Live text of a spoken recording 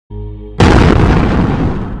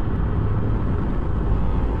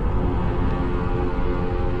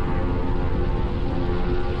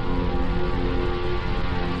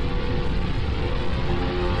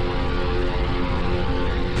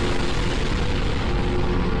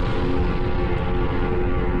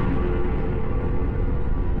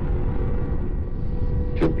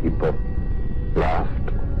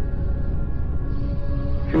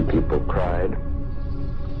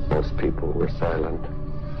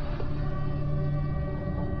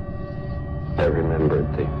I remembered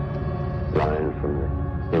the line from the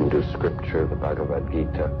Hindu scripture, the Bhagavad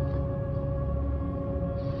Gita.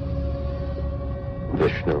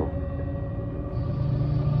 Vishnu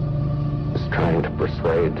is trying to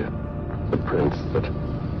persuade the prince that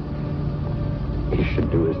he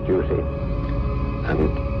should do his duty, and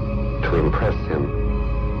to impress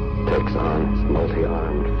him takes on his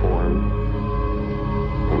multi-armed form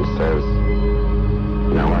and says,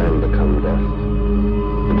 "Now I am become death,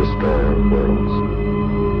 the destroyer of worlds."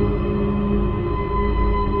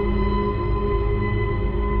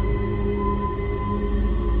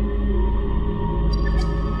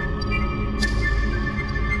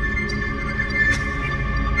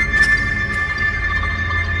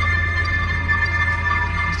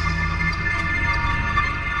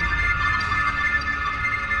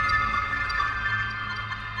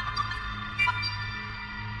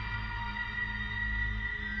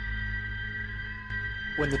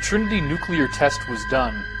 When the Trinity nuclear test was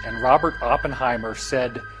done, and Robert Oppenheimer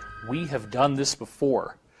said, "We have done this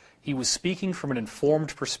before," he was speaking from an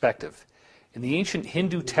informed perspective. In the ancient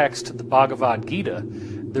Hindu text, the Bhagavad Gita,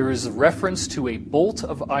 there is a reference to a bolt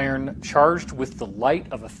of iron charged with the light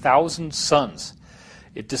of 1,000 suns.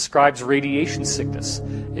 It describes radiation sickness.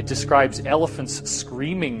 It describes elephants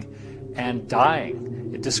screaming and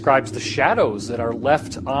dying. It describes the shadows that are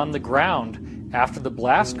left on the ground after the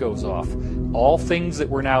blast goes off, all things that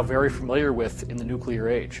we're now very familiar with in the nuclear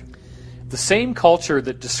age. The same culture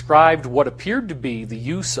that described what appeared to be the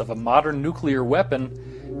use of a modern nuclear weapon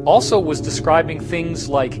also was describing things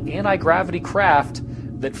like anti-gravity craft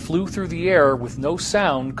that flew through the air with no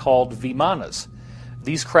sound called vimanas.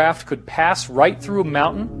 These craft could pass right through a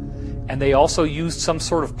mountain, and they also used some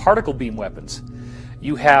sort of particle beam weapons.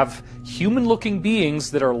 You have human-looking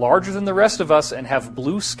beings that are larger than the rest of us and have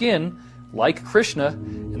blue skin, like Krishna,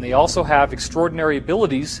 and they also have extraordinary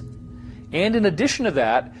abilities. And in addition to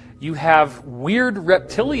that, you have weird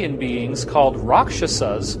reptilian beings called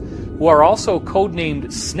Rakshasas, who are also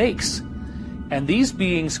codenamed snakes. And these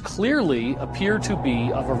beings clearly appear to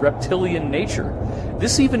be of a reptilian nature.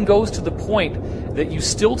 This even goes to the point that you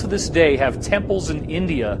still to this day have temples in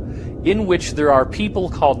India in which there are people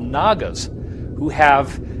called Nagas who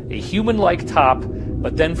have a human-like top,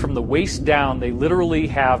 but then from the waist down, they literally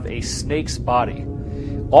have a snake's body.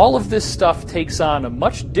 All of this stuff takes on a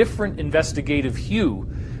much different investigative hue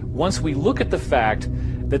once we look at the fact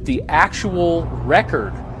that the actual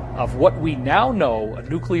record of what we now know a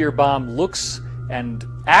nuclear bomb looks and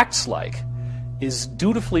acts like is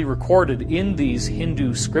dutifully recorded in these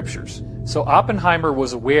Hindu scriptures. So Oppenheimer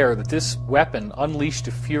was aware that this weapon unleashed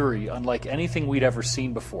a fury unlike anything we'd ever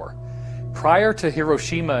seen before. Prior to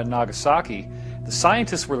Hiroshima and Nagasaki, the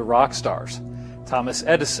scientists were the rock stars. Thomas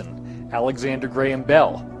Edison, Alexander Graham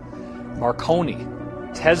Bell, Marconi,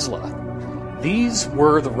 Tesla. These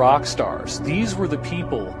were the rock stars. These were the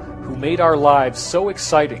people who made our lives so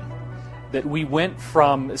exciting that we went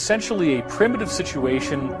from essentially a primitive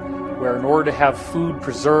situation where in order to have food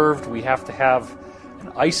preserved, we have to have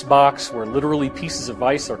an ice box where literally pieces of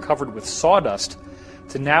ice are covered with sawdust,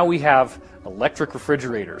 to now we have electric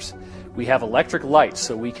refrigerators. We have electric lights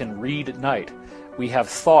so we can read at night. We have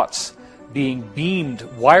thoughts being beamed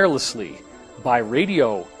wirelessly by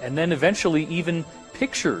radio, and then eventually even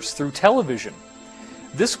pictures through television.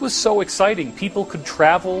 This was so exciting. People could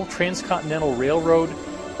travel, transcontinental railroad.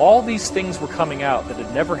 All these things were coming out that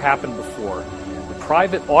had never happened before. The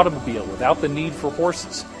private automobile without the need for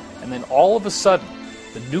horses. And then all of a sudden,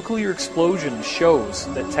 the nuclear explosion shows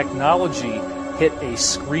that technology hit a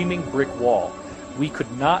screaming brick wall. We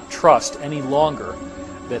could not trust any longer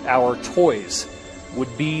that our toys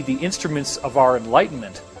would be the instruments of our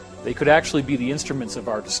enlightenment. They could actually be the instruments of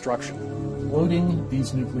our destruction. Loading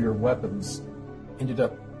these nuclear weapons ended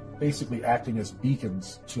up basically acting as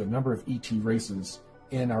beacons to a number of ET races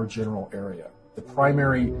in our general area. The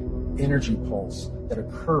primary energy pulse that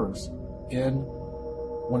occurs in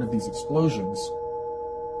one of these explosions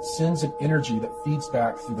sends an energy that feeds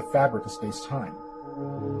back through the fabric of space-time.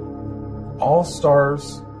 All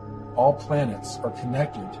stars, all planets are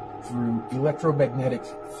connected through electromagnetic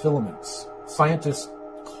filaments. Scientists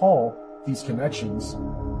call these connections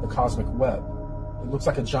the cosmic web. It looks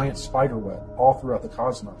like a giant spider web all throughout the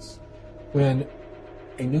cosmos. When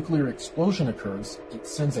a nuclear explosion occurs, it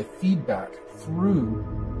sends a feedback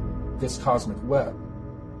through this cosmic web.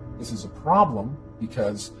 This is a problem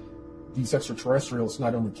because these extraterrestrials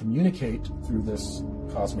not only communicate through this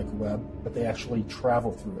cosmic web, but they actually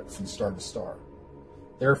travel through it from star to star.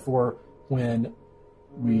 Therefore, when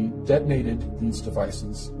we detonated these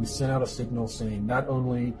devices, we sent out a signal saying not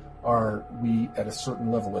only are we at a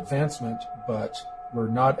certain level of advancement, but we're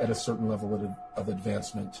not at a certain level of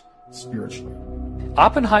advancement spiritually.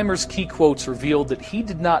 Oppenheimer's key quotes revealed that he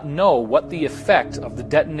did not know what the effect of the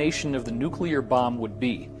detonation of the nuclear bomb would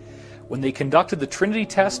be. When they conducted the Trinity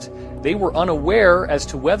test, they were unaware as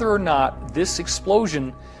to whether or not this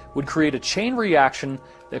explosion would create a chain reaction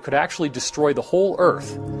that could actually destroy the whole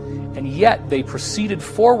Earth. And yet they proceeded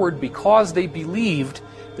forward because they believed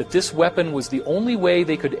that this weapon was the only way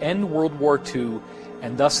they could end World War II,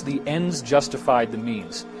 and thus the ends justified the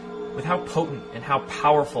means. With how potent and how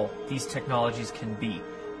powerful these technologies can be,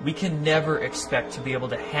 we can never expect to be able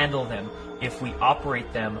to handle them if we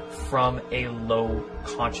operate them from a low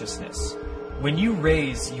consciousness. When you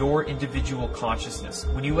raise your individual consciousness,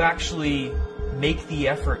 when you actually make the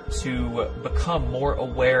effort to become more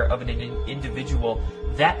aware of an individual,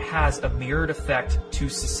 that has a mirrored effect to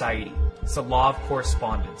society. It's a law of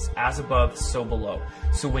correspondence, as above, so below.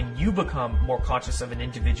 So when you become more conscious of an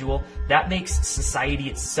individual, that makes society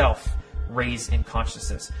itself raise in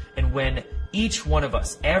consciousness. And when each one of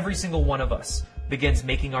us, every single one of us, begins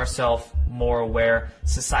making ourselves more aware,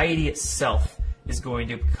 society itself is going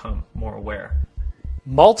to become more aware.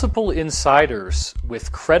 Multiple insiders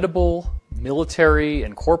with credible military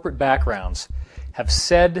and corporate backgrounds have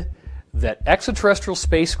said that extraterrestrial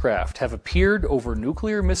spacecraft have appeared over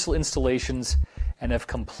nuclear missile installations and have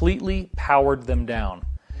completely powered them down.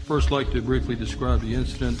 First, I'd like to briefly describe the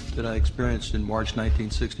incident that I experienced in March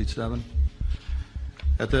 1967.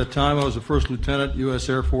 At that time, I was a first lieutenant, U.S.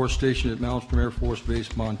 Air Force, stationed at Malmstrom Air Force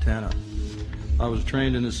Base, Montana. I was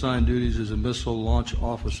trained and assigned duties as a missile launch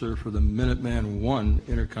officer for the Minuteman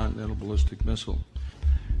I intercontinental ballistic missile.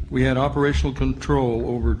 We had operational control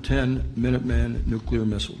over 10 Minuteman nuclear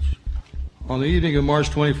missiles. On the evening of March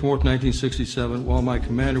 24, 1967, while my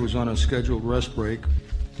commander was on a scheduled rest break,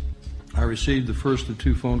 I received the first of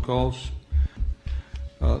two phone calls.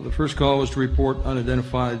 The first call was to report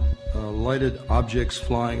unidentified lighted objects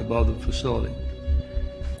flying above the facility.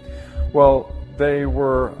 Well, they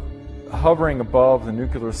were hovering above the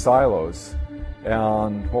nuclear silos,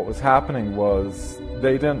 and what was happening was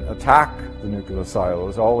they didn't attack the nuclear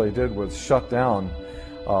silos. All they did was shut down.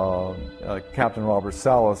 Captain Robert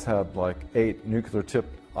Salas had like 8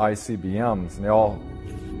 nuclear-tipped ICBMs, and they all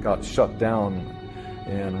got shut down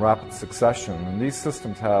in rapid succession. And these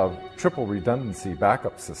systems have triple redundancy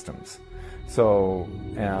backup systems. So,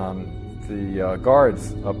 and the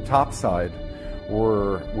guards up topside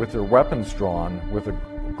were with their weapons drawn with a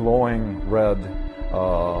glowing red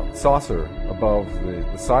saucer above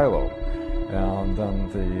the silo. And then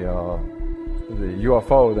the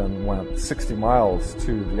UFO then went 60 miles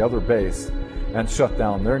to the other base and shut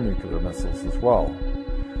down their nuclear missiles as well.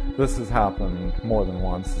 This has happened more than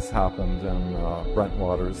once. This happened in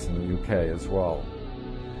Brentwaters in the UK as well.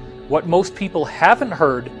 What most people haven't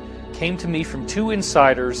heard came to me from two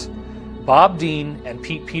insiders, Bob Dean and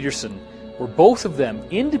Pete Peterson, where both of them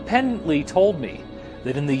independently told me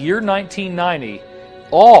that in the year 1990,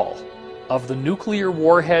 all of the nuclear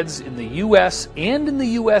warheads in the US and in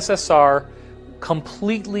the USSR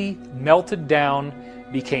completely melted down,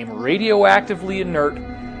 became radioactively inert,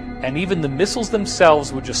 and even the missiles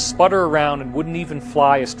themselves would just sputter around and wouldn't even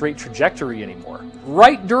fly a straight trajectory anymore.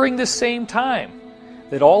 Right during this same time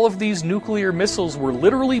that all of these nuclear missiles were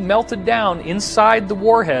literally melted down inside the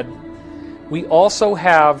warhead, we also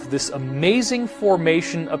have this amazing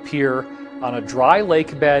formation appear on a dry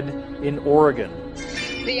lake bed in Oregon.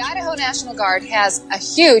 The Idaho National Guard has a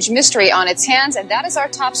huge mystery on its hands, and that is our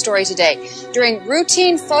top story today. During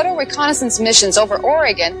routine photo reconnaissance missions over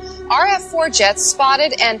Oregon, RF-4 jets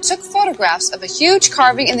spotted and took photographs of a huge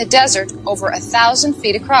carving in the desert over 1,000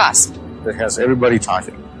 feet across. It has everybody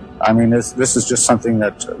talking. I mean, this is just something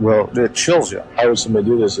that, well, it chills you. How would somebody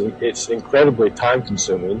do this? It's incredibly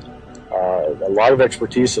time-consuming. A lot of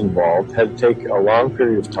expertise involved, had to take a long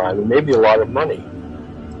period of time, and maybe a lot of money.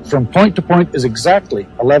 From point to point is exactly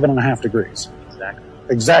 11.5 degrees.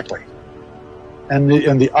 Exactly. And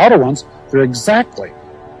the outer ones, they're exactly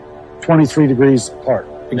 23 degrees apart.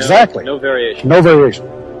 Exactly. No variation. No variation.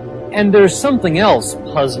 And there's something else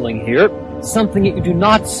puzzling here, something that you do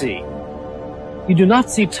not see. You do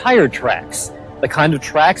not see tire tracks, the kind of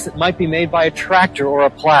tracks that might be made by a tractor or a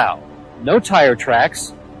plow. No tire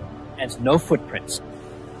tracks, and no footprints.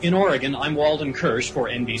 In Oregon, I'm Walden Kirsch for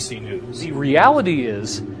NBC News. The reality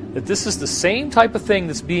is that this is the same type of thing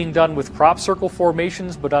that's being done with crop circle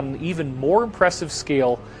formations, but on an even more impressive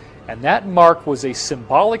scale, and that mark was a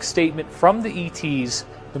symbolic statement from the ETs.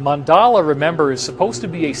 The mandala, remember, is supposed to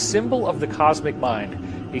be a symbol of the cosmic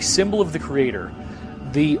mind, a symbol of the Creator,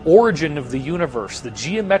 the origin of the universe, the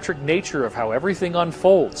geometric nature of how everything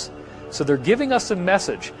unfolds. So they're giving us a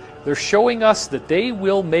message. They're showing us that they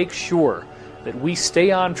will make sure that we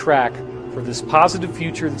stay on track for this positive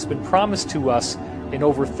future that's been promised to us in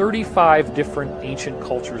over 35 different ancient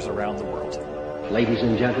cultures around the world. Ladies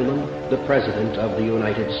and gentlemen, the President of the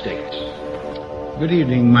United States. Good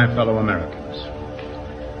evening, my fellow Americans.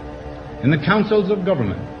 In the councils of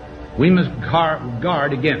government, we must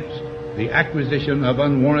guard against the acquisition of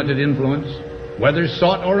unwarranted influence, whether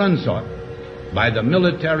sought or unsought, by the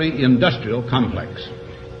military-industrial complex.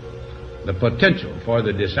 The potential for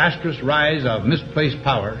the disastrous rise of misplaced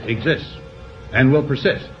power exists and will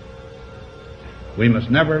persist. We must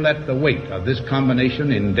never let the weight of this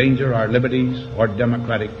combination endanger our liberties or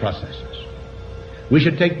democratic processes. We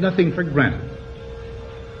should take nothing for granted.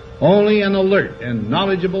 Only an alert and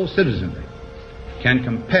knowledgeable citizenry can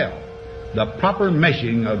compel the proper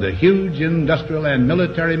meshing of the huge industrial and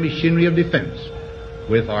military machinery of defense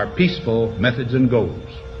with our peaceful methods and goals,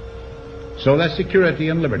 so that security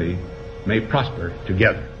and liberty may prosper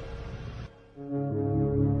together.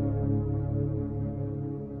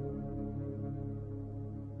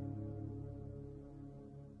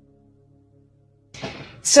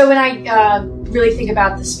 So when I really think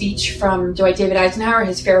about the speech from Dwight David Eisenhower,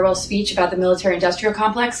 his farewell speech about the military-industrial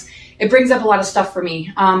complex, it brings up a lot of stuff for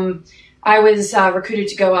me. I was recruited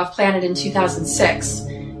to go off planet in 2006,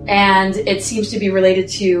 and it seems to be related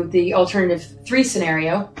to the alternative 3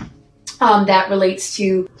 scenario that relates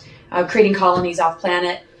to creating colonies off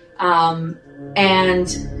planet, and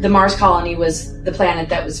the Mars colony was the planet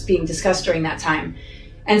that was being discussed during that time.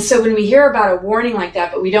 And so when we hear about a warning like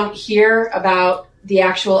that, but we don't hear about the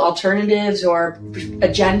actual alternatives or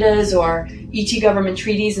agendas or ET government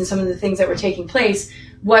treaties and some of the things that were taking place,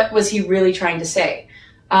 what was he really trying to say?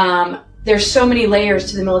 There's so many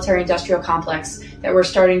layers to the military-industrial complex that we're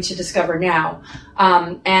starting to discover now.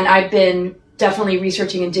 And I've been definitely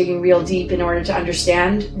researching and digging real deep in order to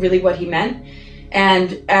understand really what he meant.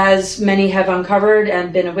 And as many have uncovered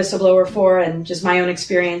and been a whistleblower for, and just my own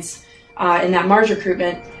experience in that Mars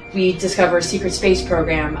recruitment, we discover a secret space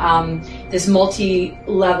program, this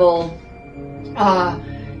multi-level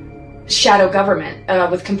shadow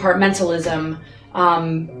government with compartmentalism,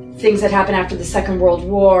 things that happened after the Second World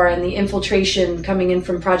War and the infiltration coming in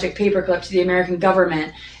from Project Paperclip to the American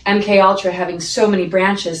government, MK Ultra having so many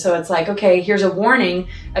branches. So it's like, okay, here's a warning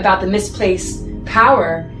about the misplaced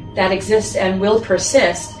power that exists and will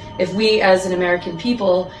persist if we as an American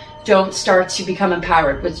people don't start to become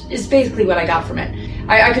empowered, which is basically what I got from it.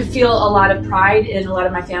 I could feel a lot of pride in a lot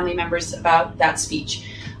of my family members about that speech.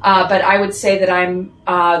 But I would say that I'm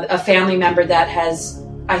a family member that has,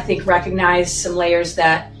 I think, recognized some layers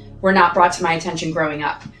that were not brought to my attention growing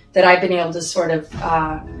up, that I've been able to sort of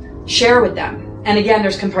share with them. And again,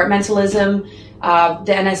 there's compartmentalism.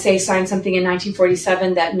 The NSA signed something in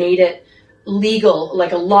 1947 that made it legal,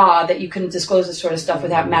 like a law, that you couldn't disclose this sort of stuff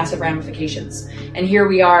without massive ramifications. And here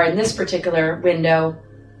we are in this particular window,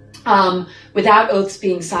 without oaths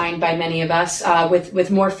being signed by many of us,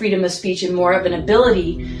 with more freedom of speech and more of an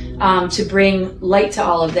ability to bring light to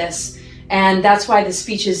all of this. And that's why the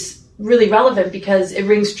speech is really relevant, because it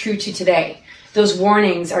rings true to today. Those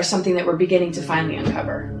warnings are something that we're beginning to finally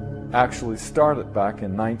uncover. Actually started back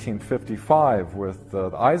in 1955 with the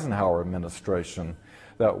Eisenhower administration,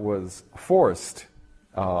 that was forced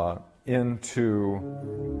into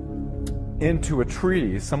a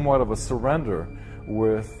treaty, somewhat of a surrender,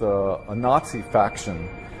 with a Nazi faction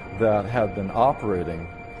that had been operating.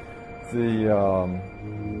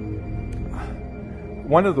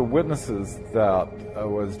 One of the witnesses that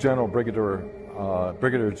was Brigadier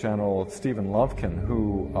General Stephen Lovkin,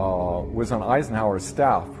 who was on Eisenhower's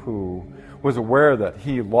staff, who was aware that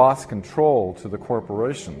he lost control to the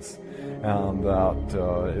corporations and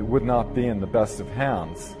that it would not be in the best of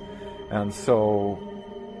hands. And so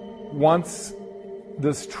once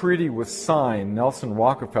this treaty was signed, Nelson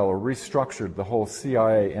Rockefeller restructured the whole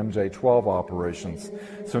CIA MJ-12 operations.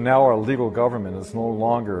 So now our legal government is no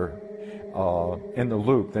longer in the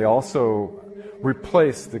loop. They also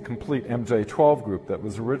replaced the complete MJ-12 group that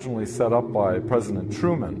was originally set up by President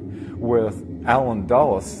Truman with Allen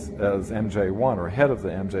Dulles as MJ-1, or head of the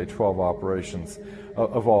MJ-12 operations,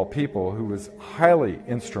 of all people, who was highly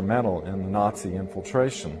instrumental in the Nazi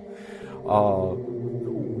infiltration.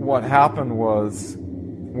 What happened was,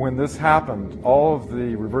 when this happened, all of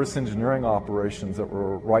the reverse engineering operations that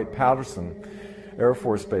were Wright-Patterson Air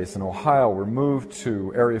Force Base in Ohio were moved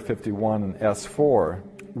to Area 51 and S4,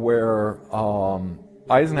 where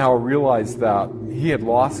Eisenhower realized that he had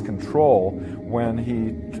lost control when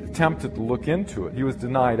he attempted to look into it. He was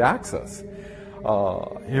denied access.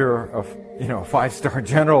 Here, a five-star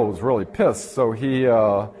general was really pissed, so he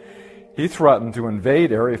He threatened to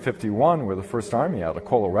invade Area 51 with the First Army out of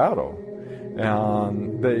Colorado,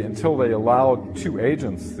 and until they allowed 2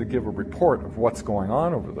 agents to give a report of what's going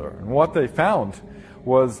on over there. And what they found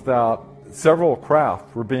was that several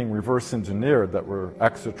craft were being reverse engineered that were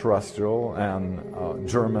extraterrestrial and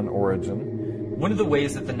German origin. One of the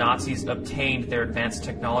ways that the Nazis obtained their advanced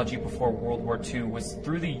technology before World War II was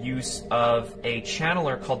through the use of a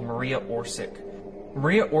channeler called Maria Orsic.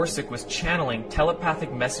 Maria Orsic was channeling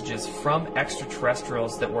telepathic messages from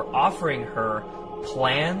extraterrestrials that were offering her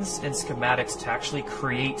plans and schematics to actually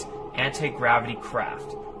create anti-gravity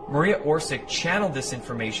craft. Maria Orsic channeled this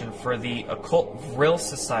information for the occult Vril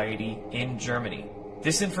Society in Germany.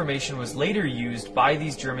 This information was later used by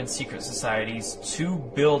these German secret societies to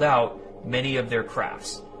build out many of their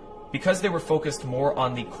crafts. Because they were focused more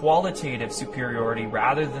on the qualitative superiority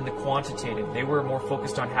rather than the quantitative, they were more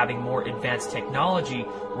focused on having more advanced technology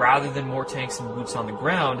rather than more tanks and boots on the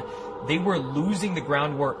ground, they were losing the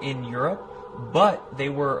ground war in Europe, but they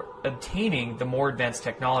were obtaining the more advanced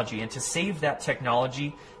technology. And to save that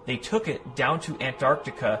technology, they took it down to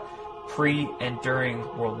Antarctica pre and during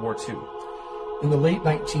World War II. In the late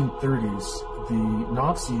 1930s, the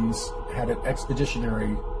Nazis had an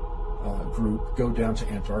expeditionary group go down to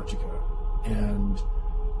Antarctica, and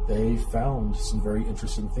they found some very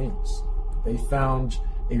interesting things. They found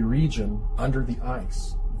a region under the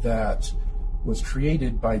ice that was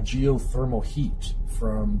created by geothermal heat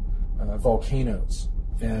from volcanoes,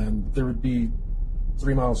 and there would be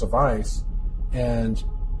 3 miles of ice, and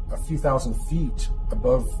a few thousand feet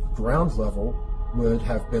above ground level would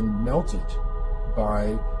have been melted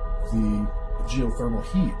by the geothermal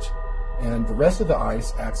heat. And the rest of the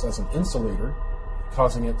ice acts as an insulator,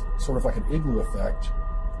 causing it sort of like an igloo effect.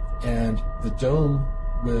 And the dome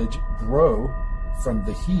would grow from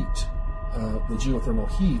the heat, the geothermal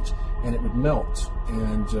heat, and it would melt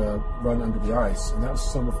and run under the ice. And that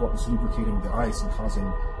was some of what was lubricating the ice and causing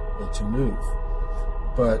it to move.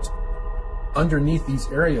 But underneath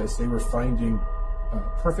these areas, they were finding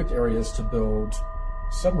perfect areas to build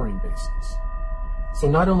submarine bases. So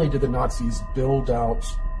not only did the Nazis build out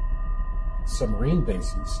submarine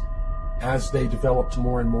bases, as they developed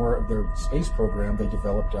more and more of their space program, they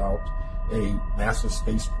developed out a massive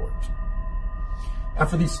spaceport.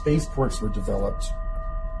 After these spaceports were developed,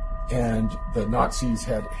 and the Nazis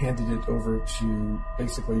had handed it over to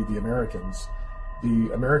basically the Americans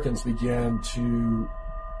began to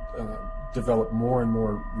develop more and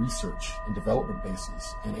more research and development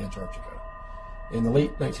bases in Antarctica. In the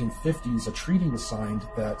late 1950s, a treaty was signed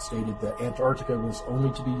that stated that Antarctica was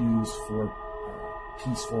only to be used for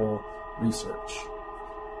peaceful research.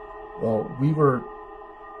 Well, we were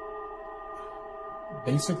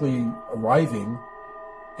basically arriving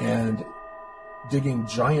and digging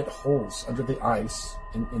giant holes under the ice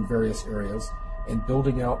in various areas and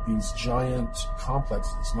building out these giant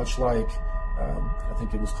complexes, much like I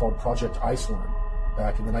think it was called Project Iceworm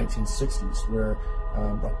back in the 1960s, where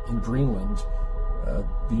in Greenland,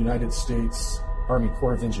 the United States Army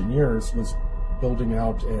Corps of Engineers was building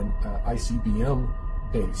out an ICBM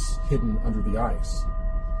base hidden under the ice.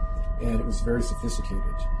 And it was very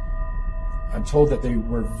sophisticated. I'm told that they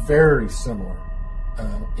were very similar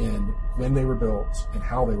in when they were built and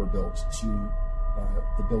how they were built to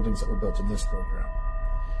the buildings that were built in this program.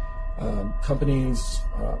 Companies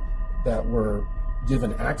that were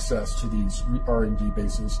given access to these R&D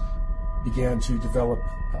bases began to develop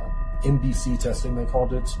NBC testing, they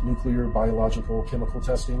called it, nuclear, biological, chemical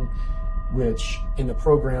testing, which in the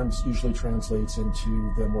programs usually translates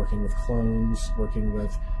into them working with clones, working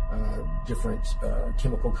with different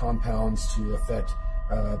chemical compounds to affect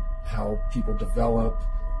how people develop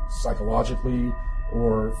psychologically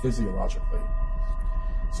or physiologically.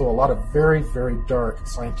 So a lot of very, very dark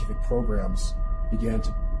scientific programs began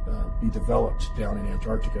to be developed down in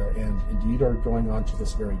Antarctica, and indeed are going on to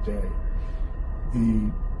this very day.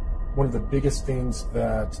 One of the biggest things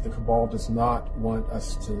that the cabal does not want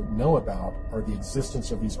us to know about are the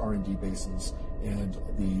existence of these R&D bases and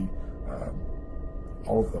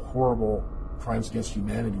all of the horrible crimes against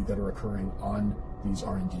humanity that are occurring on these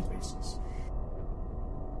R&D bases.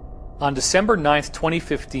 On December 9th,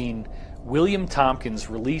 2015, William Tompkins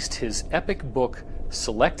released his epic book,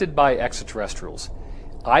 Selected by Extraterrestrials.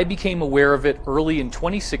 I became aware of it early in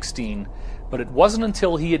 2016, but it wasn't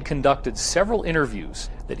until he had conducted several interviews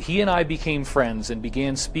that he and I became friends and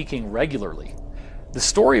began speaking regularly. The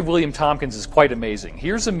story of William Tompkins is quite amazing.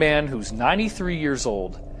 Here's a man who's 93 years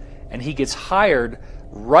old, and he gets hired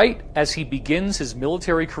right as he begins his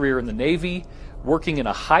military career in the Navy, working in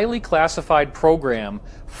a highly classified program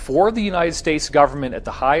for the United States government at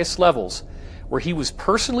the highest levels, where he was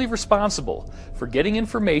personally responsible for getting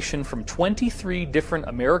information from 23 different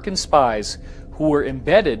American spies who were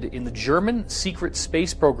embedded in the German secret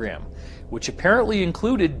space program, which apparently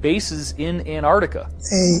included bases in Antarctica.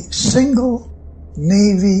 A single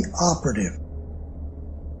Navy operative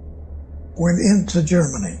went into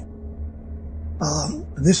Germany.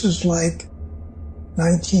 This is like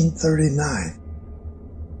 1939.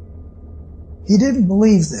 He didn't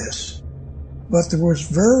believe this, but there was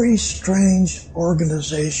very strange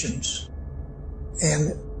organizations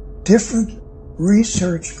and different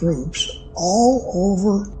research groups all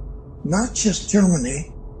over, not just Germany,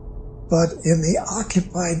 but in the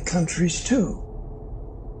occupied countries too.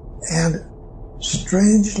 And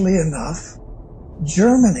strangely enough,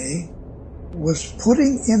 Germany was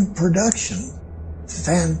putting in production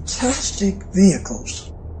fantastic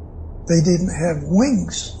vehicles. They didn't have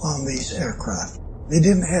wings on these aircraft. They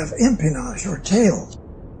didn't have empennage or tails.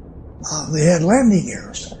 They had landing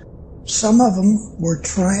gears. Some of them were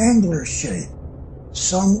triangular shaped.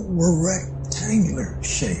 Some were rectangular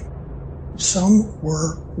shaped. Some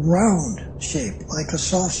were round shaped, like a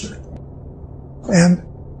saucer. And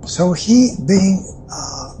so he, being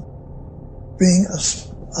a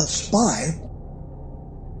spy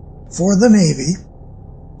for the Navy,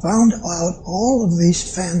 found out all of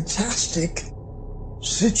these fantastic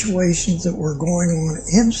situations that were going on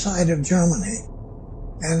inside of Germany.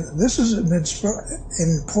 And this is an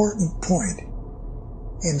important point.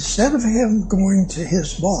 Instead of him going to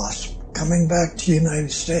his boss, coming back to the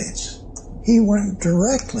United States, he went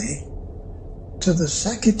directly to the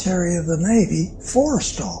Secretary of the Navy,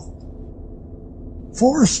 Forrestal.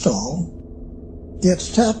 Forrestal gets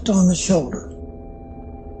tapped on the shoulder.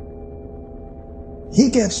 He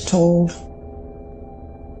gets told,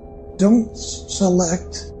 don't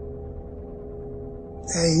select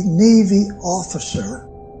a Navy officer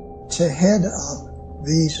to head up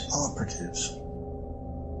these operatives.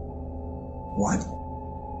 What?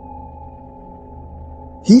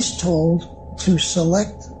 He's told to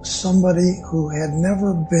select somebody who had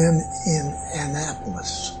never been in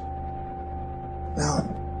Annapolis. Now,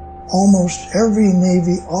 almost every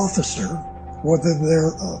Navy officer, whether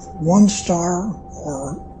they're a one-star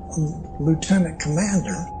or lieutenant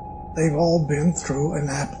commander, they've all been through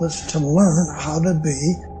Annapolis to learn how to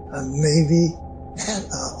be a Navy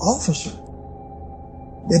officer.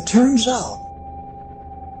 It turns out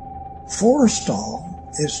Forrestal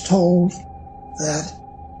is told that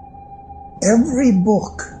every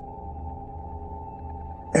book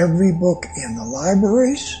in the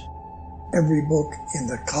libraries, every book in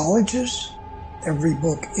the colleges, every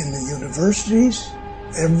book in the universities,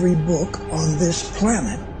 every book on this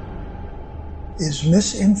planet is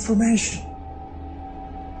misinformation.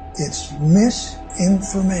 It's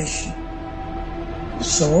misinformation.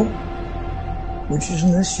 So, which is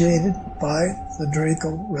initiated by the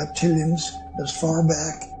Draco reptilians as far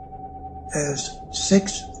back as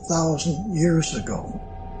 6,000 years ago.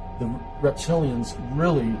 The reptilians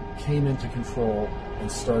really came into control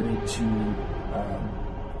and started to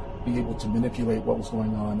be able to manipulate what was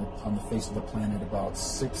going on the face of the planet about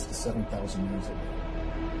 6,000 to 7,000 years ago.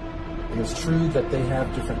 It is true that they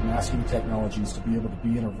have different masking technologies to be able to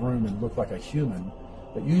be in a room and look like a human,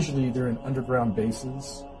 but usually they're in underground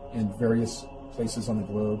bases in various places on the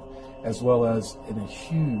globe, as well as in a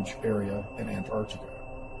huge area in Antarctica.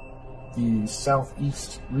 The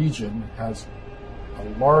southeast region has a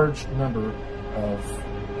large number of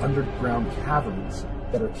underground caverns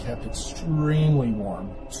that are kept extremely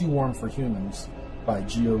warm, too warm for humans, by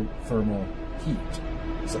geothermal heat.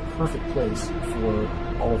 It's a perfect place for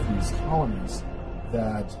all of these colonies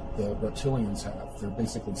that the reptilians have. They're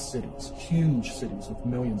basically cities, huge cities with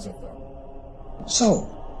millions of them. So,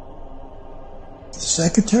 the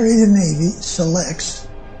Secretary of the Navy selects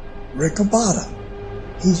Rick Abada.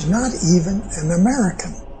 He's not even an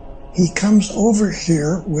American. He comes over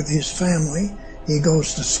here with his family. He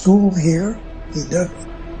goes to school here. He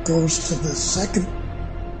goes to the second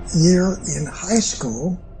year in high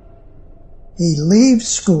school. He leaves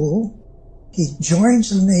school. He joins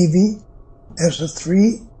the Navy as a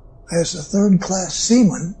third-class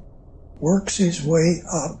seaman, works his way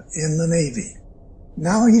up in the Navy.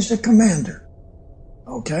 Now he's a commander.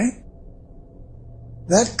 Okay?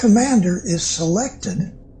 That commander is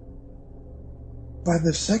selected by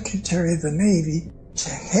the Secretary of the Navy to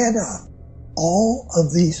head up all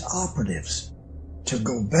of these operatives, to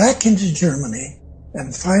go back into Germany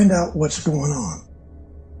and find out what's going on.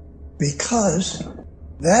 Because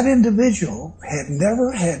that individual had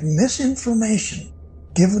never had misinformation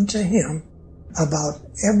given to him about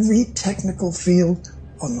every technical field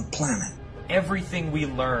on the planet. everything we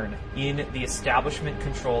learn in the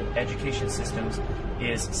establishment-controlled education systems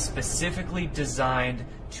is specifically designed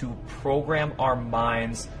to program our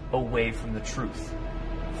minds away from the truth.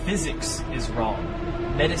 Physics is wrong.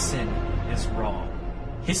 Medicine is wrong.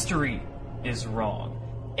 History is wrong.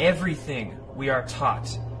 Everything we are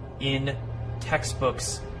taught in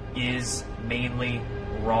textbooks is mainly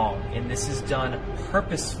wrong. And this is done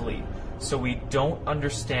purposefully so we don't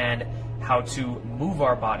understand how to move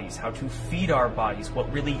our bodies, how to feed our bodies,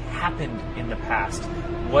 what really happened in the past,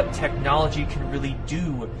 what technology can really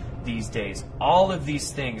do these days. All of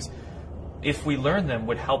these things, if we learn them,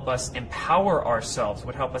 would help us empower ourselves,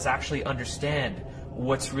 would help us actually understand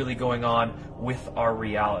what's really going on with our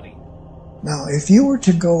reality. Now, if you were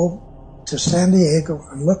to go to San Diego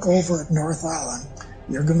and look over at North Island,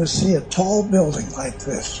 you're going to see a tall building like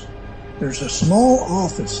this. There's a small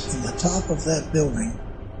office in the top of that building,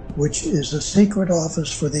 which is a secret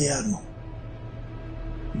office for the Admiral.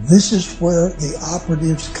 This is where the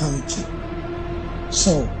operatives come to.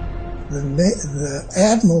 So, the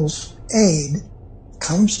Admiral's aide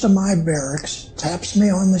comes to my barracks, taps me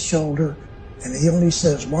on the shoulder, and he only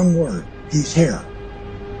says one word: he's here.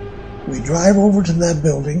 We drive over to that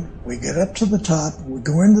building, we get up to the top, we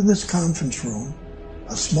go into this conference room,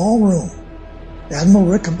 a small room. Admiral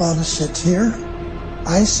Ricabata sits here,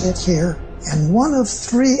 I sit here, and one of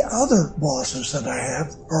 3 other bosses that I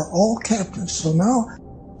have are all captains. So now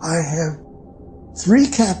I have 3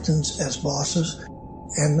 captains as bosses,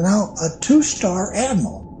 and now a 2-star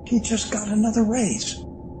admiral. He just got another raise.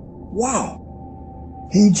 Wow.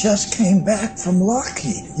 He just came back from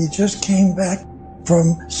Lockheed. He just came back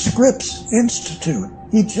from Scripps Institute.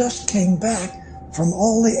 He just came back from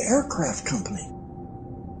all the aircraft company.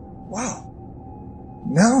 Wow.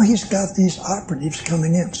 Now he's got these operatives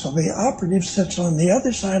coming in. So the operative sits on the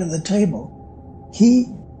other side of the table. He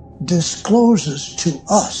discloses to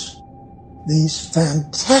us these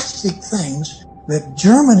fantastic things that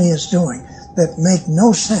Germany is doing that make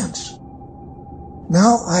no sense.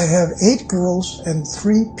 Now I have 8 girls and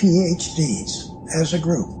 3 PhDs as a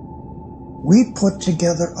group. We put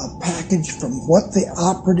together a package from what the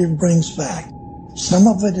operative brings back. Some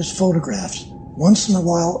of it is photographs. Once in a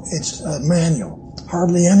while it's a manual.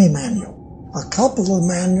 Hardly any manual. A couple of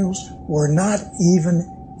manuals were not even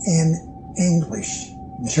in English,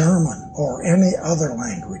 German, or any other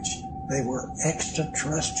language. They were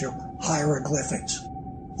extraterrestrial hieroglyphics.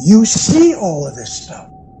 You see all of this stuff.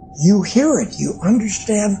 You hear it. You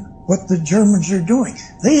understand what the Germans are doing.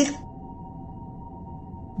 They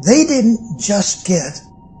didn't just get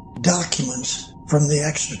documents from the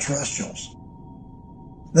extraterrestrials.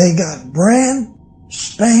 They got brand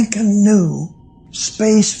spanking new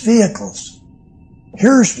space vehicles.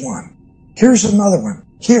 Here's one. Here's another one.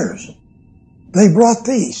 They brought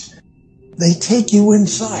these. They take you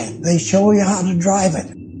inside. They show you how to drive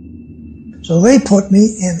it. So they put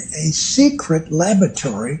me in a secret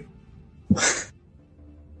laboratory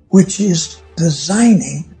which is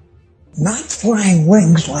designing, not flying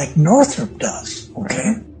wings like Northrop does,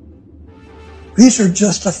 okay? These are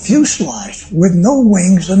just a fuselage with no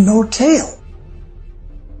wings and no tail.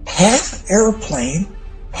 Half airplane,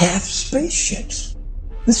 half spaceships.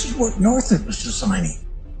 This is what Northrop was designing.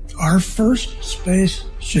 Our first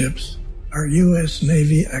spaceships are U.S.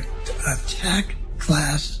 Navy attack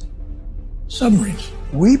class submarines.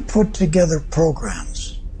 We put together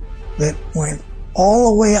programs that went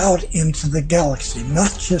all the way out into the galaxy,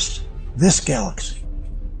 not just this galaxy.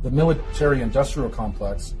 The military-industrial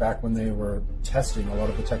complex, back when they were testing a lot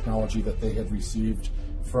of the technology that they had received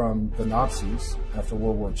from the Nazis after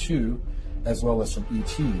World War II, as well as from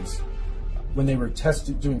ETs, when they were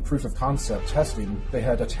doing proof of concept testing, they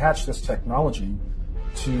had attached this technology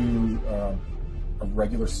to a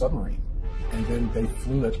regular submarine, and then they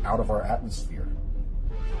flew it out of our atmosphere.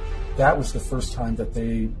 That was the first time that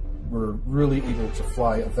they were really able to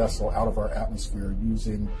fly a vessel out of our atmosphere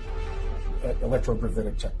using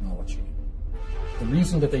electrogravitic technology. The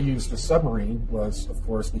reason that they used a submarine was, of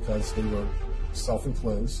course, because they were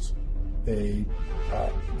self-enclosed. The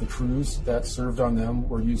crews that served on them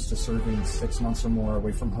were used to serving 6 months or more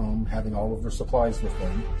away from home, having all of their supplies with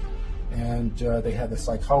them, and they had the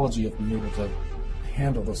psychology of being able to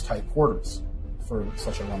handle those tight quarters for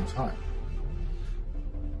such a long time.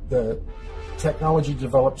 The technology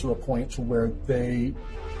developed to a point to where they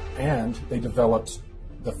developed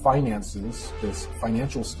the finances, this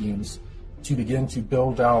financial schemes, to begin to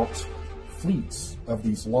build out fleets of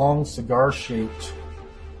these long cigar-shaped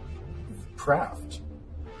craft.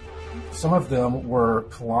 Some of them were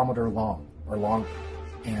kilometer long or longer,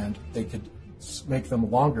 and they could make them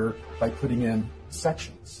longer by putting in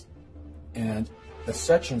sections. And the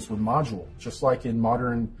sections were modular, just like in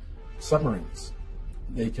modern submarines.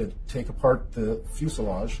 They could take apart the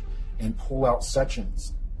fuselage and pull out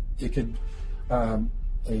sections. It could,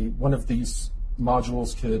 one of these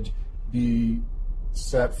modules could be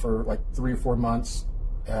set for like 3 or 4 months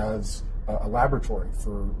as a laboratory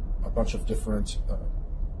for a bunch of different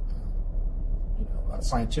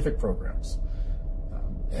scientific programs.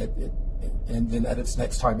 And then at its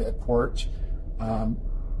next time at port,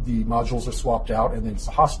 the modules are swapped out, and then it's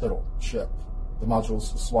a hospital ship. The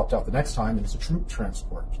modules are swapped out the next time, and it's a troop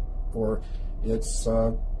transport, or it's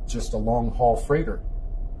just a long-haul freighter.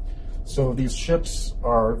 So these ships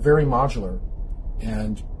are very modular,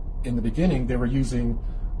 and in the beginning they were using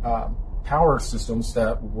power systems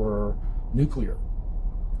that were nuclear.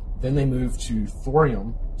 Then they moved to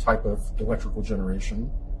thorium type of electrical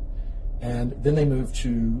generation, and then they moved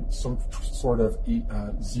to some sort of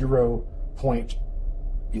zero-point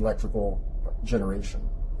electrical generation,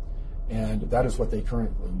 and that is what they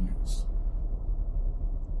currently use.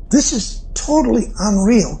 This is totally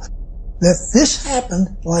unreal that this happened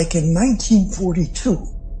like in 1942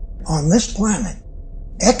 on this planet.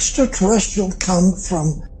 Extraterrestrial come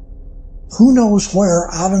from who knows where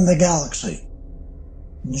out in the galaxy.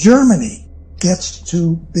 Germany gets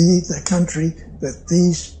to be the country that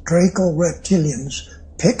these Draco reptilians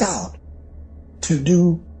pick out to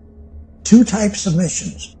do 2 types of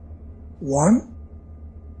missions. One,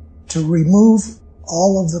 to remove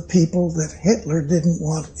all of the people that Hitler didn't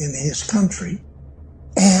want in his country,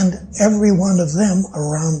 and every one of them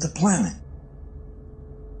around the planet.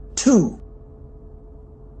 2,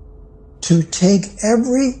 to take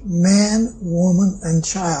every man, woman, and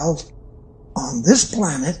child on this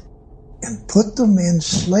planet and put them in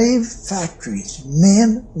slave factories,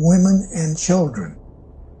 men, women, and children,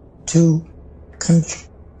 to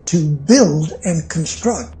build and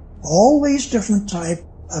construct all these different types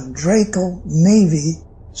of Draco Navy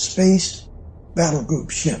space battle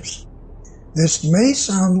group ships. This may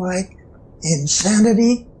sound like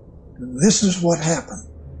insanity. This is what happened.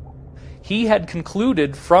 He had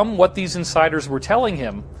concluded from what these insiders were telling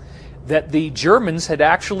him that the Germans had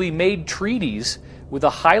actually made treaties with a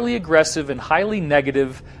highly aggressive and highly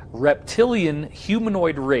negative reptilian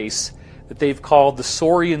humanoid race that they've called the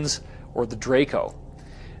Saurians or the Draco.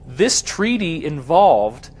 This treaty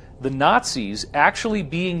involved the Nazis actually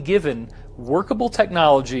being given workable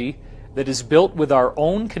technology that is built with our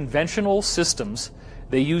own conventional systems.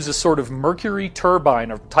 They use a sort of mercury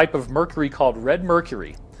turbine, a type of mercury called red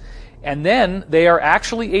mercury. And then they are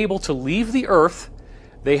actually able to leave the Earth.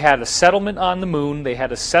 They had a settlement on the moon, they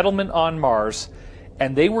had a settlement on Mars,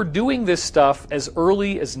 and they were doing this stuff as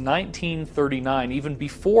early as 1939, even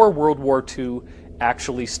before World War II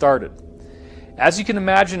actually started. As you can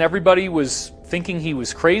imagine, everybody was thinking he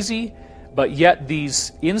was crazy, but yet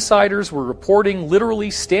these insiders were reporting literally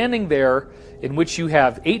standing there, in which you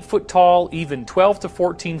have 8-foot tall, even 12 to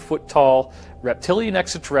 14 foot tall reptilian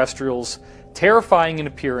extraterrestrials, terrifying in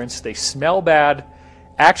appearance, they smell bad,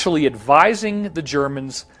 actually advising the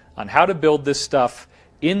Germans on how to build this stuff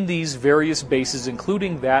in these various bases,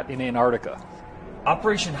 including that in Antarctica.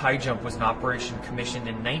 Operation High Jump was an operation commissioned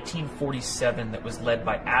in 1947 that was led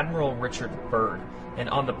by Admiral Richard Byrd. And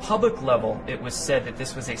on the public level, it was said that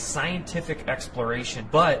this was a scientific exploration.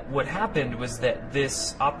 But what happened was that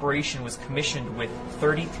this operation was commissioned with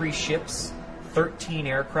 33 ships, 13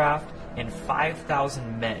 aircraft, and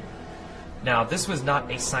 5,000 men. Now, this was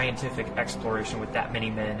not a scientific exploration with that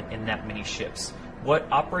many men and that many ships. What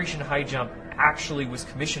Operation High Jump actually was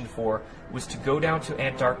commissioned for was to go down to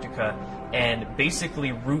Antarctica and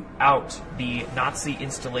basically root out the Nazi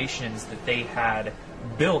installations that they had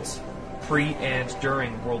built pre and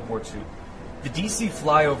during World War II. The DC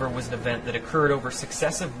flyover was an event that occurred over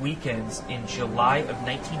successive weekends in July of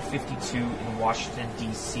 1952 in Washington,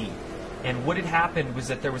 D.C. And what had happened was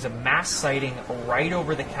that there was a mass sighting right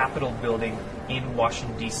over the Capitol building in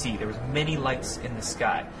Washington, D.C. There was many lights in the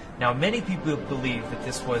sky. Now, many people believe that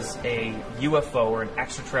this was a UFO or an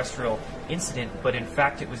extraterrestrial incident, but in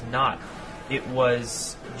fact it was not. It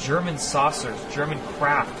was German saucers, German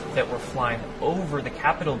craft that were flying over the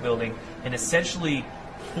Capitol building and essentially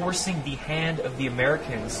forcing the hand of the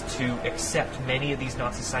Americans to accept many of these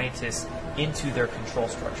Nazi scientists into their control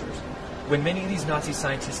structures. When many of these Nazi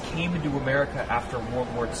scientists came into America after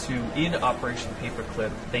World War II in Operation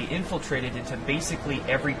Paperclip, they infiltrated into basically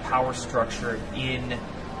every power structure in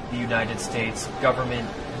the United States, government,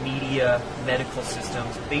 media, medical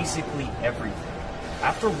systems, basically everything.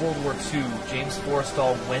 After World War II, James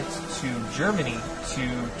Forrestal went to Germany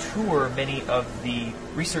to tour many of the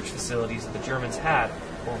research facilities that the Germans had,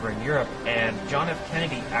 over in Europe, and John F.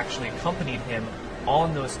 Kennedy actually accompanied him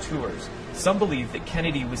on those tours. Some believe that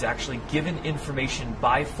Kennedy was actually given information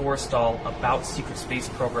by Forrestal about secret space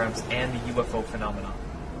programs and the UFO phenomenon.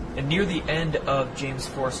 And near the end of James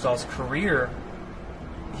Forrestal's career,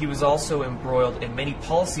 he was also embroiled in many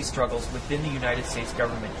policy struggles within the United States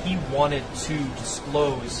government. He wanted to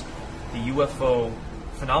disclose the UFO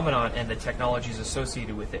phenomenon and the technologies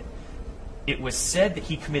associated with it. It was said that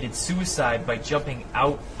he committed suicide by jumping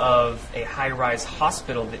out of a high-rise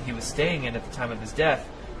hospital that he was staying in at the time of his death,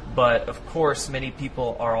 but of course many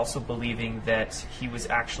people are also believing that he was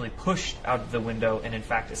actually pushed out of the window and in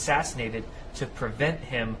fact assassinated to prevent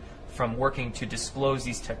him from working to disclose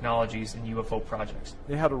these technologies in UFO projects.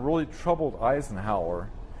 They had a really troubled Eisenhower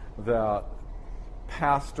that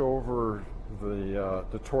passed over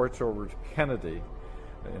the torch over to Kennedy,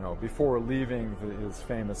 before leaving his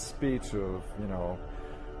famous speech of,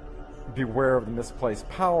 beware of the misplaced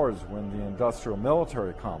powers when the industrial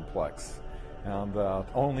military complex, and that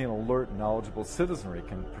only an alert and knowledgeable citizenry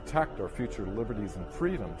can protect our future liberties and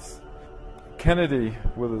freedoms. Kennedy,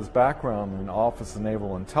 with his background in Office of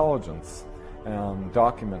Naval Intelligence, and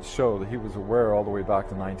documents show that he was aware all the way back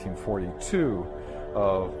to 1942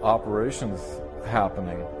 of operations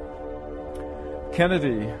happening.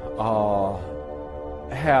 Kennedy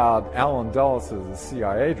had Allen Dulles as the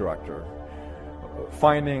CIA director.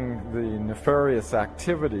 Finding the nefarious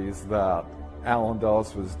activities that Allen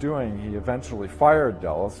Dulles was doing, he eventually fired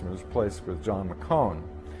Dulles and was replaced with John McCone.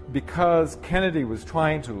 Because Kennedy was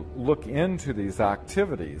trying to look into these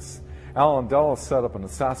activities, Allen Dulles set up an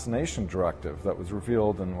assassination directive that was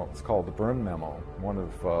revealed in what was called the Byrne Memo, one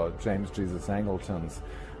of James Jesus Angleton's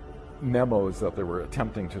memos that they were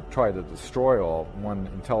attempting to try to destroy all. One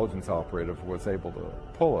intelligence operative was able to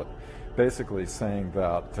pull it, basically saying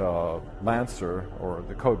that Lancer, or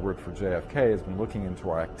the code word for JFK, has been looking into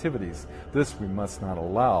our activities. This we must not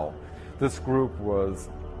allow. This group was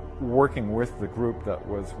working with the group that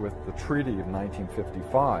was with the Treaty of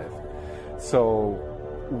 1955. So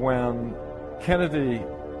when Kennedy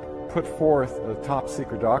put forth a top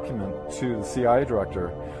secret document to the CIA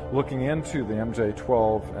director looking into the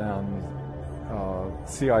MJ-12 and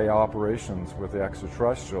CIA operations with the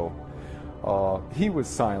extraterrestrial, he was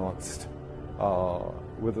silenced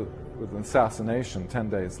with an assassination 10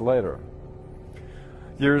 days later.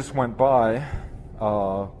 Years went by.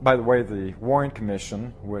 By the way, the Warren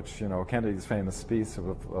Commission, which, Kennedy's famous speech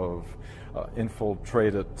of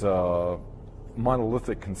infiltrated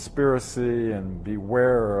monolithic conspiracy and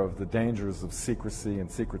beware of the dangers of secrecy and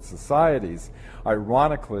secret societies.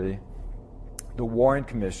 Ironically, the Warren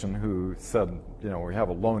Commission, who said, we have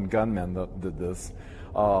a lone gunman that did this,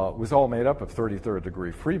 was all made up of 33rd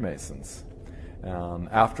degree Freemasons. And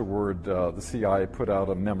afterward, the CIA put out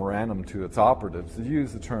a memorandum to its operatives to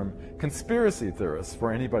use the term conspiracy theorists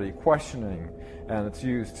for anybody questioning, and it's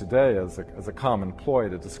used today as a common ploy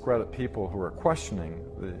to discredit people who are questioning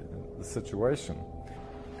the situation.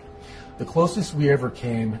 The closest we ever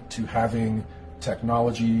came to having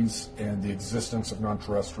technologies and the existence of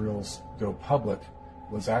non-terrestrials go public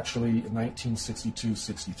was actually in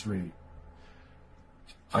 1962-63.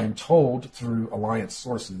 I am told through Alliance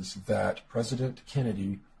sources that President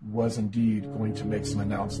Kennedy was indeed going to make some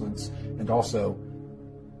announcements, and also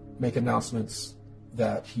make announcements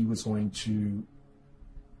that he was going to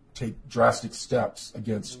take drastic steps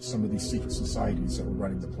against some of these secret societies that were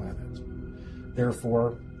running the planet.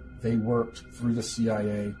 Therefore, they worked through the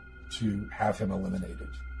CIA to have him eliminated.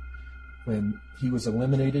 When he was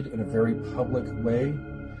eliminated in a very public way,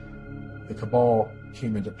 the cabal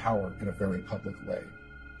came into power in a very public way.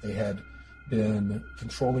 They had been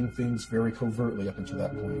controlling things very covertly up until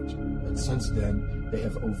that point, but since then, they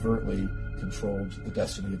have overtly controlled the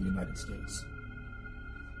destiny of the United States.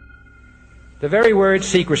 The very word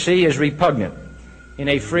secrecy is repugnant in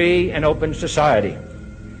a free and open society,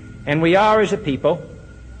 and we are, as a people,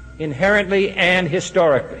 inherently and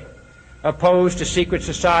historically opposed to secret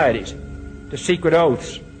societies, to secret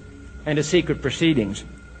oaths, and to secret proceedings.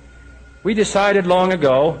 We decided long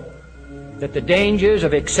ago that the dangers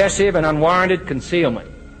of excessive and unwarranted concealment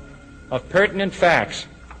of pertinent facts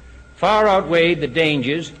far outweighed the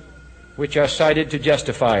dangers which are cited to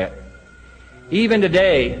justify it. Even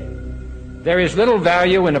today, there is little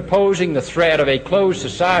value in opposing the threat of a closed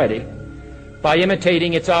society by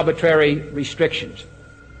imitating its arbitrary restrictions.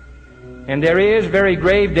 And there is very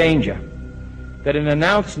grave danger that an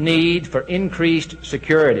announced need for increased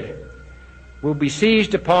security will be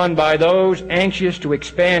seized upon by those anxious to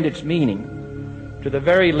expand its meaning to the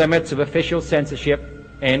very limits of official censorship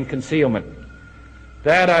and concealment.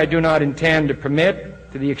 That I do not intend to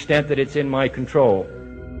permit to the extent that it's in my control.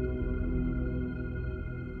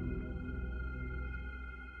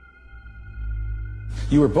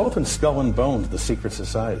 You were both in Skull and Bones, the secret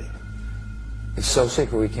society. It's so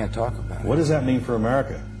secret we can't talk about it. What does that mean for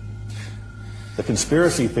America? The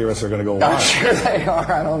conspiracy theorists are going to go wild. I'm sure they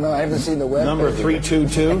are. I don't know. I haven't seen the web. Number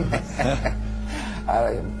 322? Were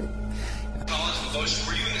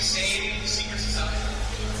you in the same secret society?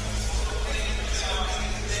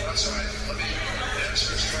 I'm sorry. Let me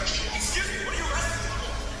answer this question. Excuse me. What are you arresting?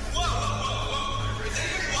 Whoa. Is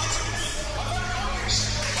anybody watching?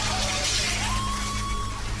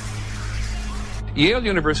 Yale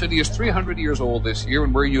University is 300 years old this year,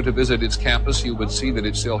 and were you to visit its campus, you would see that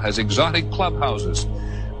it still has exotic clubhouses,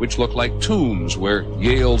 which look like tombs where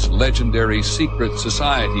Yale's legendary secret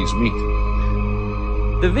societies meet.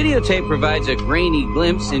 The videotape provides a grainy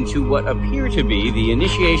glimpse into what appear to be the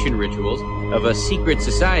initiation rituals of a secret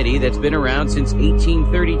society that's been around since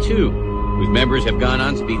 1832, whose members have gone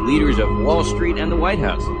on to be leaders of Wall Street and the White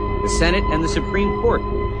House, the Senate and the Supreme Court.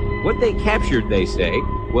 What they captured, they say,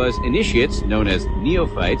 was initiates, known as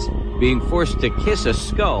neophytes, being forced to kiss a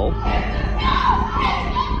skull,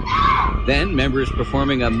 then members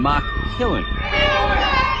performing a mock killing.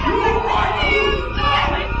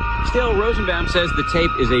 Still, Rosenbaum says the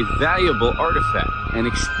tape is a valuable artifact, an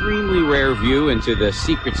extremely rare view into the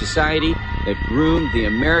secret society that groomed the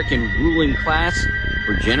American ruling class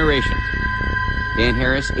for generations. Dan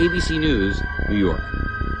Harris, ABC News, New York.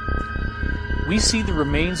 We see the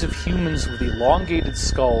remains of humans with elongated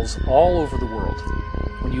skulls all over the world.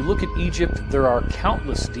 When you look at Egypt, there are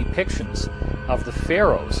countless depictions of the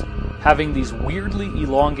pharaohs having these weirdly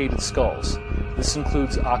elongated skulls. This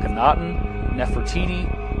includes Akhenaten, Nefertiti,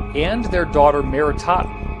 and their daughter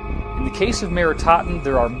Meritaten. In the case of Meritaten,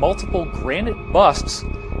 there are multiple granite busts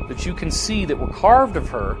that you can see that were carved of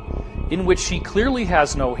her, in which she clearly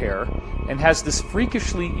has no hair and has this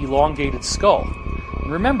freakishly elongated skull.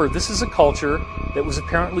 And remember, this is a culture that was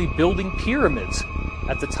apparently building pyramids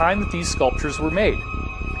at the time that these sculptures were made.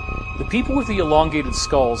 The people with the elongated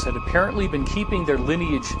skulls had apparently been keeping their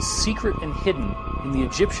lineage secret and hidden in the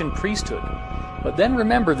Egyptian priesthood. But then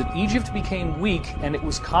remember that Egypt became weak and it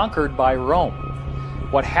was conquered by Rome.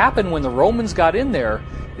 What happened when the Romans got in there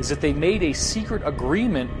is that they made a secret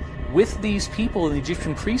agreement with these people in the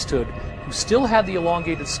Egyptian priesthood who still had the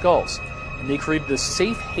elongated skulls, and they created a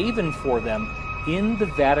safe haven for them in the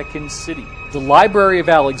Vatican City. The Library of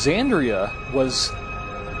Alexandria was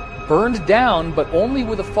burned down, but only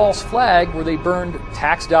with a false flag, where they burned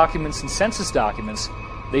tax documents and census documents.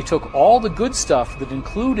 They took all the good stuff that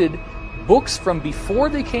included books from before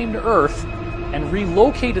they came to Earth and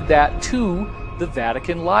relocated that to the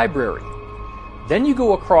Vatican Library. Then you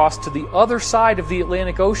go across to the other side of the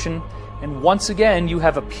Atlantic Ocean, and once again you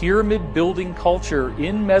have a pyramid building culture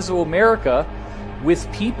in Mesoamerica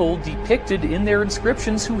with people depicted in their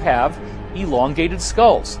inscriptions who have elongated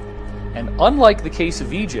skulls. And unlike the case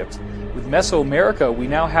of Egypt, with Mesoamerica we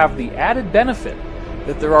now have the added benefit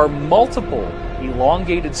that there are multiple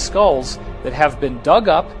elongated skulls that have been dug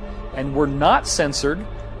up and were not censored,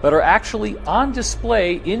 but are actually on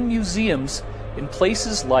display in museums in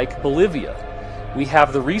places like Bolivia. We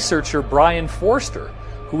have the researcher Brian Forster,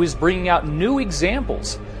 who is bringing out new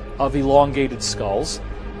examples of elongated skulls,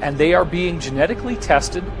 and they are being genetically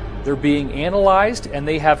tested, they're being analyzed, and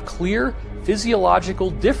they have clear physiological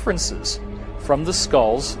differences from the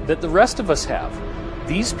skulls that the rest of us have.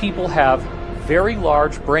 These people have very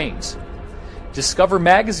large brains. Discover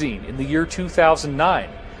magazine in the year 2009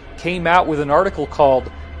 came out with an article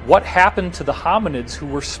called "What Happened to the Hominids Who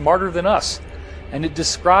Were Smarter Than Us?" And it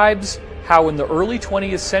describes how in the early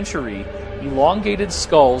 20th century elongated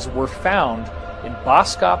skulls were found in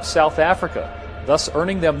Boskop, South Africa, thus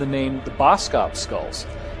earning them the name the Boskop skulls.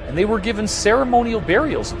 And they were given ceremonial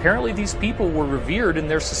burials. Apparently these people were revered in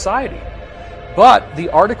their society. But the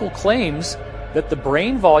article claims that the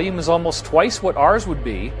brain volume is almost twice what ours would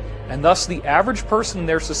be, and thus the average person in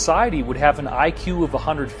their society would have an IQ of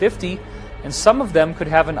 150, and some of them could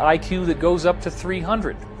have an IQ that goes up to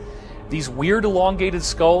 300. These weird elongated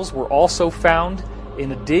skulls were also found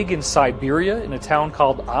in a dig in Siberia in a town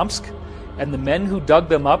called Omsk, and the men who dug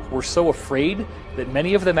them up were so afraid that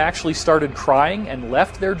many of them actually started crying and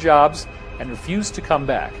left their jobs and refused to come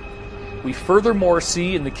back. We furthermore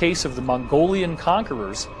see in the case of the Mongolian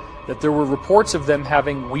conquerors that there were reports of them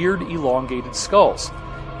having weird elongated skulls.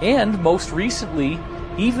 And most recently,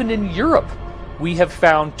 even in Europe, we have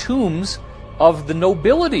found tombs of the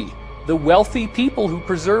nobility, the wealthy people who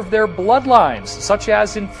preserve their bloodlines, such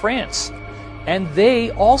as in France. And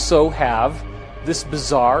they also have this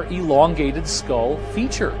bizarre elongated skull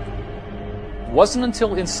feature. It wasn't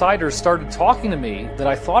until insiders started talking to me that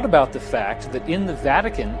I thought about the fact that in the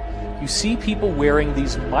Vatican, you see people wearing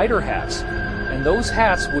these mitre hats. and those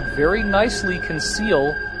hats would very nicely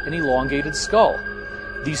conceal an elongated skull.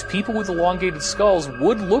 These people with elongated skulls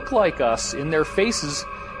would look like us in their faces,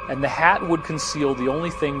 and the hat would conceal the only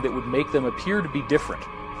thing that would make them appear to be different.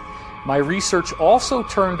 My research also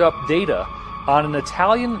turned up data on an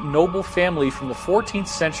Italian noble family from the 14th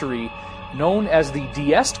century known as the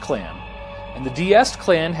d'Este clan. And the d'Este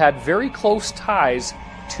clan had very close ties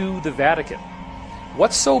to the Vatican.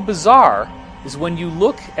 What's so bizarre is when you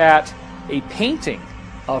look at a painting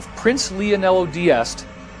of Prince Leonello d'Este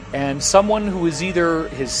and someone who is either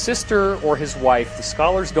his sister or his wife, the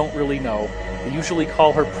scholars don't really know, they usually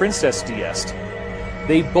call her Princess d'Este.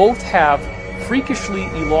 They both have freakishly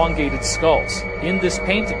elongated skulls in this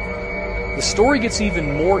painting. The story gets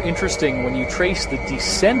even more interesting when you trace the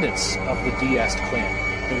descendants of the d'Este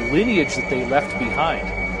clan, the lineage that they left behind.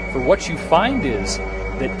 For what you find is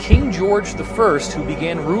that King George I, who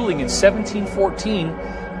began ruling in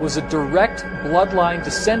 1714, was a direct bloodline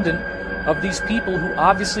descendant of these people who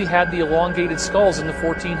obviously had the elongated skulls in the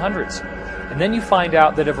 1400s. And then you find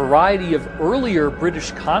out that a variety of earlier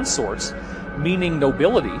British consorts, meaning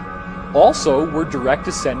nobility, also were direct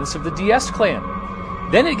descendants of the d'Este clan.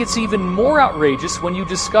 Then it gets even more outrageous when you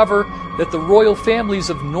discover that the royal families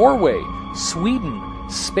of Norway, Sweden,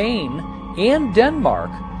 Spain, and Denmark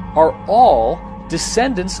are all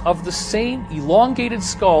descendants of the same elongated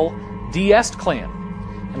skull d'Este clan.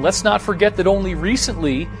 And let's not forget that only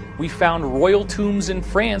recently we found royal tombs in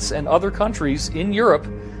France and other countries in Europe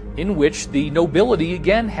in which the nobility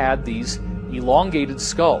again had these elongated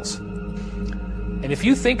skulls. And if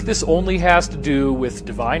you think this only has to do with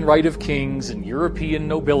divine right of kings and European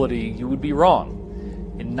nobility, you would be wrong.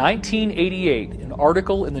 In 1988, an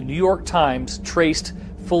article in the New York Times traced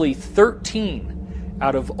fully 13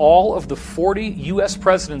 out of all of the 40 U.S.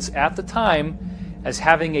 presidents at the time as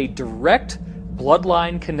having a direct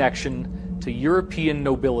bloodline connection to European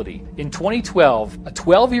nobility. In 2012, a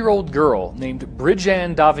 12-year-old girl named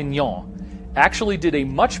Brigitte d'Avignon actually did a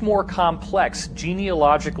much more complex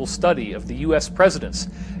genealogical study of the U.S. presidents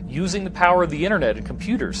using the power of the internet and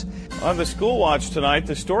computers. On the School Watch tonight,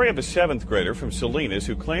 the story of a 7th grader from Salinas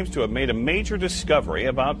who claims to have made a major discovery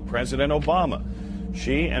about President Obama.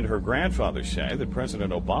 She and her grandfather say that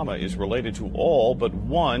President Obama is related to all but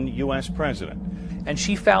one U.S. president. And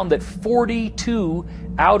she found that 42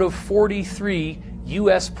 out of 43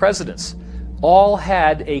 U.S. presidents all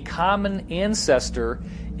had a common ancestor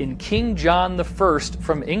in King John I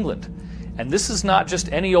from England. And this is not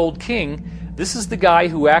just any old king. This is the guy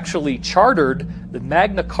who actually chartered the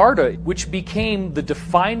Magna Carta, which became the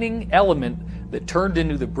defining element that turned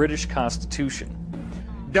into the British Constitution.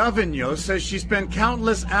 D'Avignon says she spent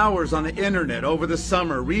countless hours on the internet over the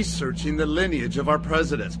summer researching the lineage of our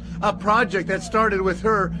presidents, a project that started with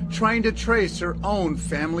her trying to trace her own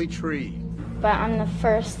family tree. But I'm the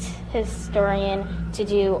first historian to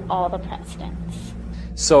do all the presidents.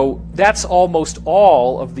 So that's almost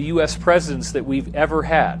all of the U.S. presidents that we've ever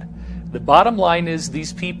had. The bottom line is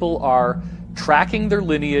these people are tracking their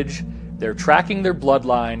lineage, they're tracking their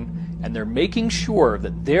bloodline, and they're making sure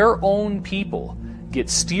that their own people get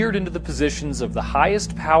steered into the positions of the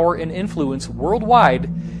highest power and influence worldwide,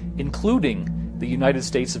 including the United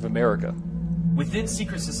States of America. Within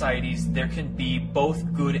secret societies, there can be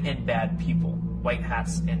both good and bad people, white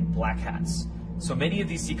hats and black hats. So many of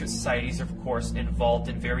these secret societies are, of course, involved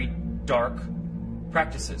in very dark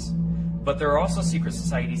practices. But there are also secret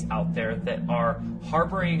societies out there that are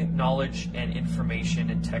harboring knowledge and information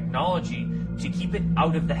and technology to keep it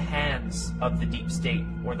out of the hands of the deep state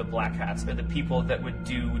or the black hats or the people that would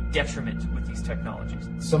do detriment with these technologies.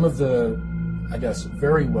 Some of the, I guess,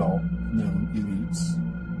 very well-known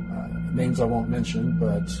elites, names I won't mention,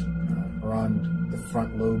 but are on the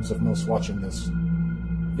front lobes of most watching this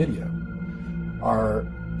video, are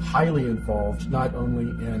highly involved not only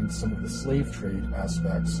in some of the slave trade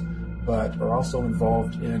aspects, but are also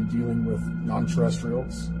involved in dealing with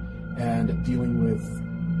non-terrestrials and dealing with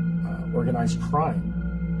organized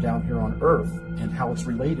crime down here on Earth and how it's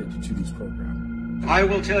related to these programs. I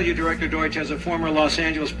will tell you, Director Deutsch, as a former Los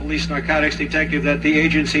Angeles police narcotics detective, that the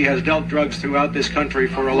agency has dealt drugs throughout this country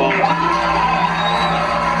for a long time.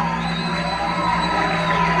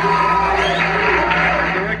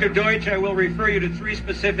 Director Deutsch, I will refer you to 3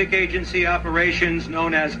 specific agency operations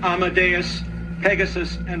known as Amadeus,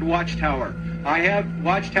 Pegasus, and Watchtower. I have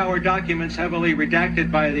Watchtower documents heavily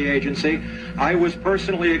redacted by the agency. I was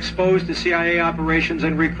personally exposed to CIA operations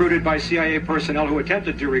and recruited by CIA personnel who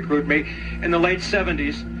attempted to recruit me in the late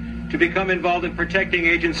 70s to become involved in protecting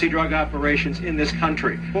agency drug operations in this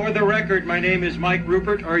country. For the record, my name is Mike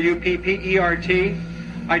Ruppert, R-U-P-P-E-R-T.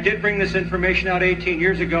 I did bring this information out 18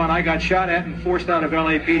 years ago, and I got shot at and forced out of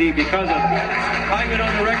LAPD because of it. I've been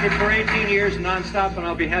on the record for 18 years nonstop, and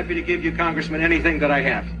I'll be happy to give you, Congressman, anything that I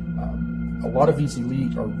have. A lot of these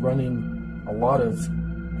elite are running a lot of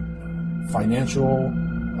financial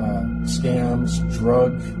scams,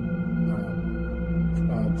 drug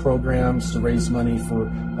programs to raise money for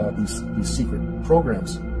these secret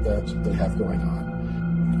programs that they have going on.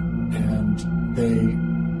 And they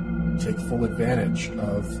take full advantage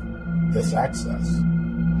of this access.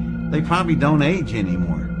 They probably don't age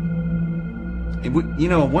anymore. You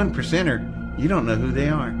know, a 1%er, you don't know who they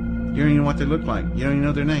are. You don't even know what they look like. You don't even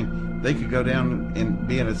know their name. They could go down and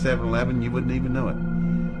be at a 7-Eleven, you wouldn't even know it.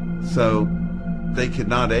 So they could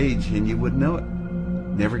not age and you wouldn't know it.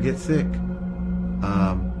 Never get sick.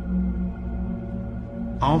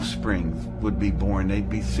 Offsprings would be born. They'd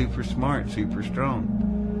be super smart, super strong.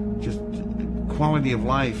 Just quality of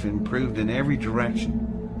life improved in every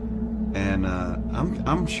direction. And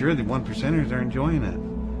I'm sure the 1%ers are enjoying it,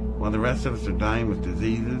 while the rest of us are dying with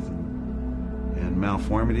diseases and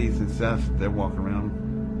malformities and stuff. They're walking around,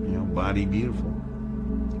 you know, body beautiful.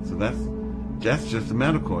 So that's just the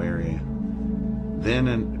medical area.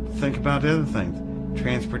 Then think about the other things: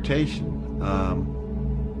 transportation,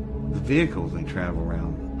 the vehicles they travel around,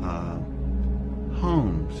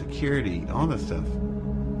 home, security, all that stuff.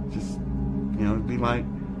 Just, you know, it'd be like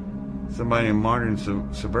somebody in modern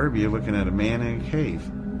suburbia looking at a man in a cave.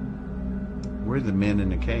 We're the men in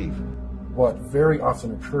the cave. What very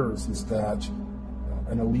often occurs is that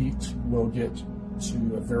an elite will get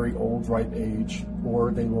to a very old, ripe age,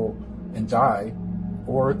 or they will die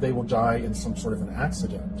in some sort of an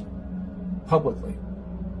accident publicly.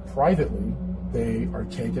 Privately, they are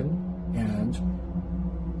taken, and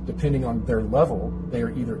depending on their level, they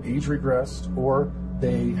are either age regressed or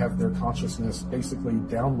they have their consciousness basically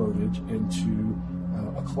downloaded into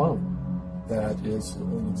a clone that is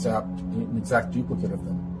an exact duplicate of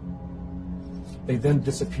them. They then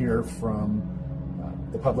disappear from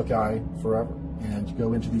the public eye forever and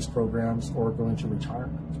go into these programs or go into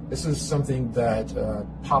retirement. This is something that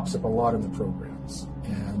pops up a lot in the programs,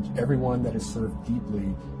 and everyone that is served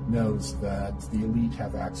deeply knows that the elite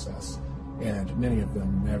have access, and many of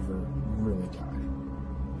them never really die.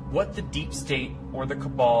 What the deep state or the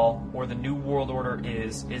cabal or the New World Order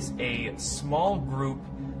is a small group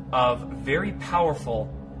of very powerful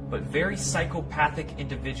but very psychopathic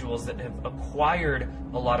individuals that have acquired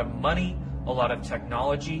a lot of money, a lot of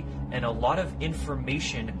technology, and a lot of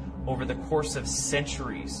information over the course of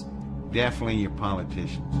centuries. Definitely your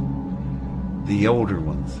politicians. The older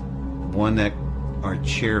ones, the one that are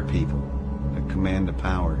chair people, that command the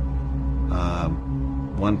power.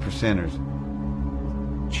 1%ers,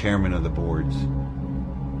 chairman of the boards.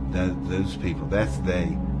 Those people, that's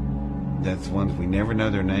they. That's the ones we never know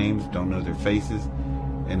their names, don't know their faces,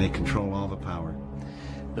 and they control all the power.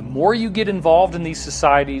 The more you get involved in these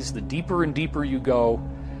societies, the deeper and deeper you go,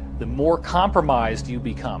 the more compromised you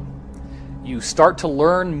become. You start to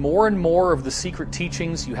learn more and more of the secret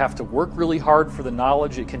teachings. You have to work really hard for the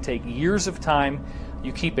knowledge. It can take years of time.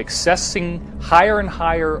 You keep accessing higher and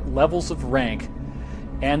higher levels of rank,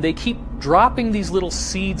 and they keep dropping these little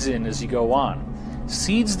seeds in as you go on.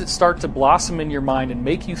 Seeds that start to blossom in your mind and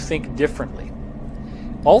make you think differently.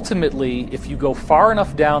 Ultimately, if you go far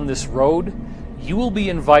enough down this road, you will be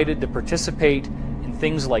invited to participate in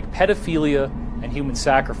things like pedophilia and human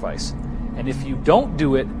sacrifice. And if you don't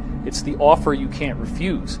do it, it's the offer you can't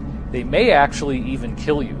refuse. They may actually even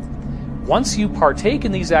kill you. Once you partake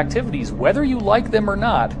in these activities, whether you like them or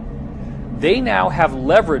not, they now have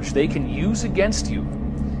leverage they can use against you.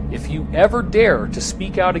 If you ever dare to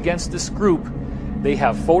speak out against this group, they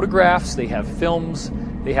have photographs, they have films,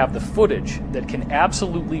 they have the footage that can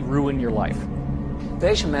absolutely ruin your life.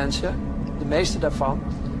 Deze mensen, de meeste daarvan,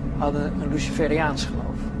 hadden een Luciferiaans geloof.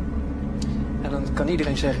 En dan kan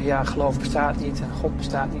iedereen zeggen, ja, geloof bestaat niet en God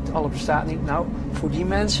bestaat niet, alles bestaat niet. Nou, voor die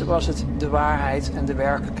mensen was het de waarheid en de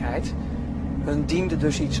werkelijkheid. Hun diende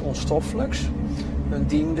dus iets onstoffelijks. Hun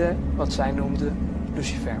diende wat zij noemden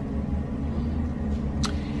Lucifer.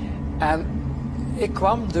 En ik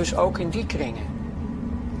kwam dus ook in die kringen.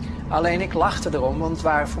 Alleen ik lachte erom, want het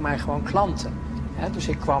waren voor mij gewoon klanten. Dus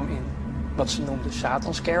ik kwam in wat ze noemden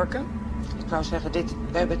Satanskerken. Ik wou zeggen,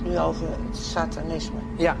 we hebben het nu over het satanisme.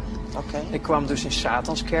 Ja, oké. Ik kwam dus in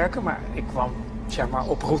Satanskerken, maar ik kwam zeg maar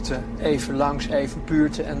op route even langs, even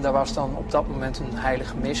buurten. En daar was dan op dat moment een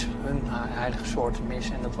heilige mis, een heilige soort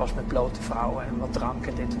mis. En dat was met blote vrouwen en wat drank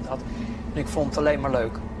en dit en dat. En ik vond het alleen maar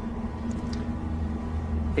leuk.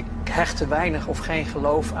 Ik hechtte weinig of geen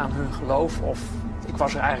geloof aan hun geloof. Of ik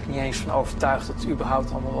was er eigenlijk niet eens van overtuigd dat het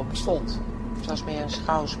überhaupt allemaal wel bestond. Het was meer een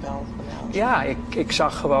schouwspel voor jou. Ja, ik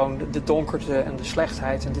zag gewoon de donkerte en de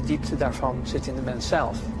slechtheid en de diepte daarvan zit in de mens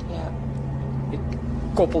zelf. Ja. Ik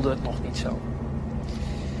koppelde het nog niet zo.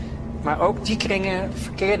 Maar ook die kringen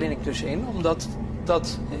verkeerde ik dus in, omdat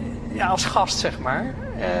ja, als gast zeg maar,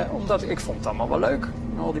 omdat ik vond het allemaal wel leuk.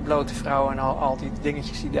 Al die blote vrouwen en al die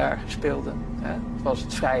dingetjes die daar speelden. Het was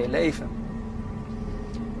het vrije leven.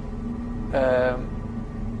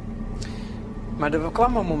 Maar er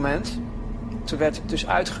kwam een moment, toen werd ik dus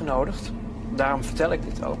uitgenodigd, daarom vertel ik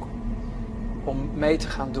dit ook, om mee te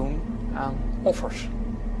gaan doen aan offers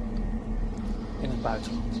in het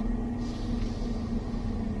buitenland.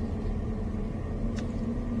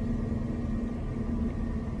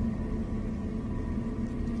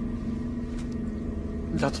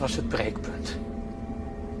 Dat was het breekpunt.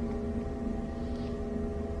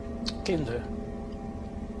 Kinderen.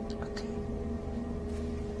 Oké.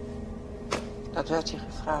 Dat werd je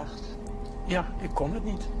gevraagd. Ja, ik kon het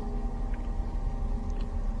niet.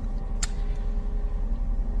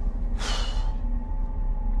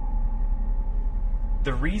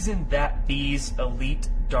 The reason that these elite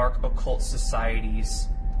dark occult societies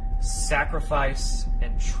sacrifice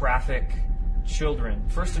and traffic children,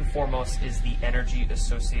 first and foremost, is the energy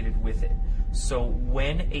associated with it. So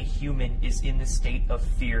when a human is in the state of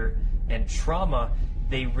fear and trauma,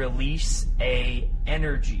 they release a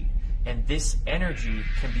energy, and this energy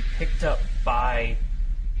can be picked up by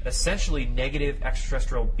essentially negative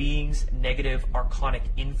extraterrestrial beings, negative archonic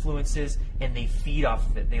influences, and they feed off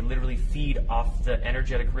of it. They literally feed off the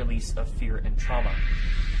energetic release of fear and trauma.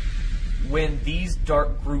 When these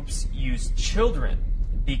dark groups use children,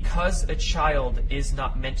 because a child is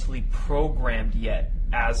not mentally programmed yet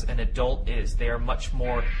as an adult is, they are much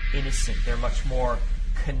more innocent, they're much more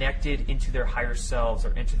connected into their higher selves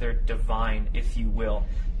or into their divine, if you will.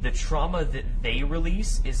 The trauma that they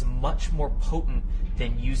release is much more potent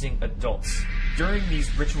than using adults. During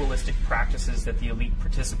these ritualistic practices that the elite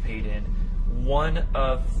participate in, one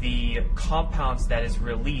of the compounds that is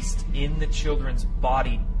released in the children's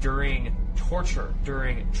body during torture,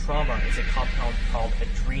 during trauma, is a compound called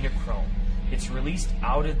adrenochrome. It's released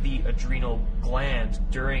out of the adrenal gland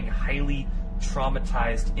during highly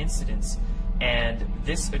traumatized incidents, and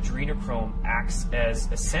this adrenochrome acts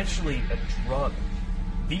as essentially a drug.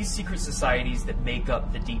 These secret societies that make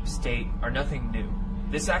up the deep state are nothing new.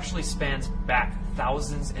 This actually spans back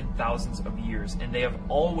thousands and thousands of years, and they have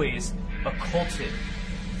always occulted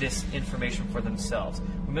this information for themselves.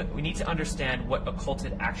 We need to understand what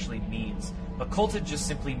occulted actually means. Occulted just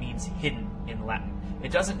simply means hidden in Latin.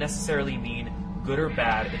 It doesn't necessarily mean good or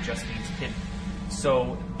bad, it just means hidden.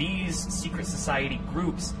 So these secret society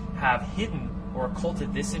groups have hidden or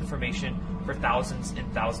occulted this information for thousands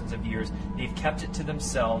and thousands of years. They've kept it to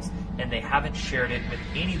themselves, and they haven't shared it with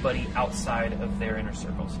anybody outside of their inner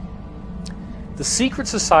circles. The secret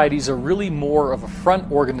societies are really more of a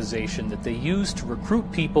front organization that they use to recruit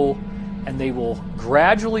people, and they will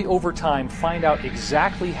gradually over time find out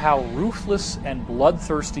exactly how ruthless and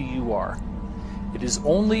bloodthirsty you are. It is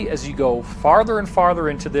only as you go farther and farther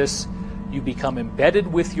into this, you become embedded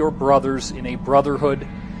with your brothers in a brotherhood,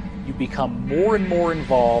 you become more and more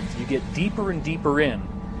involved, you get deeper and deeper in,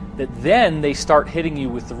 that then they start hitting you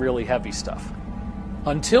with the really heavy stuff.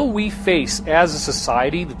 Until we face as a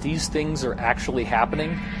society that these things are actually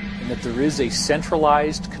happening and that there is a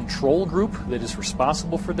centralized control group that is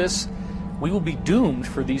responsible for this, we will be doomed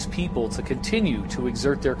for these people to continue to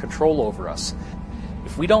exert their control over us.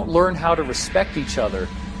 If we don't learn how to respect each other,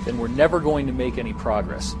 then we're never going to make any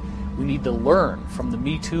progress. We need to learn from the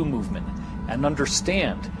Me Too movement and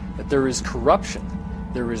understand that there is corruption,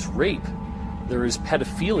 there is rape, there is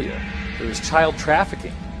pedophilia, there is child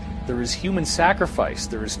trafficking, there is human sacrifice,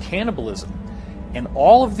 there is cannibalism. And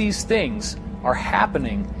all of these things are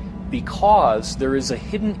happening because there is a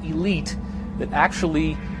hidden elite that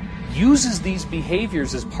actually uses these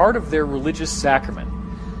behaviors as part of their religious sacrament.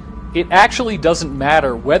 It actually doesn't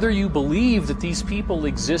matter whether you believe that these people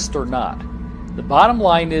exist or not. The bottom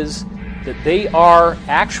line is that they are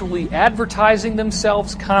actually advertising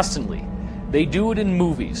themselves constantly. They do it in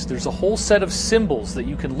movies. There's a whole set of symbols that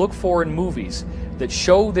you can look for in movies that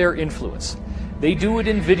show their influence. They do it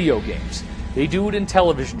in video games. They do it in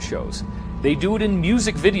television shows. They do it in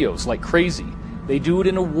music videos like crazy. They do it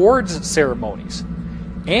in awards ceremonies.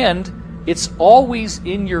 And it's always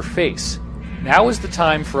in your face. Now is the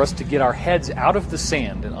time for us to get our heads out of the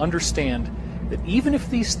sand and understand that even if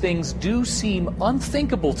these things do seem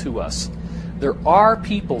unthinkable to us, there are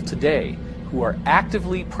people today who are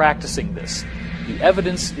actively practicing this. The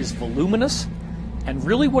evidence is voluminous, and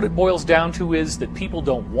really what it boils down to is that people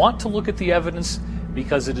don't want to look at the evidence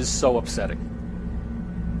because it is so upsetting.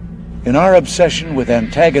 In our obsession with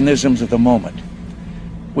antagonisms of the moment,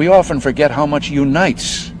 we often forget how much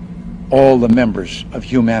unites all the members of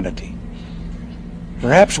humanity.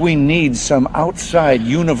 Perhaps we need some outside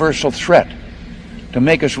universal threat to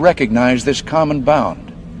make us recognize this common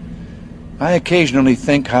bound. I occasionally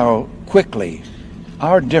think how quickly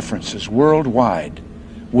our differences worldwide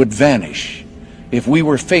would vanish if we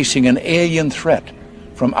were facing an alien threat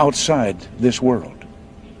from outside this world.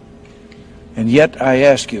 And yet, I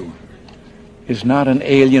ask you, is not an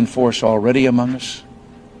alien force already among us?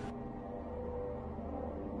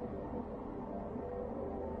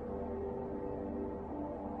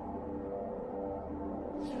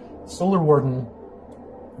 Solar Warden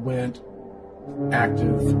went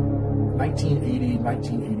active 1980,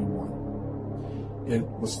 1981. It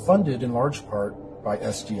was funded in large part by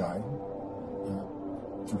SDI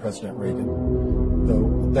through President Reagan,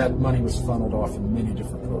 though that money was funneled off in many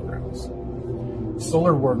different programs.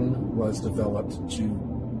 Solar Warden was developed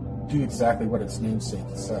to do exactly what its namesake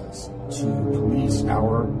says, to police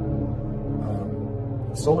our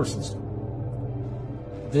solar system.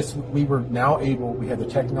 We were now able, we had the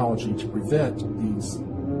technology to prevent these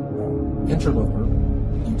interloper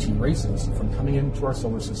ET races from coming into our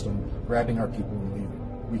solar system, grabbing our people and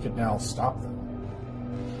leaving. We could now stop them.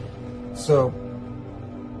 So,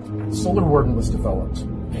 Solar Warden was developed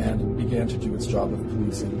and began to do its job of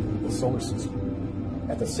policing the solar system.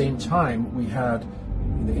 At the same time, we had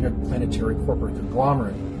the Interplanetary Corporate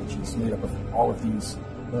Conglomerate, which is made up of all of these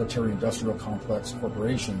military-industrial complex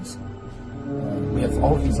corporations. We have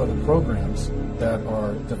all of these other programs that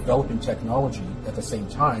are developing technology at the same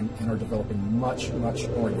time and are developing much, much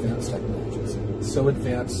more advanced technologies. So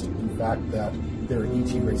advanced, in fact, that there are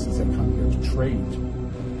ET races that come here to trade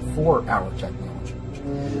for our technology.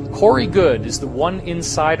 Corey Good is the one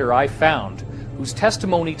insider I found whose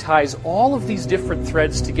testimony ties all of these different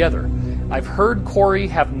threads together. I've heard Corey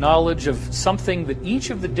have knowledge of something that each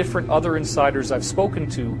of the different other insiders I've spoken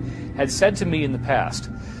to had said to me in the past.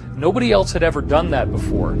 Nobody else had ever done that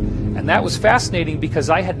before, and that was fascinating because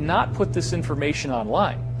I had not put this information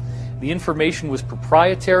online. The information was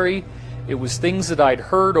proprietary. It was things that I'd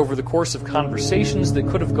heard over the course of conversations that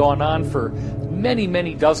could have gone on for many,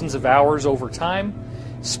 many dozens of hours over time,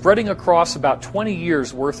 spreading across about 20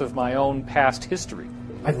 years worth of my own past history.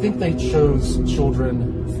 I think they chose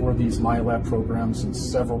children for these MyLab programs in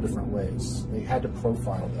several different ways. They had to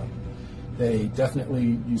profile them. They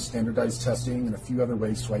definitely used standardized testing and a few other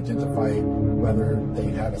ways to identify whether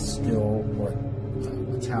they had a skill or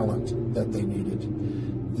a talent that they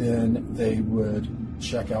needed. Then they would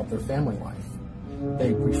check out their family life.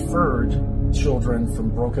 They preferred children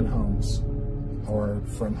from broken homes or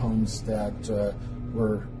from homes that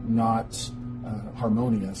were not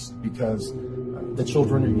harmonious because the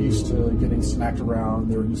children are used to getting smacked around,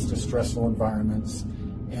 they're used to stressful environments,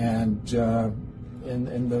 and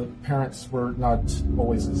the parents were not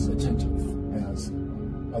always as attentive as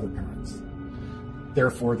other parents.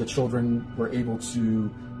 Therefore, the children were able to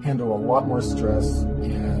handle a lot more stress,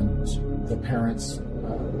 and the parents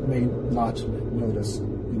may not notice,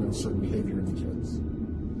 certain behavior in the kids.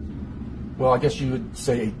 Well, I guess you would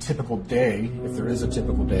say a typical day, if there is a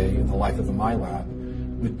typical day in the life of a MyLab,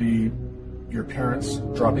 would be your parents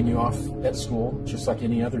dropping you off at school, just like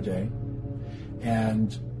any other day,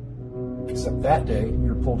 and except that day,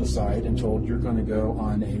 you're pulled aside and told you're going to go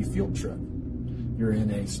on a field trip. You're in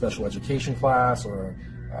a special education class or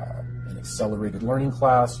an accelerated learning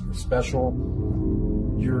class. You're special.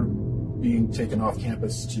 You're being taken off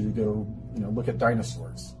campus to go, look at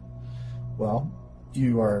dinosaurs. Well,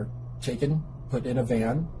 you are taken, put in a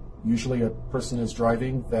van. Usually a person is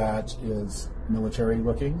driving that is military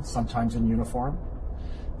looking, sometimes in uniform.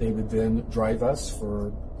 They would then drive us for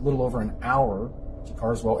a little over an hour to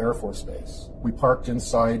Carswell Air Force Base. We parked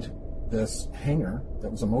inside this hangar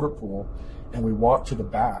that was a motor pool, and we walked to the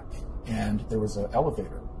back, and there was an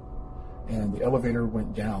elevator. And the elevator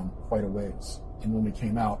went down quite a ways. And when we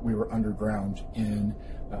came out, we were underground in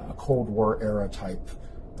a Cold War era type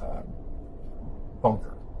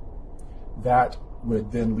bunker. That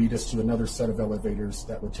would then lead us to another set of elevators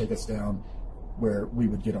that would take us down where we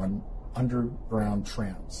would get on underground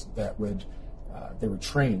trams that would there were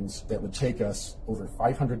trains that would take us over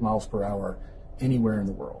 500 miles per hour anywhere in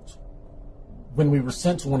the world. When we were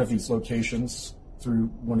sent to one of these locations through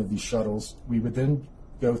one of these shuttles, we would then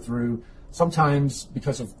go through, sometimes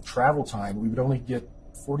because of travel time, we would only get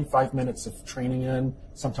 45 minutes of training in,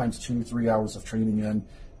 sometimes 2-3 hours of training in.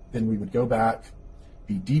 Then we would go back,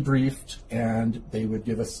 be debriefed, and they would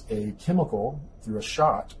give us a chemical through a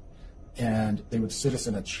shot, and they would sit us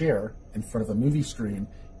in a chair in front of a movie screen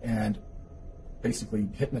and basically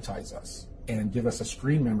hypnotize us and give us a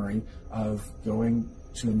screen memory of going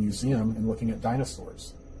to a museum and looking at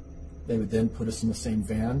dinosaurs. They would then put us in the same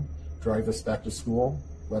van, drive us back to school,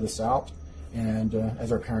 let us out, and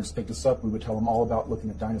as our parents picked us up, we would tell them all about looking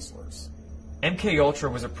at dinosaurs.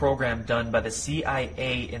 MKUltra was a program done by the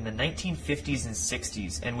CIA in the 1950s and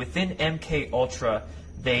 60s, and within MKUltra,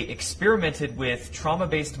 they experimented with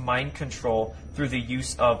trauma-based mind control through the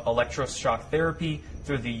use of electroshock therapy,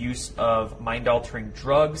 through the use of mind-altering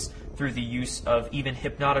drugs, through the use of even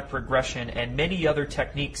hypnotic regression and many other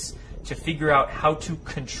techniques to figure out how to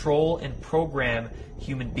control and program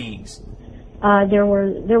human beings. There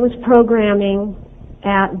was programming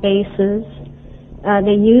at bases.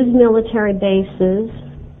 They use military bases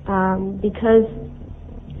because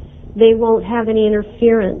they won't have any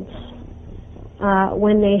interference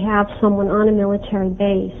when they have someone on a military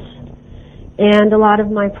base. And a lot of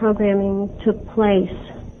my programming took place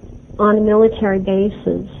on military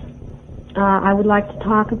bases. I would like to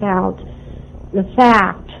talk about the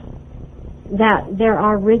fact that there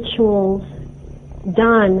are rituals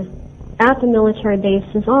done at the military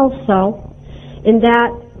bases also, and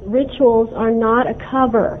that rituals are not a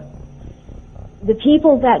cover. The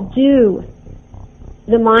people that do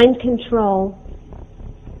the mind control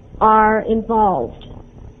are involved,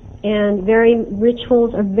 and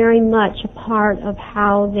rituals are very much a part of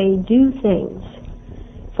how they do things.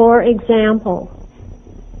 For example,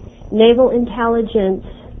 naval intelligence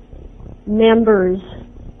members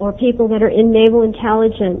or people that are in naval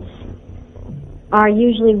intelligence are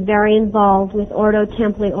usually very involved with Ordo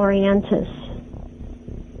Templi Orientis.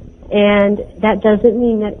 And that doesn't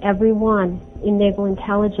mean that everyone in naval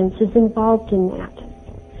intelligence is involved in that.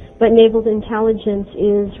 But naval intelligence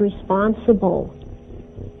is responsible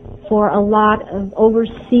for a lot of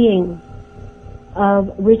overseeing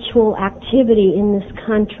of ritual activity in this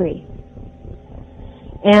country.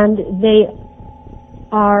 And they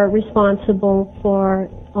are responsible for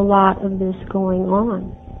a lot of this going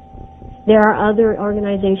on. There are other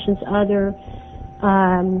organizations, other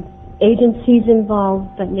agencies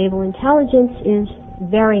involved, but naval intelligence is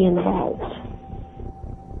very involved.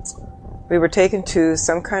 We were taken to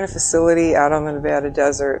some kind of facility out on the Nevada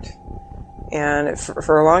desert, and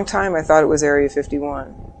for a long time I thought it was Area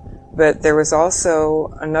 51. But there was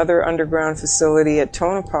also another underground facility at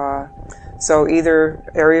Tonopah, so either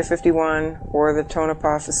Area 51 or the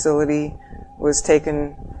Tonopah facility was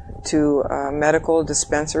taken to a medical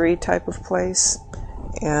dispensary type of place,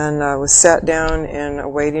 and was sat down in a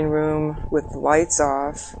waiting room with the lights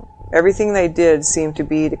off. Everything they did seemed to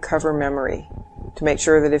be to cover memory, to make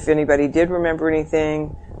sure that if anybody did remember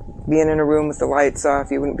anything, being in a room with the lights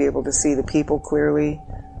off, you wouldn't be able to see the people clearly,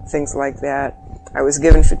 things like that. I was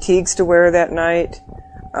given fatigues to wear that night,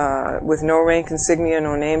 with no rank insignia,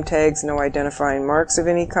 no name tags, no identifying marks of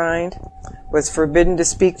any kind. Was forbidden to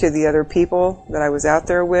speak to the other people that I was out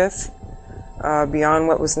there with, beyond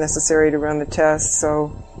what was necessary to run the test.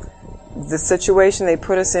 So the situation they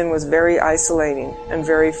put us in was very isolating and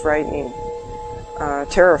very frightening,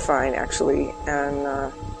 terrifying actually.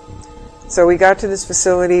 And so we got to this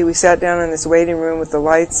facility, we sat down in this waiting room with the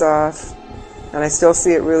lights off, and I still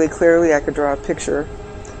see it really clearly. I could draw a picture.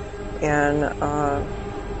 And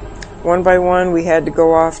one by one we had to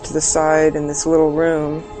go off to the side in this little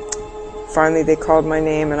room. Finally they called my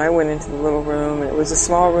name and I went into the little room. It was a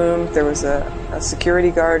small room. There was a security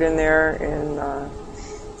guard in there in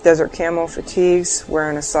desert camo fatigues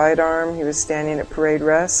wearing a sidearm. He was standing at parade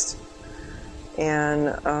rest. And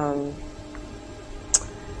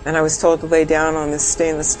I was told to lay down on this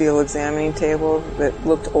stainless steel examining table that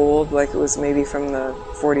looked old, like it was maybe from the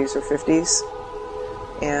 40s or 50s.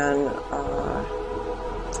 And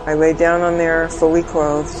I laid down on there fully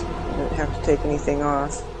clothed. I didn't have to take anything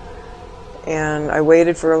off. And I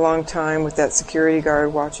waited for a long time with that security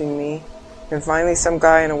guard watching me. And finally some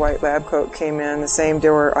guy in a white lab coat came in, the same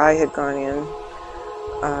door I had gone in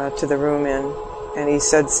to the room in. And he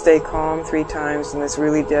said, "Stay calm," 3 times in this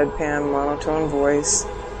really deadpan, monotone voice.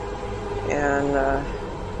 And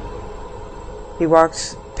he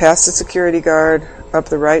walked past the security guard, up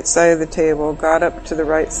the right side of the table, got up to the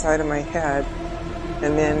right side of my head,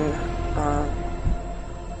 and then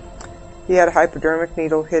he had a hypodermic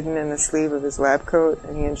needle hidden in the sleeve of his lab coat,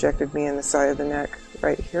 and he injected me in the side of the neck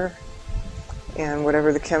right here. And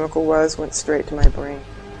whatever the chemical was went straight to my brain.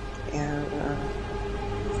 And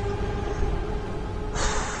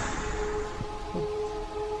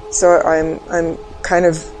so I'm kind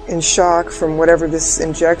of in shock from whatever this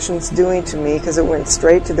injection's doing to me, because it went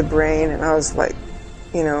straight to the brain, and I was like,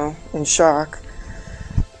 you know, in shock.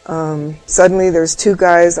 Suddenly there's 2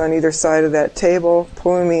 guys on either side of that table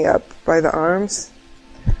pulling me up by the arms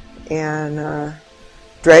and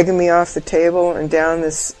dragging me off the table and down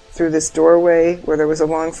through this doorway where there was a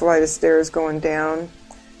long flight of stairs going down.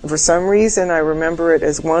 And for some reason, I remember it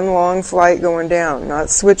as one long flight going down, not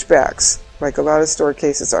switchbacks like a lot of store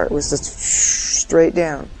cases are. It was just straight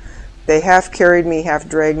down. They half carried me, half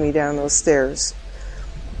dragged me down those stairs.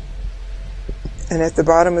 And at the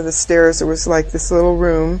bottom of the stairs, there was like this little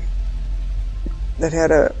room that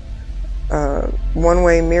had a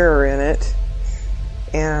one-way mirror in it.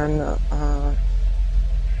 And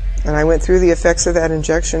I went through the effects of that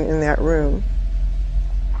injection in that room.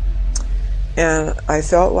 And I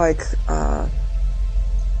felt like,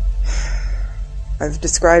 I've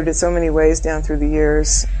described it so many ways down through the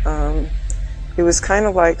years. It was kind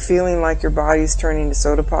of like feeling like your body's turning to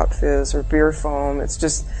soda pop fizz or beer foam. It's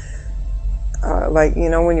just like, you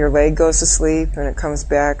know, when your leg goes to sleep and it comes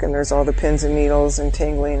back and there's all the pins and needles and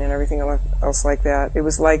tingling and everything else like that. It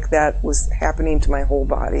was like that was happening to my whole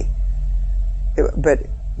body.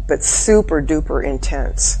 But super duper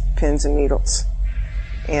intense pins and needles.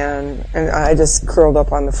 And I just curled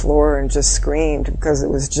up on the floor and just screamed because it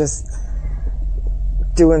was just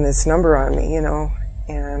doing this number on me, you know.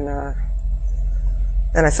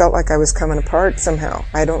 And I felt like I was coming apart somehow.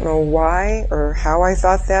 I don't know why or how I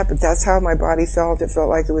thought that, but that's how my body felt. It felt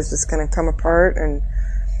like it was just going to come apart and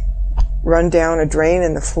run down a drain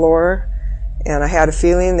in the floor. And I had a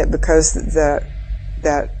feeling that because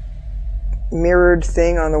that mirrored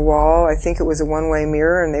thing on the wall, I think it was a one-way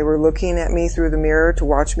mirror, and they were looking at me through the mirror to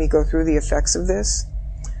watch me go through the effects of this.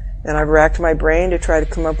 And I've racked my brain to try to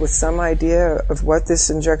come up with some idea of what this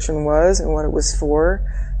injection was and what it was for.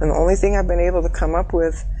 And the only thing I've been able to come up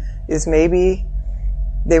with is maybe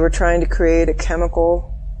they were trying to create a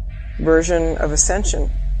chemical version of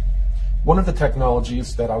ascension. One of the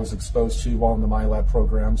technologies that I was exposed to while in the MyLab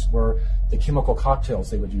programs were the chemical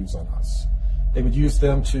cocktails they would use on us. They would use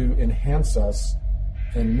them to enhance us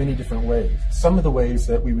in many different ways. Some of the ways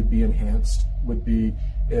that we would be enhanced would be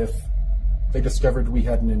if they discovered we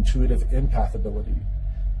had an intuitive empath ability.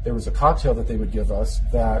 There was a cocktail that they would give us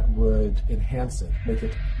that would enhance it, make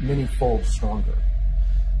it many-fold stronger.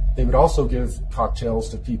 They would also give cocktails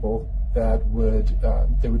to people that would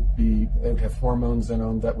have hormones in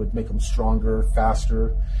them that would make them stronger,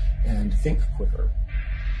 faster, and think quicker.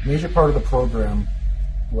 A major part of the program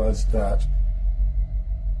was that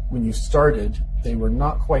when you started, they were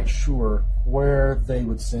not quite sure where they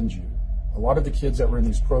would send you. A lot of the kids that were in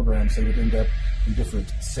these programs, they would end up in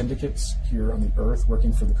different syndicates here on the Earth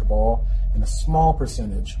working for the Cabal, and a small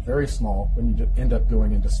percentage, very small, when you end up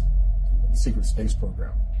going into the secret space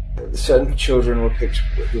program. Certain children were picked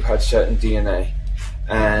who had certain DNA,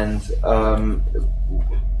 and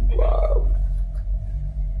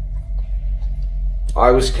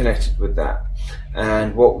I was connected with that.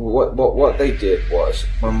 And what they did was,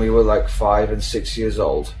 when we were like 5 and 6 years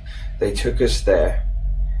old, they took us there,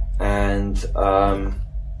 and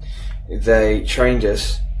they trained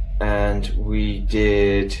us, and we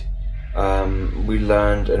did, we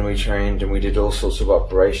learned and we trained and we did all sorts of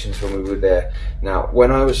operations when we were there. Now,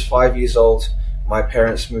 when I was 5 years old, my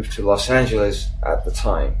parents moved to Los Angeles at the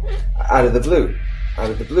time, out of the blue,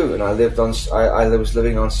 and I was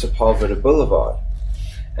living on Sepulveda Boulevard,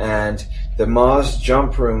 and the Mars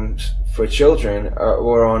jump rooms for children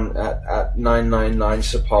were on at 999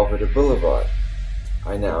 Sepulveda Boulevard.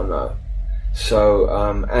 I now know. So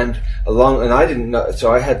and I didn't know.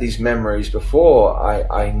 So I had these memories before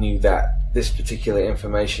I knew that this particular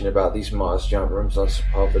information about these Mars jump rooms on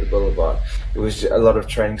Sepulveda Boulevard. It was a lot of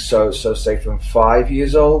training. So say from 5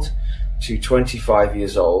 years old to 25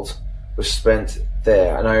 years old was spent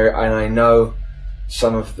there, and I know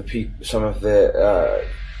some of the people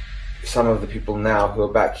now who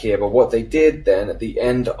are back here. But what they did then at the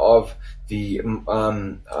end of the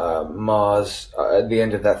Mars, at the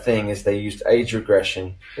end of that thing, is they used age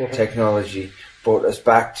regression technology, brought us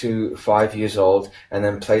back to 5 years old, and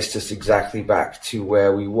then placed us exactly back to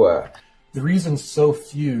where we were. The reason so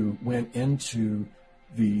few went into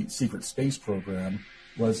the secret space program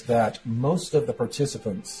was that most of the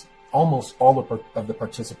participants, almost all of the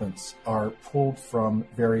participants, are pulled from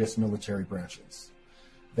various military branches.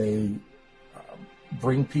 They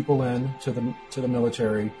bring people in to the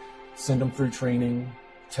military, send them through training,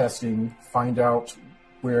 testing, find out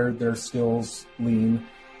where their skills lean,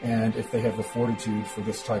 and if they have the fortitude for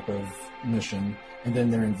this type of mission, and then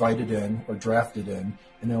they're invited in or drafted in,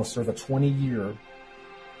 and they'll serve a 20-year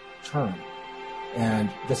term. And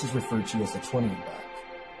this is referred to as the 20 back.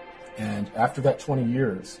 And after that 20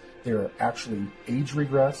 years, they're actually age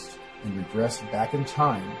regressed and regressed back in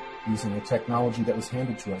time using a technology that was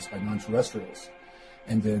handed to us by non-terrestrials.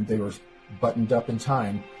 and then they were buttoned up in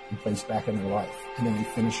time and placed back in their life. And then they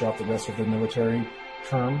finish out the rest of their military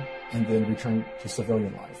term and then return to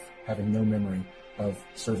civilian life, having no memory of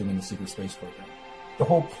serving in the secret space program. The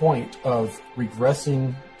whole point of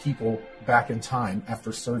regressing people back in time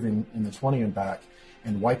after serving in the 20 and back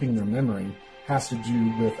and wiping their memory has to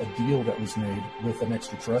do with a deal that was made with an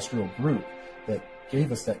extraterrestrial group that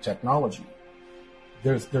gave us that technology.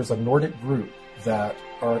 There's a Nordic group that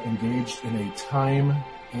are engaged in a time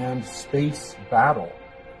and space battle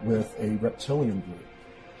with a reptilian group.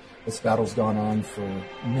 This battle's gone on for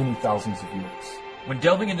many thousands of years. When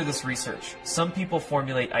delving into this research, some people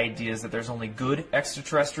formulate ideas that there's only good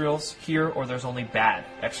extraterrestrials here or there's only bad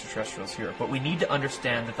extraterrestrials here. But we need to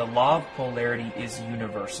understand that the law of polarity is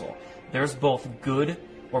universal. There's both good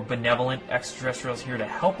or benevolent extraterrestrials here to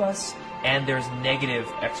help us, and there's negative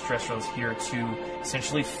extraterrestrials here to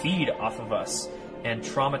essentially feed off of us and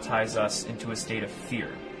traumatize us into a state of fear.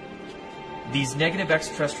 These negative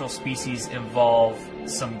extraterrestrial species involve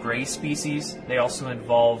some gray species. They also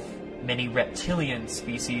involve many reptilian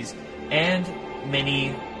species and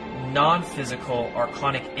many non-physical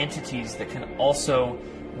archonic entities that can also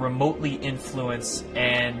remotely influence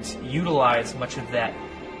and utilize much of that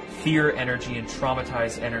fear energy and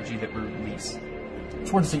traumatized energy that we release.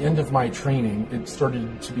 Towards the end of my training, it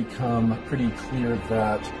started to become pretty clear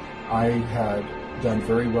that I had done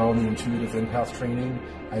very well in the intuitive empath training.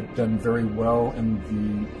 I'd done very well in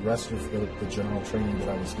the rest of the general training that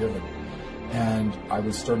I was given. And I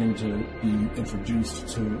was starting to be introduced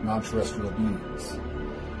to non-terrestrial beings.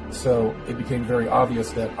 So it became very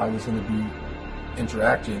obvious that I was going to be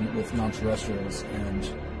interacting with non-terrestrials, and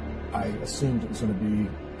I assumed it was going to be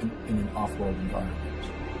in an off-world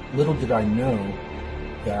environment. Little did I know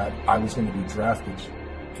that I was going to be drafted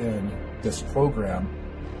in this program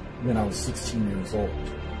when I was 16 years old.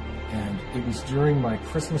 And it was during my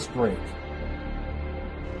Christmas break,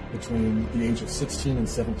 between the age of 16 and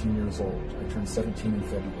 17 years old. I turned 17 in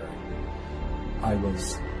February. I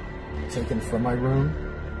was taken from my room.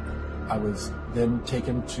 I was then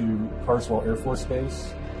taken to Carswell Air Force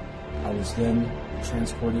Base. I was then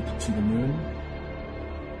transported to the moon,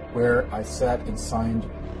 where I sat and signed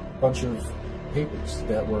a bunch of papers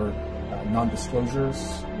that were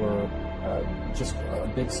non-disclosures, were just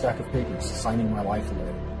a big stack of papers signing my life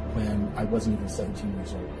away when I wasn't even 17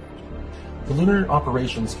 years old yet. The Lunar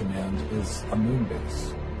Operations Command is a moon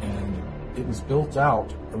base, and it was built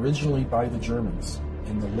out originally by the Germans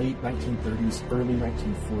in the late 1930s, early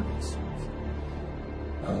 1940s.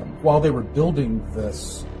 While they were building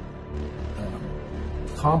this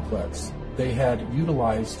complex, they had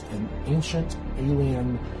utilized an ancient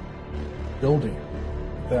alien building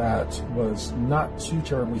that was not too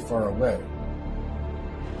terribly far away.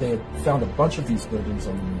 They had found a bunch of these buildings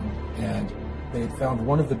on the moon, and they had found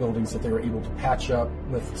one of the buildings that they were able to patch up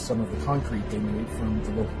with some of the concrete they made from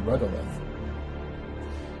the local regolith.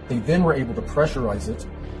 They then were able to pressurize it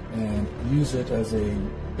and use it as a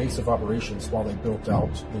base of operations while they built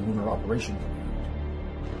out the Lunar Operation Command.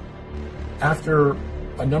 After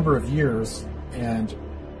a number of years, and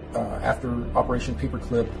after Operation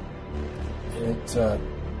Paperclip, it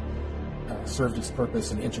served its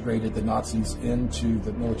purpose and integrated the Nazis into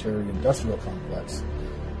the military-industrial complex,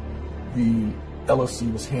 the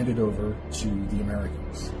LOC was handed over to the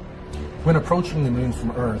Americans. When approaching the moon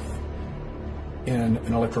from Earth in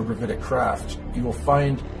an electrogravitic craft, you will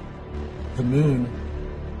find the moon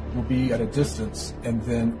will be at a distance, and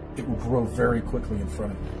then it will grow very quickly in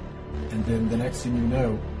front of you. And then the next thing you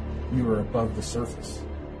know, you are above the surface.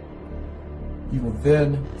 You will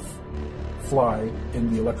then fly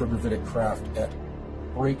in the electrogravitic craft at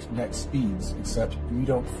breakneck speeds, except you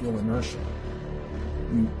don't feel inertia.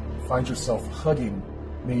 You find yourself hugging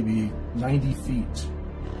maybe 90 feet,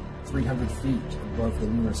 300 feet above the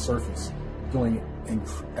lunar surface, going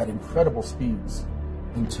at incredible speeds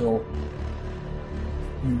until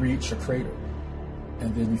you reach a crater.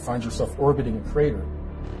 And then you find yourself orbiting a crater.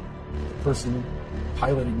 The person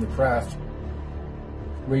piloting the craft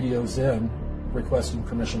radios in requesting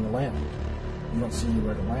permission to land. You don't see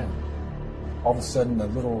anywhere to land. All of a sudden, a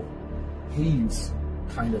little haze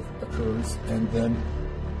kind of occurs, and then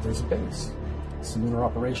there's a base. It's the Lunar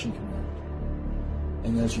Operation Command.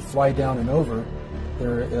 And as you fly down and over,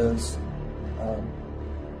 there is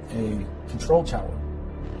a control tower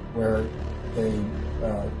where they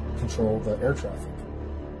control the air traffic.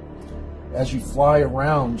 As you fly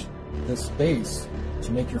around this base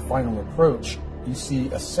to make your final approach, you see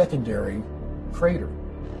a secondary crater.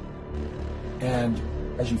 And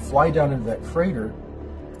as you fly down into that crater,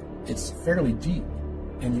 it's fairly deep,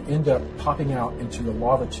 and you end up popping out into the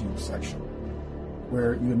lava tube section.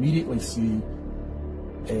 where you immediately see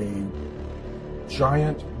a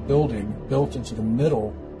giant building built into the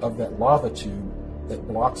middle of that lava tube that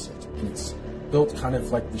blocks it. And it's built kind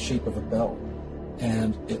of like the shape of a bell.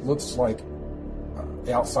 And it looks like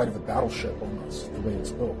the outside of a battleship almost, the way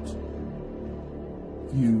it's built.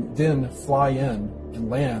 You then fly in and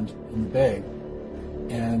land in the bay,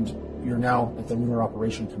 and you're now at the Lunar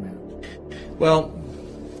Operation Command. Well,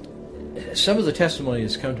 some of the testimony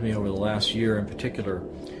that's come to me over the last year in particular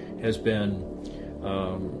has been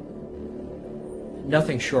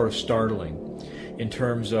nothing short of startling in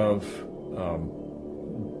terms of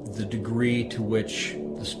the degree to which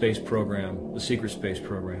the space program, the secret space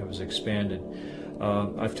program, has expanded.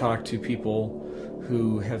 I've talked to people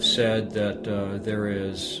who have said that there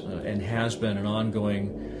is and has been an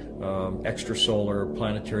ongoing extrasolar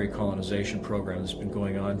planetary colonization program that's been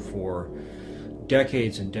going on for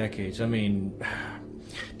decades and decades. I mean,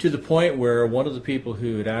 to the point where one of the people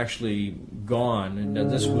who had actually gone, and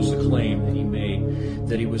this was the claim that he made,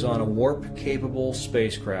 that he was on a warp-capable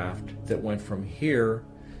spacecraft that went from here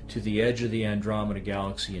to the edge of the Andromeda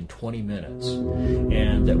Galaxy in 20 minutes,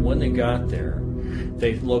 and that when they got there,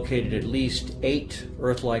 they located at least 8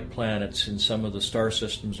 Earth-like planets in some of the star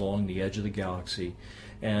systems along the edge of the galaxy,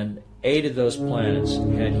 and 8 of those planets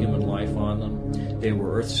had human life on them. They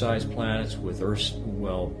were Earth-sized planets with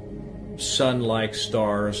sun-like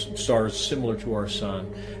stars similar to our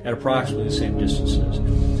sun, at approximately the same distances.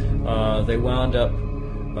 They wound up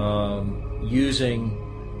using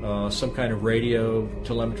some kind of radio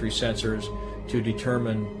telemetry sensors to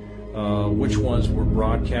determine which ones were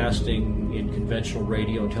broadcasting in conventional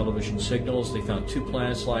radio and television signals. They found 2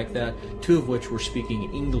 planets like that, 2 of which were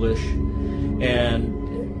speaking English. And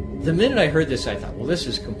the minute I heard this, I thought, well, this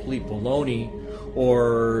is complete baloney,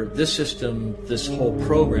 or this system, this whole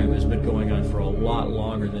program has been going on for a lot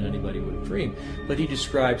longer than anybody would have dreamed. But he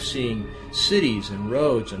described seeing cities and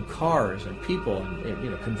roads and cars and people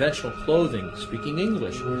and conventional clothing speaking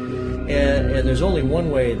English. And there's only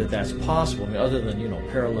one way that that's possible, I mean, other than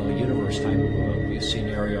parallel universe type of a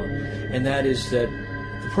scenario, and that is that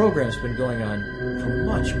the program's been going on for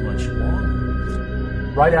much, much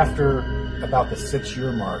longer. Right after about the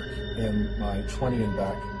 6-year mark in my 20 and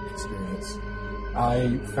back experience,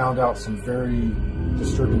 I found out some very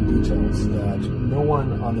disturbing details that no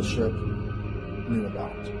one on the ship knew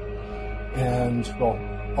about. And, well,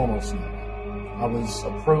 almost knew about. I was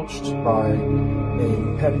approached by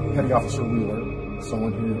a petty officer Wheeler,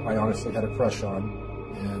 someone who I honestly had a crush on,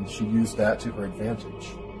 and she used that to her advantage.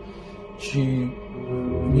 She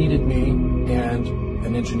needed me and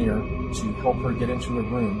an engineer to help her get into a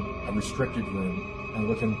room, a restricted room, and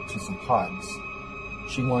look into some pods.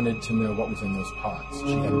 She wanted to know what was in those pods.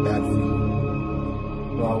 She had a bad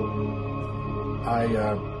feeling. Well,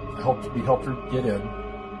 we helped her get in,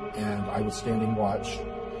 and I was standing watch.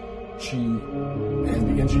 She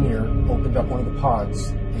and the engineer opened up one of the pods,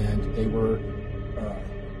 and they were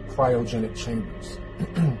cryogenic chambers,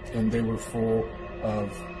 and they were full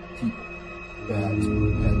of people that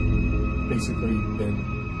had basically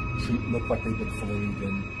looked like they'd been filleted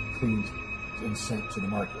and cleaned and sent to the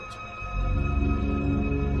market.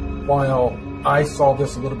 While I saw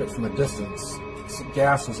this a little bit from a distance, some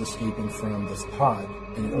gas was escaping from this pod,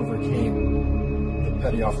 and it overcame the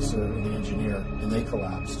petty officer and the engineer, and they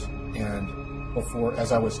collapsed. And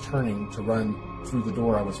as I was turning to run through the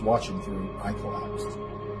door I was watching through, I collapsed.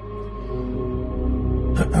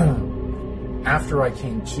 After I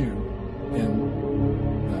came to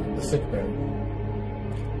in the sick bay,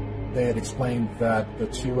 they had explained that the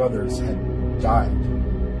 2 others had died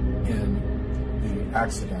in the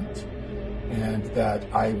accident, and that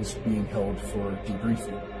I was being held for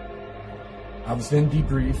debriefing. I was then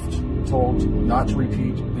debriefed, told not to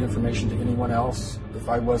repeat the information to anyone else. If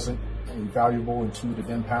I wasn't a valuable intuitive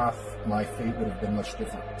empath, my fate would have been much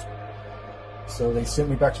different. So they sent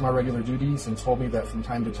me back to my regular duties and told me that from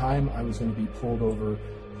time to time I was going to be pulled over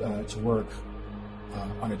to work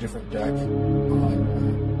on a different deck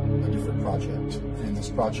on a different project. And this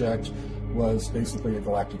project was basically a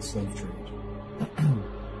galactic slave trade.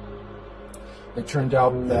 It turned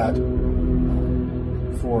out that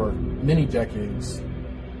for many decades,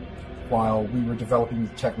 while we were developing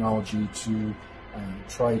the technology to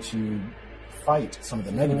try to fight some of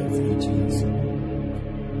the negative ETs,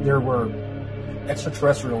 there were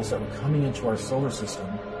extraterrestrials that were coming into our solar system,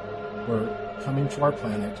 were coming to our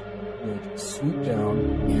planet, would swoop down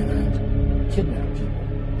and kidnap people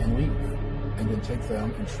and leave, and then take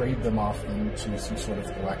them and trade them off into some sort of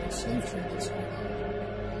galactic slave trade that's going on.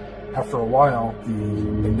 After a while, the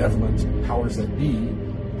benevolent powers that be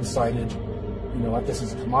decided, you know what, this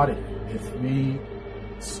is a commodity. If we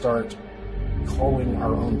start calling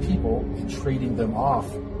our own people and trading them off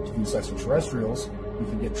to these extraterrestrials, we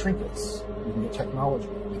can get trinkets, we can get technology,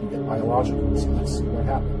 we can get biologicals, and that's what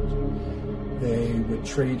happened. They would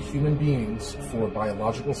trade human beings for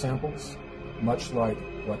biological samples, much like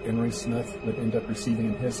what Henry Smith would end up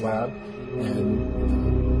receiving in his lab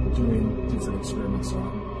and doing different experiments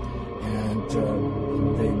on. And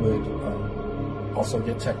they would also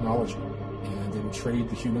get technology, and they would trade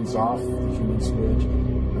the humans off. The humans would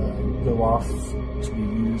go off to be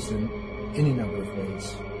used in any number of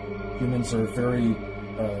ways. Humans are very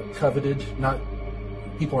coveted.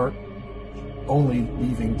 People aren't only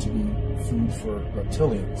leaving to be food for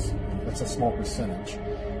reptilians. That's a small percentage.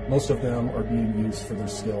 Most of them are being used for their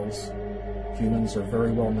skills. Humans are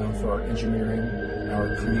very well known for our engineering,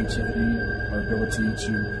 our creativity, our ability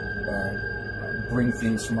to bring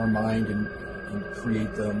things from our mind and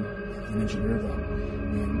create them and engineer them.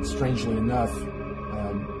 And strangely enough,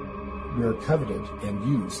 we are coveted and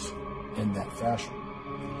used in that fashion.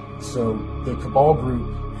 So the Cabal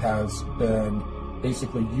group has been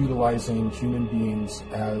basically utilizing human beings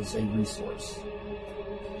as a resource.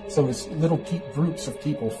 So as little groups of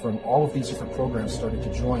people from all of these different programs started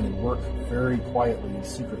to join and work very quietly and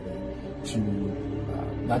secretly to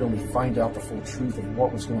not only find out the full truth of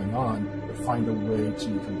what was going on, but find a way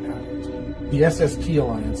to combat it. The SSP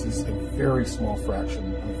Alliance is a very small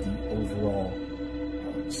fraction of the overall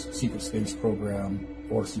secret space program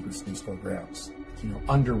or secret space programs,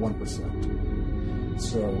 under 1%.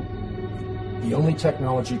 So the only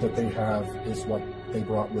technology that they have is what they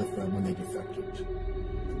brought with them when they defected.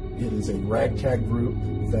 It is a ragtag group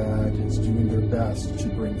that is doing their best to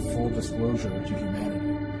bring full disclosure to humanity.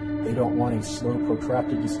 They don't want a slow,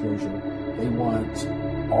 protracted disclosure. They want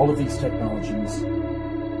all of these technologies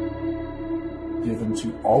given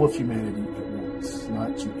to all of humanity at once,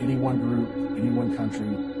 not to any one group, any one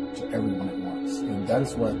country, to everyone at once. And that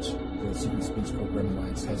is what the Secret Space Program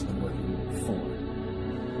Alliance has been working for.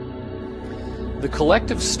 The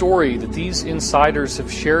collective story that these insiders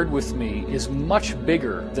have shared with me is much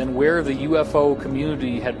bigger than where the UFO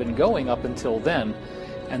community had been going up until then,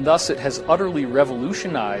 and thus it has utterly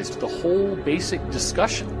revolutionized the whole basic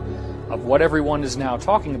discussion of what everyone is now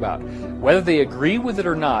talking about. Whether they agree with it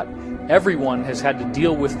or not, everyone has had to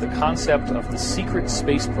deal with the concept of the secret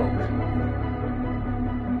space program.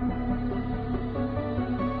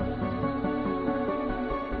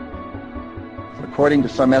 According to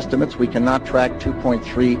some estimates, we cannot track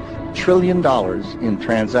 $2.3 trillion in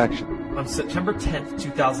transactions. On September 10th,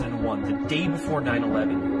 2001, the day before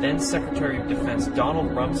 9/11, then Secretary of Defense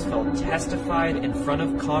Donald Rumsfeld testified in front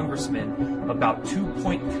of congressmen about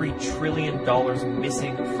 $2.3 trillion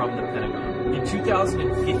missing from the Pentagon. In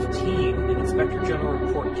 2015, an Inspector General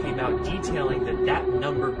report came out detailing that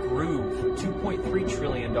number grew from $2.3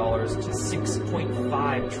 trillion to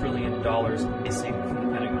 $6.5 trillion missing from the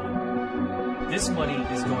Pentagon. This money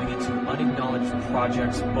is going into unacknowledged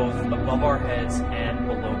projects both above our heads and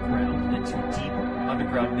below ground, into deep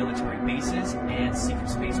underground military bases and secret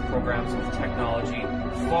space programs with technology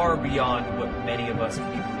far beyond what many of us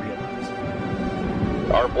can even realize.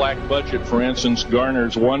 Our black budget, for instance,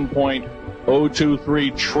 garners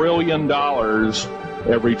 $1.023 trillion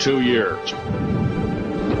every 2 years.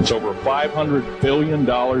 It's over $500 billion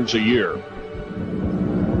a year.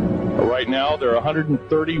 Right now, there are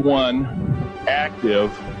 131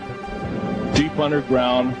 active deep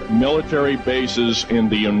underground military bases in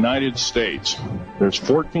the United States. There's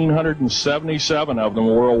 1,477 of them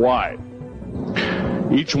worldwide.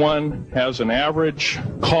 Each one has an average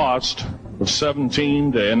cost of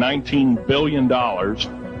 $17 to $19 billion.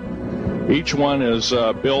 Each one is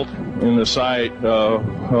built in the site.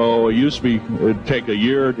 It used to be it'd take a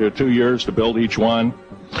year to 2 years to build each one,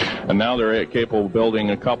 and now they're capable of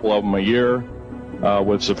building a couple of them a year.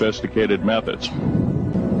 With sophisticated methods.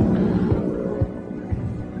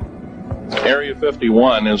 Area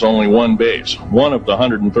 51 is only one base, one of the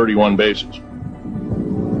 131 bases.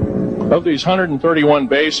 Of these 131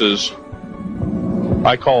 bases,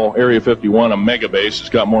 I call Area 51 a mega base. It's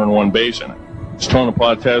got more than one base in it. It's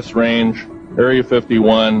Tonopah Test Range, Area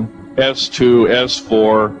 51, S2,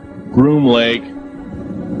 S4, Groom Lake,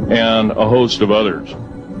 and a host of others.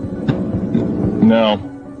 Now,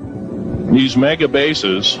 these mega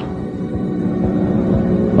bases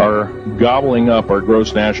are gobbling up our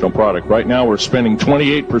gross national product. Right now we're spending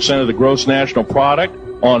 28% of the gross national product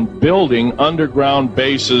on building underground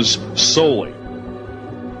bases solely.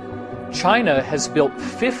 China has built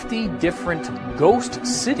 50 different ghost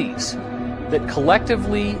cities that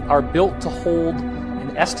collectively are built to hold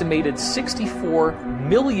an estimated 64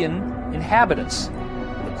 million inhabitants.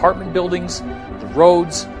 The apartment buildings, the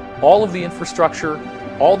roads, all of the infrastructure,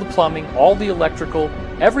 all the plumbing, all the electrical,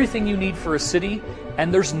 everything you need for a city,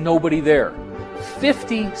 and there's nobody there.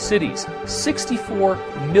 50 cities, 64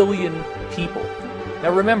 million people.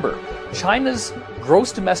 Now remember, China's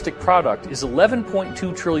gross domestic product is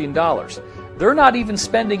 $11.2 trillion. They're not even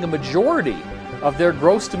spending a majority of their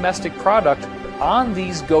gross domestic product on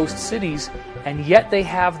these ghost cities, and yet they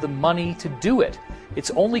have the money to do it.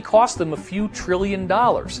 It's only cost them a few $1 trillion.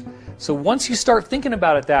 So once you start thinking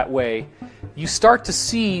about it that way, you start to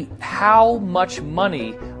see how much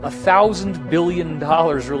money $1,000 billion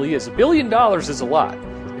really is. $1 billion is a lot.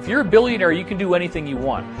 If you're a billionaire, you can do anything you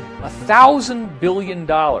want. $1,000 billion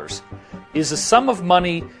is a sum of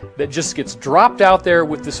money that just gets dropped out there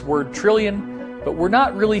with this word trillion, but we're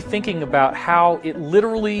not really thinking about how it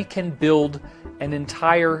literally can build an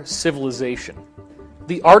entire civilization.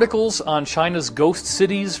 The articles on China's ghost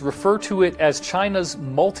cities refer to it as China's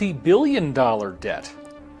multi-billion-dollar debt,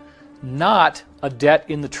 not a debt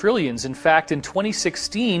in the trillions. In fact, in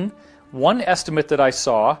 2016, one estimate that I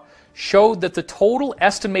saw showed that the total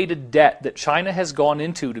estimated debt that China has gone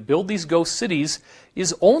into to build these ghost cities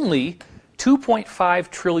is only $2.5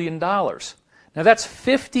 trillion. Now that's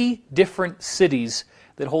 50 different cities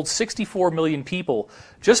that hold 64 million people,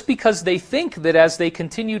 just because they think that as they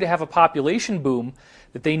continue to have a population boom,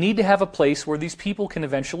 that they need to have a place where these people can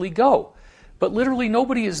eventually go. But literally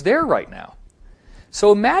nobody is there right now.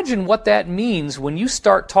 So imagine what that means when you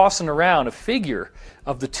start tossing around a figure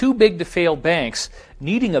of the too big to fail banks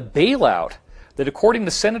needing a bailout that, according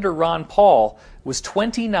to Senator Ron Paul, was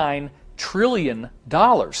 $29 trillion.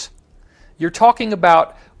 You're talking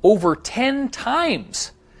about over 10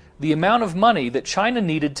 times the amount of money that China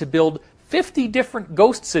needed to build 50 different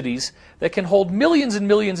ghost cities that can hold millions and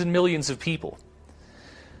millions and millions of people.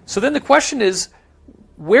 So then the question is,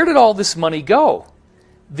 where did all this money go?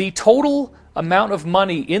 The total amount of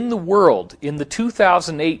money in the world in the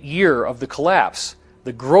 2008 year of the collapse,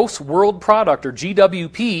 the gross world product, or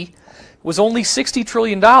GWP, was only $60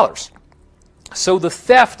 trillion. So the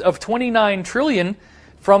theft of $29 trillion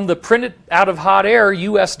from the printed out of hot air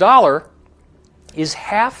US dollar is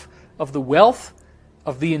half of the wealth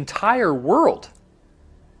of the entire world.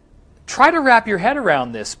 Try to wrap your head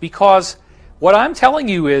around this, because what I'm telling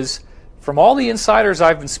you is, from all the insiders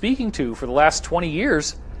I've been speaking to for the last 20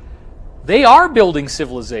 years, they are building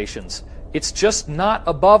civilizations. It's just not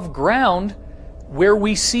above ground where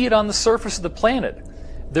we see it on the surface of the planet.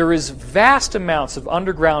 There is vast amounts of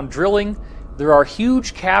underground drilling. There are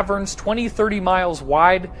huge caverns, 20, 30 miles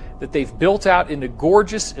wide, that they've built out into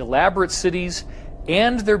gorgeous, elaborate cities,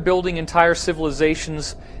 and they're building entire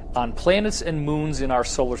civilizations on planets and moons in our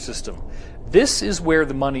solar system. This is where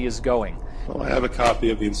the money is going. Well, I have a copy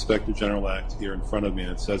of the Inspector General Act here in front of me,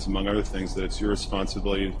 and it says, among other things, that it's your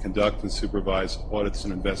responsibility to conduct and supervise audits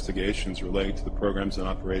and investigations relating to the programs and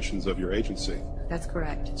operations of your agency. That's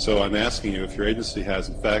correct. So I'm asking you if your agency has,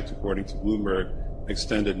 in fact, according to Bloomberg,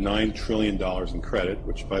 extended $9 trillion in credit,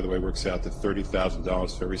 which, by the way, works out to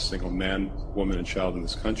 $30,000 for every single man, woman, and child in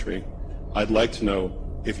this country. I'd like to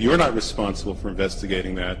know, if you're not responsible for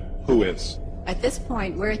investigating that, who is? At this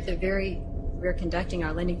point, we're conducting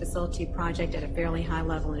our lending facility project at a fairly high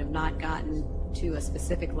level and have not gotten to a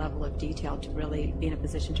specific level of detail to really be in a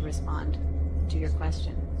position to respond to your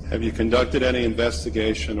question. Have you conducted any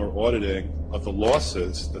investigation or auditing of the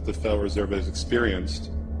losses that the Federal Reserve has experienced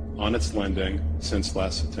on its lending since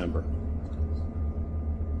last September?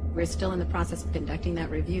 We're still in the process of conducting that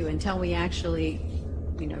review. Until we actually,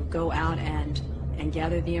 go out and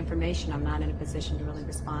gather the information, I'm not in a position to really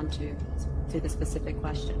respond to the specific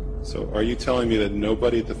question. So are you telling me that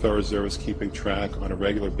nobody at the Federal Reserve is keeping track on a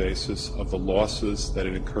regular basis of the losses that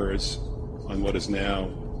it incurs on what is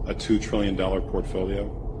now a $2 trillion portfolio?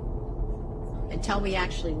 Until we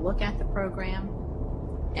actually look at the program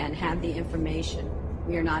and have the information,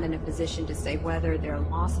 we are not in a position to say whether there are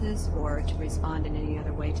losses or to respond in any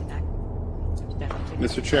other way to that.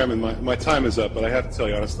 Mr. Chairman, my time is up, but I have to tell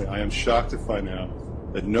you honestly, I am shocked to find out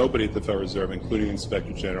that nobody at the Federal Reserve, including the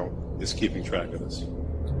Inspector General, is keeping track of this.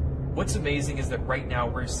 What's amazing is that right now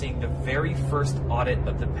we're seeing the very first audit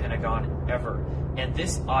of the Pentagon ever. And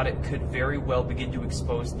this audit could very well begin to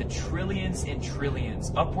expose the trillions and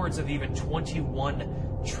trillions, upwards of even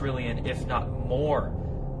 21 trillion, if not more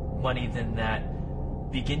money than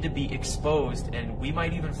that, begin to be exposed. And we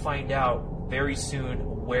might even find out very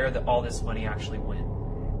soon where all this money actually went.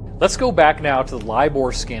 Let's go back now to the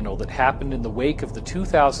LIBOR scandal that happened in the wake of the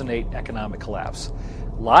 2008 economic collapse.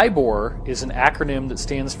 LIBOR is an acronym that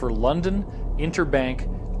stands for London Interbank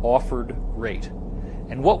Offered Rate.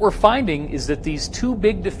 And what we're finding is that these too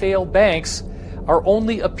big to fail banks are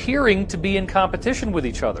only appearing to be in competition with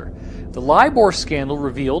each other. The LIBOR scandal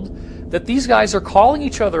revealed that these guys are calling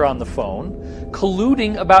each other on the phone,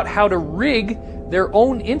 colluding about how to rig their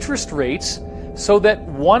own interest rates so that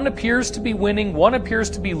one appears to be winning, one appears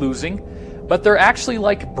to be losing, but they're actually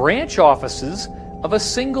like branch offices of a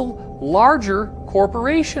single larger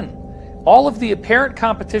corporation. All of the apparent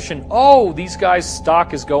competition, oh, these guys'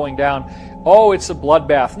 stock is going down, oh, it's a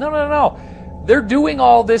bloodbath. No, no, no. They're doing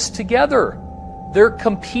all this together. They're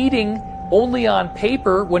competing only on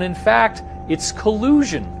paper when in fact it's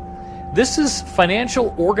collusion. This is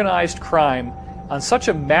financial organized crime on such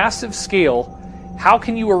a massive scale. How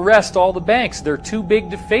can you arrest all the banks? They're too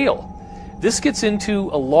big to fail. This gets into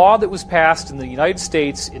a law that was passed in the United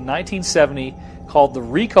States in 1970 called the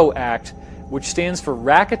RICO Act, which stands for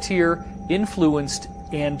Racketeer, Influenced,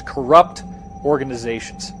 and Corrupt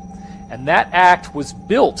Organizations. And that act was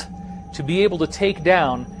built to be able to take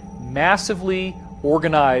down massively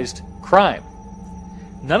organized crime.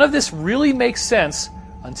 None of this really makes sense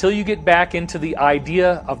until you get back into the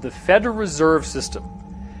idea of the Federal Reserve System.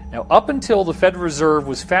 Now, up until the Federal Reserve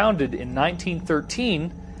was founded in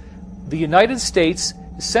 1913, the United States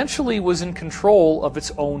essentially was in control of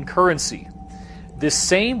its own currency. This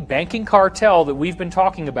same banking cartel that we've been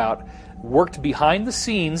talking about worked behind the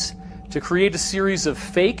scenes to create a series of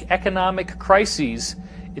fake economic crises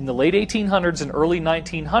in the late 1800s and early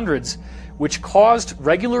 1900s, which caused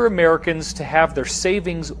regular Americans to have their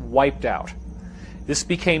savings wiped out. This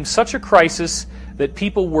became such a crisis that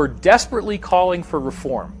people were desperately calling for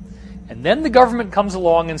reform. And then the government comes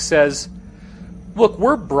along and says, look,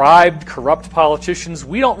 we're bribed, corrupt politicians.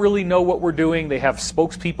 We don't really know what we're doing. They have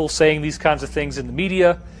spokespeople saying these kinds of things in the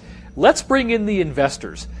media. Let's bring in the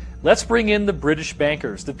investors. Let's bring in the British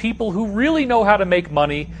bankers, the people who really know how to make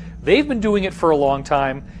money. They've been doing it for a long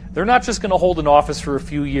time. They're not just going to hold an office for a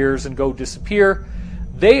few years and go disappear.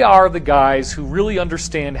 They are the guys who really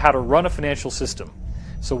understand how to run a financial system.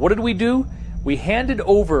 So what did we do? We handed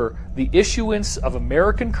over the issuance of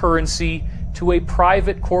American currency to a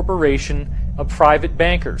private corporation of private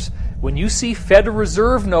bankers. When you see Federal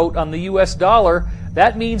Reserve note on the US dollar,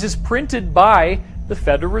 that means it's printed by the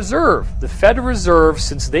Federal Reserve. The Federal Reserve,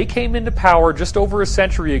 since they came into power just over a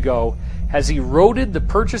century ago, has eroded the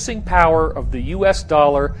purchasing power of the US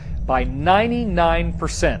dollar by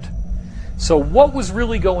 99%. So what was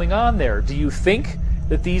really going on there? Do you think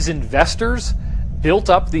that these investors built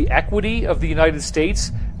up the equity of the United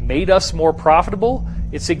States, made us more profitable?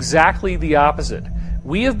 It's exactly the opposite.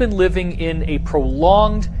 We have been living in a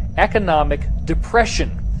prolonged economic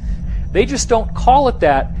depression. They just don't call it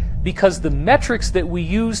that because the metrics that we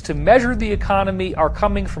use to measure the economy are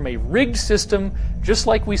coming from a rigged system, just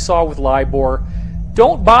like we saw with LIBOR.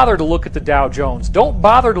 Don't bother to look at the Dow Jones. Don't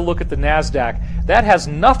bother to look at the NASDAQ. That has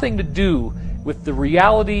nothing to do with the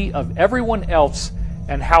reality of everyone else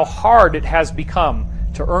and how hard it has become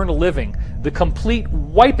to earn a living. The complete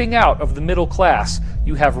wiping out of the middle class.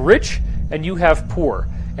 You have rich and you have poor.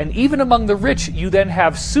 And even among the rich, you then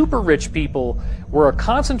have super rich people where a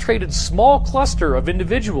concentrated small cluster of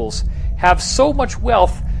individuals have so much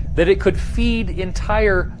wealth that it could feed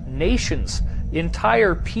entire nations,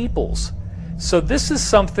 entire peoples. So this is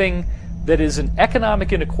something that is an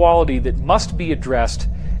economic inequality that must be addressed.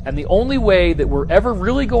 And the only way that we're ever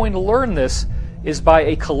really going to learn this is by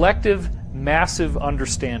a collective, massive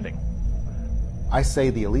understanding. I say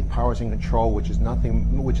the elite powers in control, which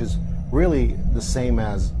is really the same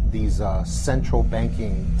as these central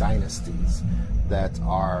banking dynasties that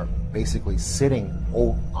are basically sitting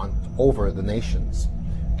over the nations.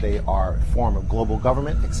 They are a form of global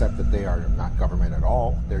government, except that they are not government at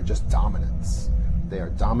all. They're just dominants. They are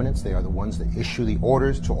dominants. They are the ones that issue the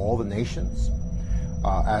orders to all the nations.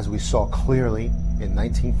 As we saw clearly in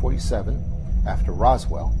 1947, after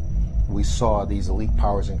Roswell, we saw these elite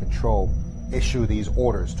powers in control issue these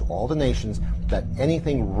orders to all the nations that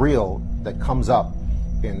anything real that comes up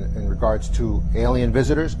in regards to alien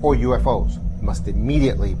visitors or UFOs must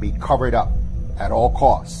immediately be covered up at all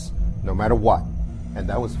costs, no matter what. And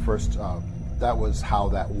that was the first, that was how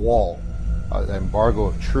that wall, the embargo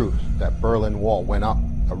of truth, that Berlin Wall went up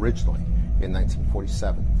originally in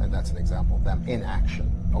 1947. And that's an example of them in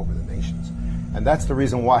action over the nations. And that's the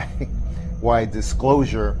reason why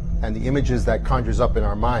disclosure and the images that conjures up in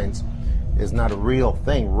our minds is not a real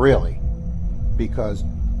thing, really, because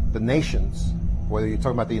the nations, whether you're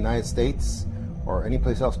talking about the United States or any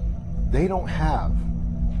place else, they don't have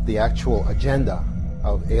the actual agenda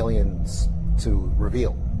of aliens to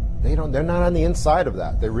reveal. They're not on the inside of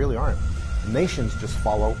that. They really aren't. Nations just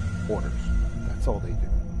follow orders. That's all they do.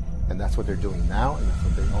 And that's what they're doing now, and that's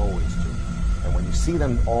what they always do. And when you see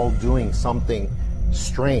them all doing something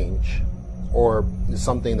strange or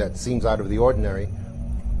something that seems out of the ordinary,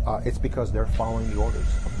 it's because they're following the orders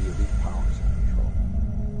of the elite powers in control.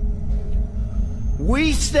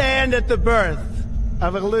 We stand at the birth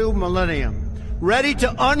of a new millennium, ready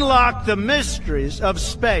to unlock the mysteries of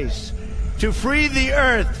space, to free the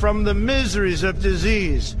earth from the miseries of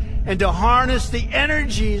disease, and to harness the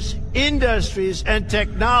energies, industries, and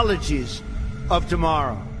technologies of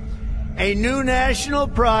tomorrow. A new national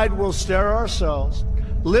pride will stir our souls,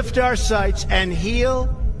 lift our sights, and heal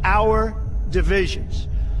our divisions.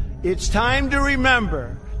 It's time to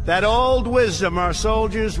remember that old wisdom our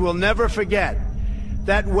soldiers will never forget,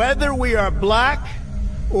 that whether we are black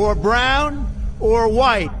or brown or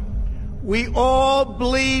white, we all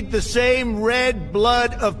bleed the same red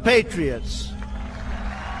blood of patriots.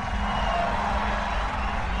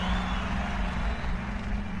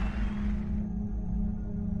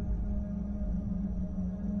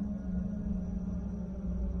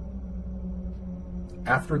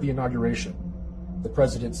 After the inauguration, the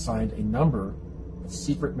president signed a number of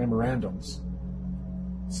secret memorandums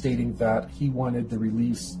stating that he wanted the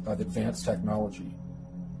release of advanced technology,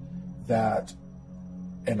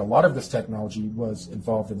 and a lot of this technology was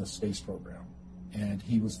involved in the space program, and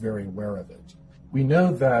he was very aware of it. We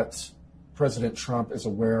know that President Trump is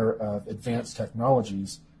aware of advanced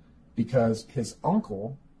technologies because his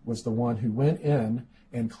uncle was the one who went in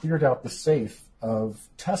and cleared out the safe of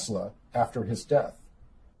Tesla after his death.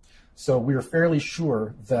 So we are fairly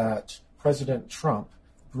sure that President Trump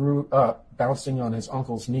grew up bouncing on his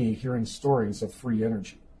uncle's knee, hearing stories of free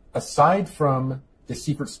energy. Aside from the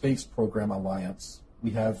Secret Space Program Alliance,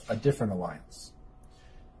 we have a different alliance.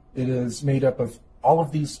 It is made up of all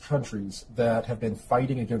of these countries that have been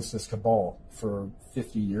fighting against this cabal for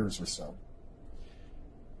 50 years or so.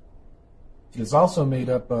 It is also made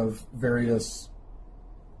up of various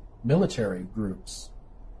military groups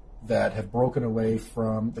that have broken away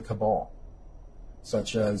from the cabal,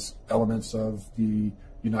 such as elements of the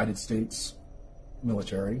United States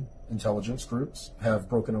military intelligence groups have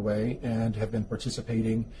broken away and have been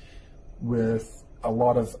participating with a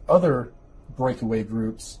lot of other breakaway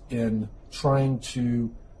groups in trying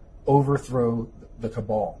to overthrow the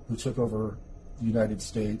cabal who took over the United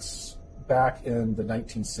States back in the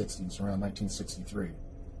 1960s, around 1963.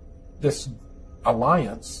 This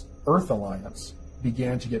alliance, Earth Alliance,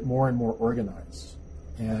 began to get more and more organized.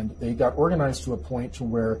 And they got organized to a point to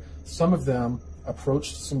where some of them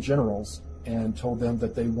approached some generals and told them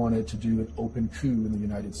that they wanted to do an open coup in the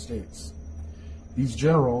United States. These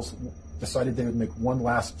generals decided they would make one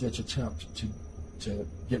last-ditch attempt to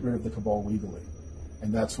get rid of the cabal legally.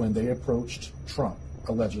 And that's when they approached Trump,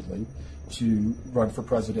 allegedly, to run for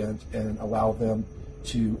president and allow them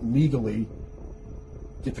to legally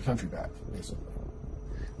get the country back, basically.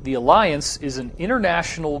 The alliance is an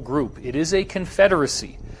international group. It is a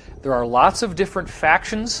confederacy. There are lots of different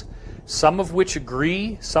factions, some of which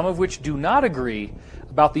agree, some of which do not agree,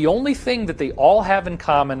 about the only thing that they all have in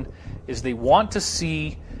common is they want to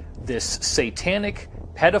see this satanic,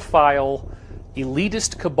 pedophile,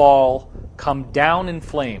 elitist cabal come down in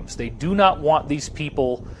flames. They do not want these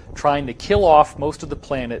people trying to kill off most of the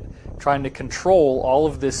planet, trying to control all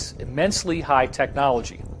of this immensely high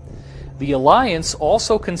technology. The alliance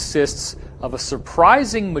also consists of a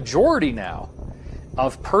surprising majority now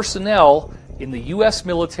of personnel in the U.S.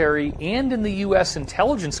 military and in the U.S.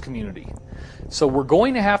 intelligence community. So we're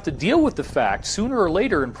going to have to deal with the fact, sooner or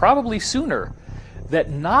later, and probably sooner,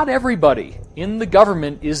 that not everybody in the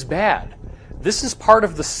government is bad. This is part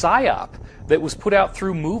of the psyop that was put out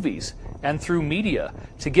through movies and through media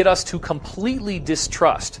to get us to completely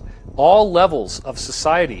distrust all levels of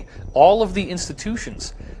society, all of the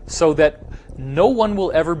institutions, so that no one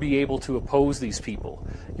will ever be able to oppose these people.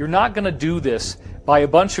 You're not going to do this by a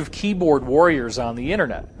bunch of keyboard warriors on the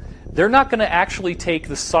internet. They're not going to actually take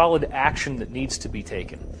the solid action that needs to be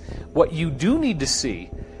taken. What you do need to see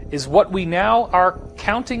is what we now are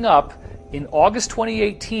counting up in August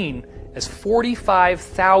 2018 as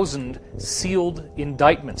 45,000 sealed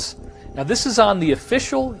indictments. Now this is on the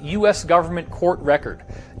official U.S. government court record.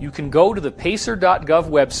 You can go to the pacer.gov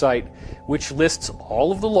website, which lists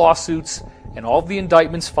all of the lawsuits and all of the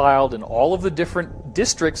indictments filed in all of the different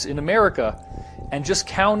districts in America, and just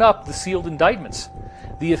count up the sealed indictments.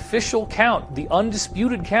 The official count, the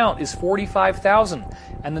undisputed count, is 45,000,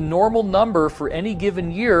 and the normal number for any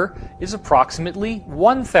given year is approximately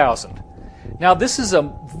 1,000. Now this is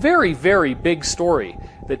a very, very big story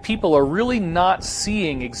that people are really not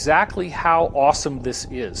seeing exactly how awesome this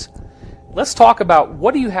is. Let's talk about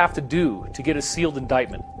what do you have to do to get a sealed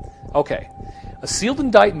indictment. Okay, A sealed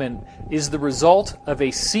indictment is the result of a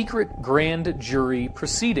secret grand jury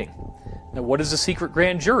proceeding. Now, what is a secret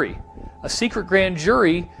grand jury? A secret grand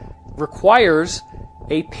jury requires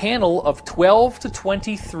a panel of 12 to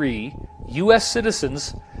 23 U.S.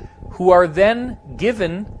 citizens who are then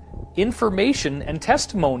given information and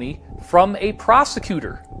testimony from a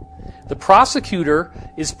prosecutor. The prosecutor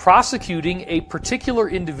is prosecuting a particular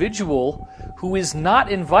individual who is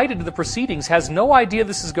not invited to the proceedings, has no idea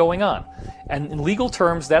this is going on. And in legal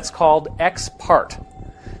terms, that's called ex parte.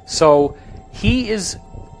 So he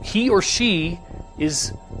or she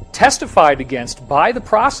is testified against by the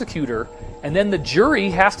prosecutor, and then the jury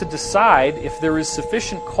has to decide if there is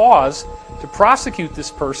sufficient cause to prosecute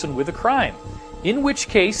this person with a crime. In which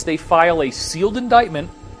case, they file a sealed indictment.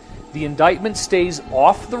 The indictment stays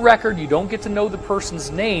off the record. You don't get to know the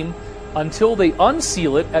person's name until they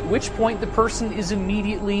unseal it, at which point the person is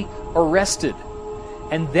immediately arrested.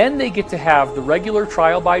 And then they get to have the regular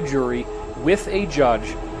trial by jury with a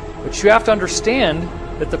judge. But you have to understand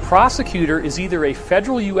that the prosecutor is either a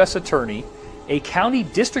federal U.S. attorney, a county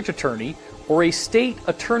district attorney, or a state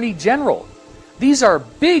attorney general. These are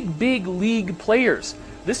big, big league players.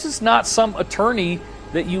 This is not some attorney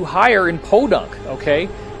that you hire in podunk, okay?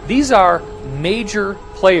 These are major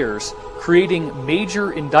players creating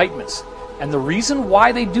major indictments. And the reason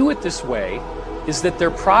why they do it this way is that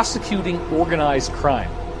they're prosecuting organized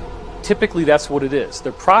crime. Typically, that's what it is.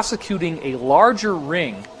 They're prosecuting a larger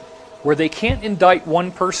ring where they can't indict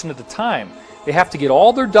one person at a time. They have to get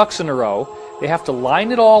all their ducks in a row. They have to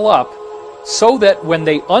line it all up so that when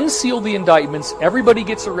they unseal the indictments, everybody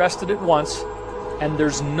gets arrested at once, and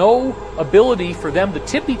there's no ability for them to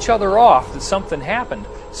tip each other off that something happened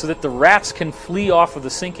so that the rats can flee off of the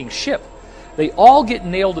sinking ship. They all get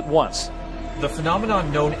nailed at once. The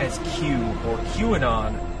phenomenon known as Q, or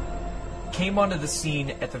QAnon, came onto the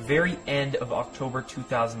scene at the very end of October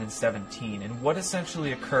 2017. And what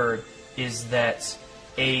essentially occurred is that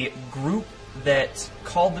a group that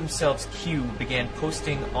called themselves Q began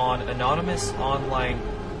posting on anonymous online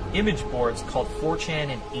image boards called 4chan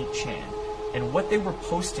and 8chan. And what they were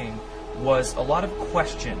posting was a lot of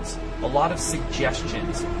questions, a lot of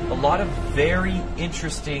suggestions, a lot of very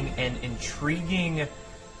interesting and intriguing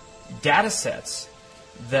data sets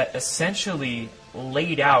that essentially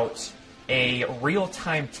laid out a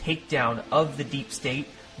real-time takedown of the deep state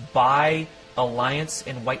by alliance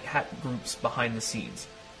and white hat groups behind the scenes.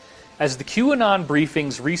 As the QAnon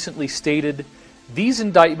briefings recently stated, these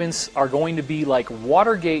indictments are going to be like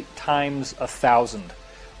Watergate times 1,000.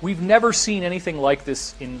 We've never seen anything like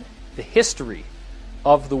this in the history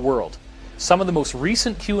of the world. Some of the most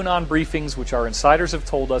recent QAnon briefings, which our insiders have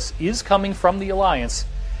told us is coming from the alliance,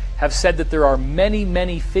 have said that there are many,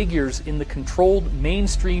 many figures in the controlled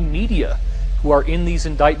mainstream media who are in these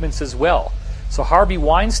indictments as well. So Harvey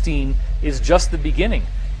Weinstein is just the beginning.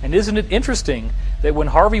 And isn't it interesting that when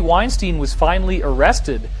Harvey Weinstein was finally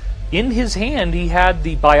arrested, in his hand he had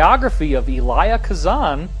the biography of Elia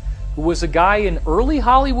Kazan, who was a guy in early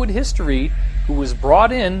Hollywood history who was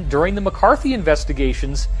brought in during the McCarthy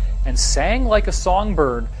investigations and sang like a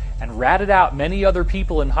songbird and ratted out many other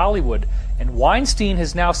people in Hollywood. And Weinstein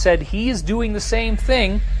has now said he is doing the same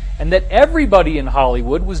thing, and that everybody in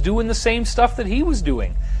Hollywood was doing the same stuff that he was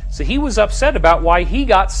doing. So he was upset about why he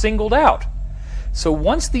got singled out. So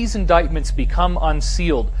once these indictments become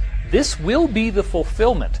unsealed, this will be the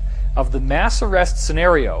fulfillment of the mass arrest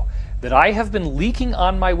scenario that I have been leaking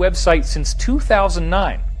on my website since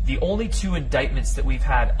 2009. The only two indictments that we've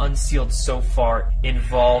had unsealed so far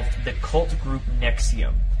involved the cult group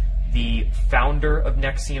NXIVM, the founder of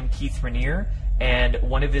NXIVM, Keith Raniere, and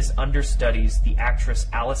one of his understudies, the actress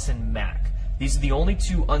Allison Mack. These are the only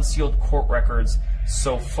two unsealed court records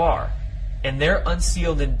so far. And their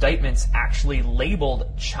unsealed indictments actually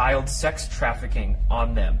labeled child sex trafficking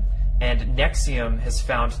on them. And NXIVM has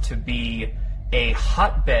found to be a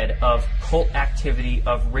hotbed of cult activity,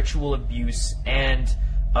 of ritual abuse, and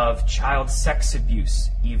of child sex abuse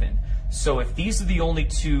even. So if these are the only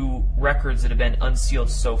two records that have been unsealed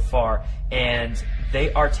so far, and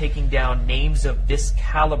they are taking down names of this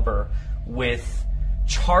caliber with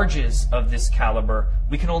charges of this caliber,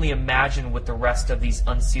 we can only imagine what the rest of these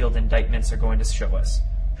unsealed indictments are going to show us.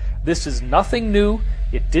 This is nothing new.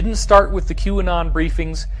 It didn't start with the QAnon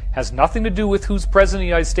briefings, has nothing to do with who's president of the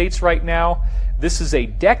United States right now. This is a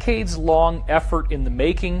decades-long effort in the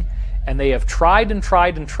making, and they have tried and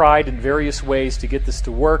tried and tried in various ways to get this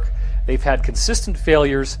to work. They've had consistent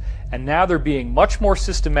failures, and now they're being much more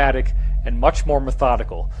systematic and much more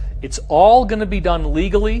methodical. It's all going to be done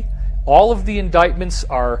legally. All of the indictments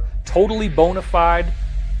are totally bona fide,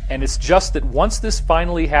 And it's just that once this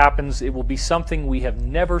finally happens, it will be something we have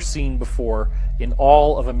never seen before in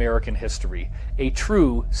all of American history. A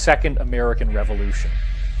true second American Revolution.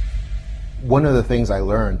 One of the things I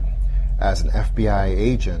learned as an FBI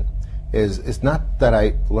agent is it's not that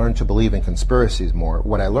I learned to believe in conspiracies more.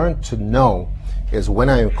 What I learned to know is when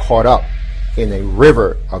I am caught up in a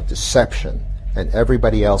river of deception and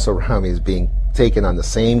everybody else around me is being taken on the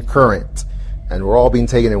same current and we're all being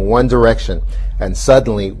taken in one direction, and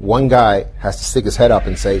suddenly one guy has to stick his head up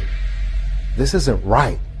and say, this isn't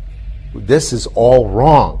right. This is all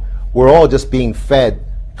wrong. We're all just being fed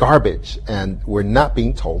garbage and we're not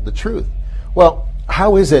being told the truth. Well,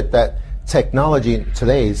 how is it that technology in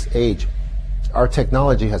today's age, our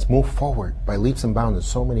technology has moved forward by leaps and bounds in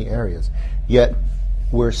so many areas, yet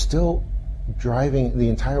we're still driving, the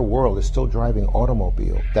entire world is still driving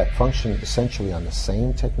automobiles that function essentially on the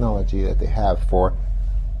same technology that they have for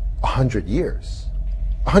 100 years.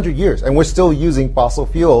 100 years, and we're still using fossil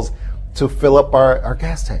fuels to fill up our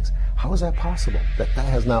gas tanks. How is that possible? That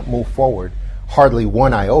has not moved forward hardly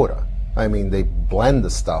one iota. I mean, they blend the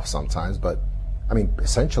stuff sometimes, but I mean,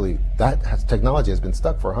 essentially, technology has been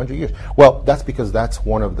stuck for 100 years. Well, that's because that's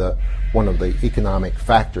one of the economic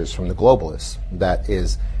factors from the globalists that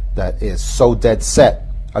is so dead set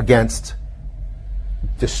against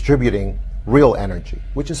distributing real energy,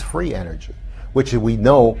 which is free energy, which we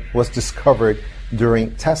know was discovered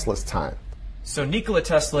during Tesla's time. So Nikola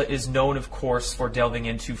Tesla is known, of course, for delving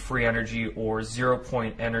into free energy or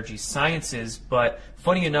zero-point energy sciences, but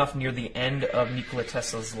funny enough, near the end of Nikola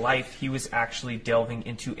Tesla's life, he was actually delving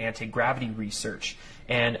into anti-gravity research.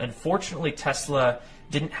 And unfortunately, Tesla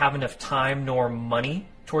didn't have enough time nor money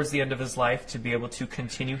towards the end of his life to be able to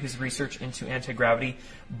continue his research into anti-gravity,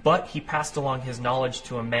 but he passed along his knowledge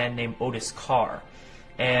to a man named Otis Carr.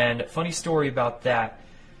 And funny story about that,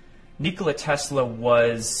 Nikola Tesla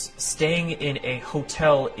was staying in a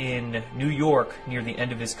hotel in New York near the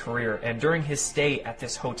end of his career, and during his stay at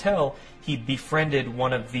this hotel, he befriended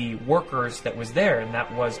one of the workers that was there, and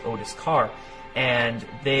that was Otis Carr. And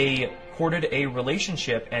they courted a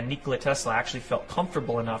relationship, and Nikola Tesla actually felt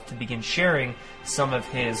comfortable enough to begin sharing some of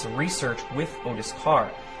his research with Otis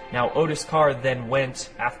Carr. Now, Otis Carr then went,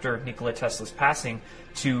 after Nikola Tesla's passing,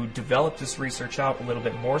 to develop this research out a little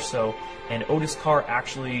bit more so, and Otis Carr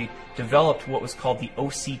actually developed what was called the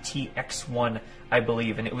OCT-X1, I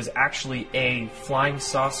believe, and it was actually a flying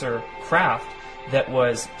saucer craft that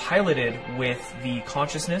was piloted with the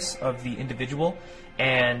consciousness of the individual,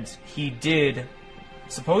 and he did,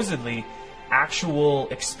 supposedly, actual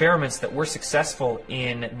experiments that were successful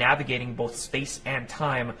in navigating both space and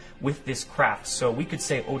time with this craft. So we could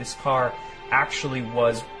say Otis Carr actually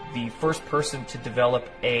was the first person to develop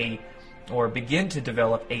begin to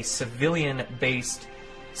develop a civilian-based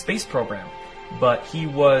space program. But he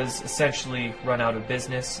was essentially run out of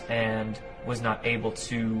business and was not able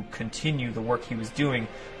to continue the work he was doing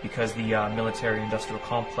because the military-industrial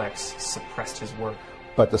complex suppressed his work.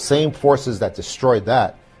 But the same forces that destroyed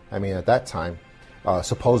that, I mean, at that time,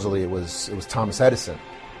 supposedly it was Thomas Edison,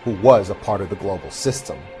 who was a part of the global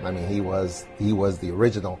system. I mean, he was the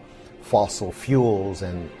original fossil fuels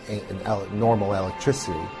and normal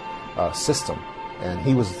electricity system, and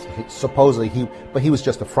he was but he was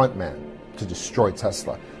just a front man to destroy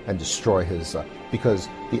Tesla and destroy his because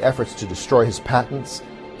the efforts to destroy his patents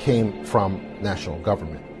came from national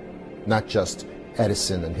government, not just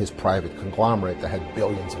Edison and his private conglomerate that had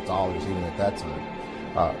billions of dollars even at that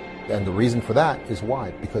time. And the reason for that is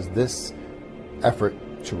why? Because this effort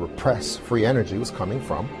to repress free energy was coming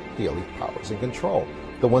from the elite powers in control,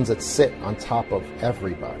 the ones that sit on top of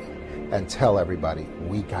everybody and tell everybody,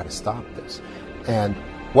 we got to stop this. And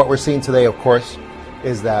what we're seeing today, of course,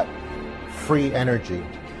 is that free energy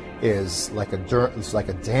is like a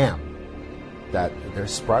dam that they're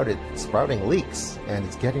sprouting leaks, and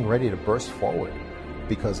it's getting ready to burst forward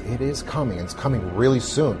because it is coming, and it's coming really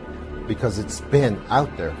soon because it's been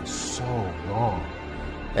out there for so long.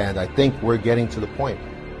 And I think we're getting to the point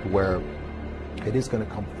where it is going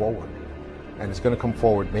to come forward, and it's going to come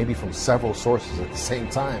forward maybe from several sources at the same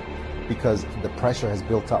time because the pressure has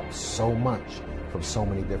built up so much from so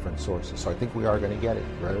many different sources. So I think we are going to get it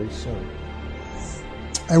very soon.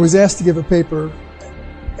 I was asked to give a paper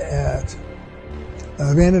at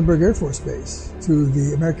Vandenberg Air Force Base to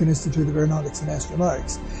the American Institute of Aeronautics and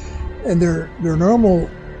Astronautics. And their normal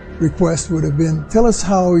request would have been, tell us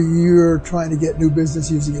how you're trying to get new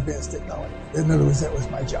business using advanced technology. In other words, that was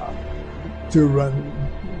my job, to run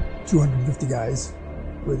 250 guys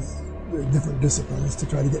with different disciplines to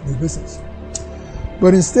try to get new business.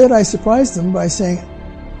 But instead, I surprised them by saying,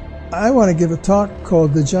 I want to give a talk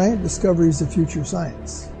called The Giant Discoveries of Future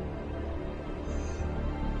Science.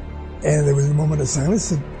 And there was a moment of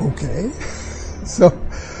silence, and okay. So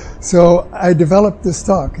I developed this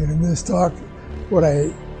talk, and in this talk, what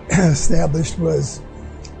I established was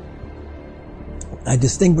I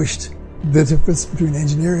distinguished the difference between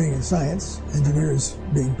engineering and science. Engineers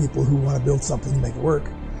being people who want to build something to make it work.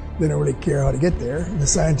 They don't really care how to get there. And the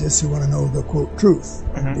scientists who want to know the, quote, truth.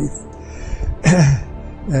 And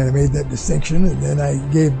I made that distinction, and then I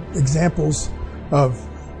gave examples of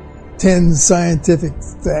 10 scientific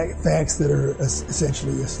facts that are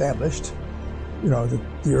essentially established. You know, that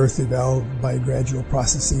the Earth evolved by gradual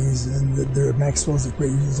processes, and that the Maxwell's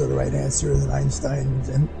equations are the right answer, and Einstein's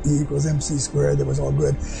E equals mc squared, that was all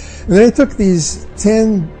good. And then I took these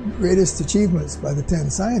 10 greatest achievements by the 10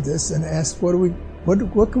 scientists and asked, what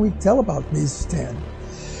can we tell about these 10?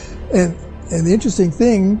 And the interesting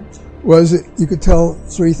thing was that you could tell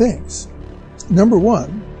 3 things. Number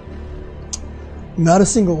one, not a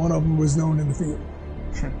single one of them was known in the field.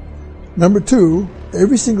 Number two,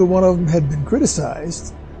 every single one of them had been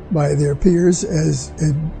criticized by their peers as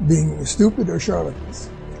being stupid or charlatans.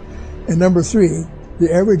 And number three,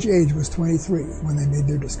 the average age was 23 when they made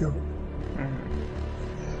their discovery.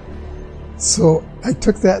 So I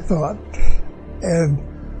took that thought and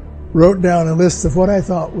wrote down a list of what I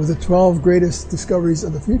thought were the 12 greatest discoveries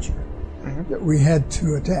of the future that we had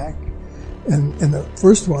to attack. And the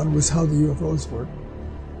first one was how the UFOs work.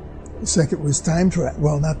 The second was time travel.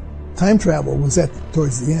 Well, not time travel was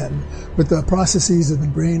towards the end, but the processes of the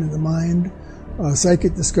brain and the mind,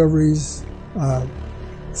 psychic discoveries,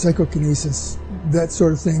 psychokinesis, that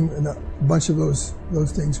sort of thing, and a bunch of those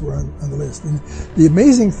things were on the list. And the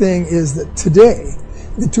amazing thing is that today,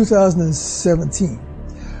 in 2017,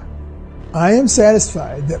 I am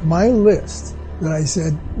satisfied that my list that I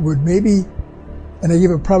said would maybe, and I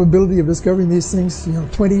give a probability of discovering these things,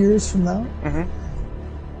 20 years from now,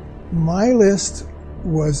 my list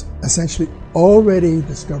was essentially already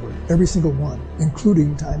discovered, every single one,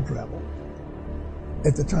 including time travel,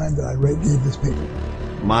 at the time that I gave this paper.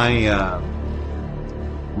 My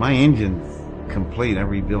engine's complete. I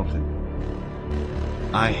rebuilt it.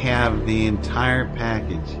 I have the entire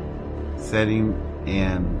package setting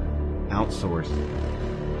and outsourced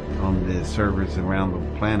on the servers around the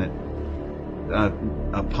planet.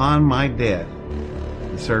 Upon my death,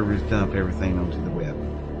 the servers dump everything onto the web.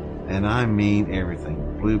 And I mean everything.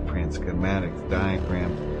 Blueprints, schematics,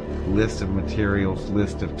 diagrams, list of materials,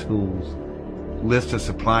 list of tools, list of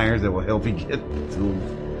suppliers that will help you get the tools,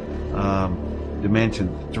 dimensions,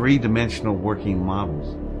 3-dimensional working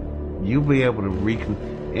models. You'll be able to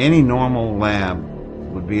any normal lab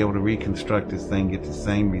would be able to reconstruct this thing, get the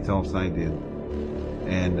same results I did.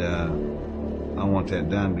 And I want that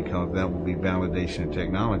done because that will be validation of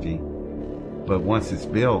technology. But once it's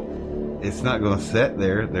built, it's not going to sit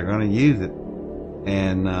there. They're going to use it.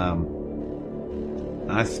 And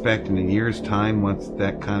I expect in a year's time, once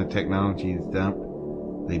that kind of technology is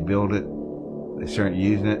dumped, they build it, they start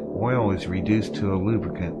using it, oil is reduced to a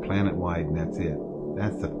lubricant planet-wide, and that's it.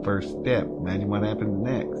 That's the first step. Imagine what happens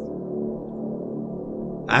next.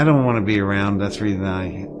 I don't want to be around. That's the reason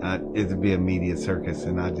it'd be a media circus,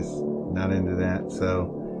 and I just not into that.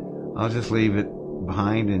 So I'll just leave it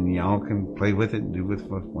behind, and y'all can play with it and do with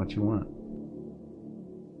what you want.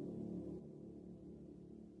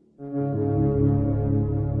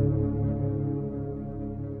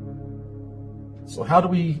 So how do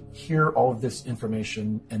we hear all of this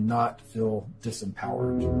information and not feel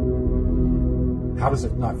disempowered? How does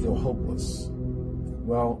it not feel hopeless?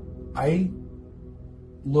 Well, I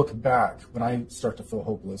look back when I start to feel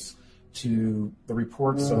hopeless to the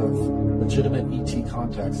reports of legitimate ET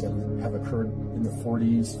contacts that have occurred in the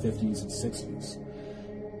 40s, 50s, and 60s.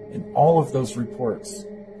 In all of those reports,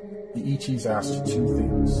 the ETs asked 2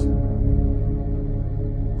 things: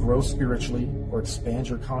 grow spiritually or expand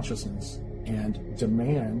your consciousness, and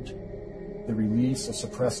demand the release of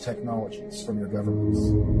suppressed technologies from your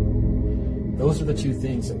governments. Those are the 2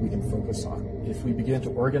 things that we can focus on. If we begin to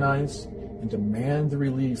organize and demand the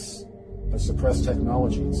release of suppressed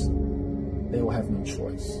technologies, they will have no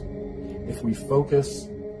choice. If we focus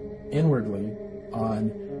inwardly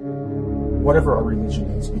on whatever our religion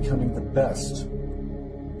is, becoming the best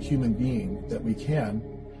human being that we can,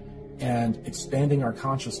 and expanding our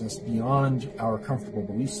consciousness beyond our comfortable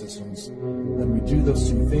belief systems, when we do those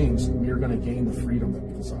 2 things, we are going to gain the freedom that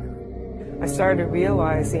we desire. I started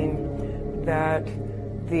realizing that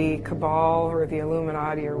the cabal or the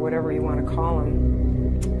Illuminati or whatever you want to call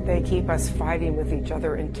them, they keep us fighting with each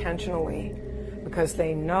other intentionally because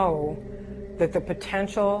they know that the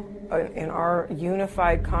potential in our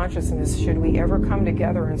unified consciousness, should we ever come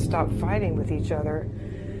together and stop fighting with each other,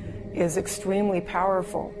 is extremely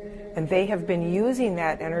powerful. And they have been using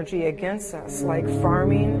that energy against us, like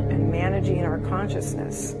farming and managing our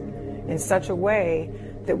consciousness in such a way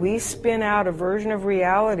that we spin out a version of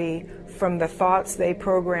reality from the thoughts they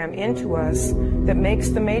program into us that makes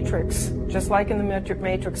the Matrix, just like in the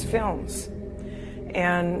Matrix films.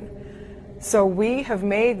 And so we have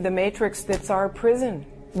made the Matrix that's our prison.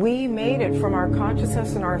 We made it from our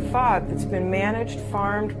consciousness and our thought that's been managed,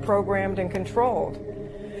 farmed, programmed, and controlled.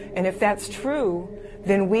 And if that's true,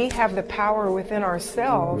 then we have the power within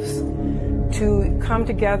ourselves to come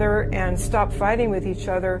together and stop fighting with each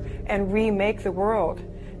other and remake the world.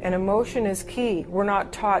 And emotion is key. We're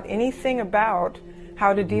not taught anything about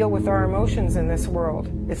how to deal with our emotions in this world.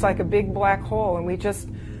 It's like a big black hole, and we just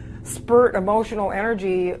spurt emotional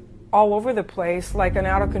energy all over the place like an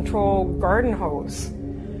out-of-control garden hose.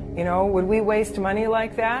 You know, would we waste money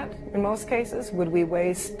like that in most cases? Would we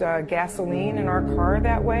waste gasoline in our car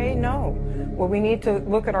that way? No. Well, we need to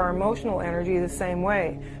look at our emotional energy the same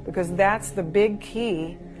way, because that's the big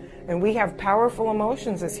key. And we have powerful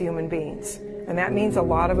emotions as human beings, and that means a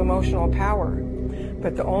lot of emotional power.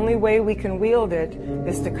 But the only way we can wield it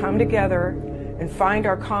is to come together and find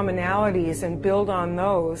our commonalities and build on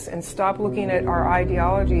those, and stop looking at our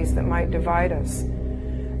ideologies that might divide us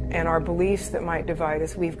and our beliefs that might divide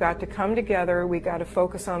us. We've got to come together. We've got to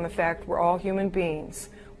focus on the fact we're all human beings.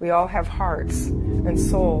 We all have hearts and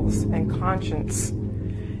souls and conscience.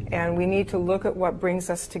 And we need to look at what brings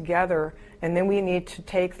us together, and then we need to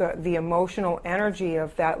take the emotional energy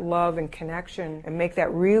of that love and connection and make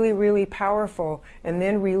that really, really powerful, and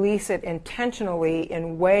then release it intentionally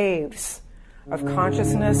in waves of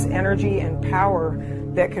consciousness, energy, and power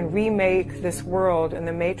that can remake this world and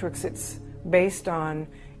the matrix it's based on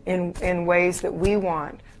in ways that we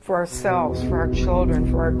want for ourselves, for our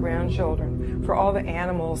children, for our grandchildren, for all the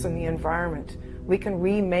animals in the environment. We can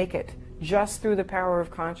remake it just through the power of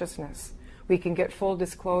consciousness. We can get full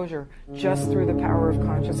disclosure just through the power of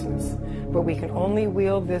consciousness. But we can only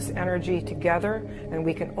wield this energy together, and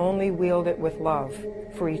we can only wield it with love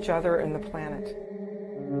for each other and the planet.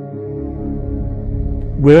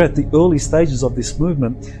 We're at the early stages of this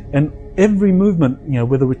movement, and every movement, you know,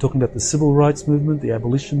 whether we're talking about the civil rights movement, the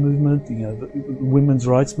abolition movement, you know, the women's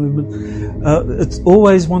rights movement, it's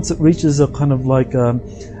always, once it reaches a kind of like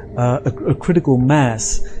a critical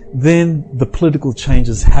mass, then the political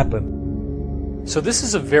changes happen. So this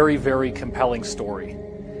is a very, very compelling story.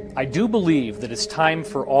 I do believe that it's time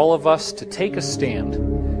for all of us to take a stand.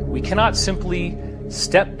 We cannot simply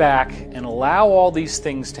step back and allow all these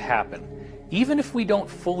things to happen. Even if we don't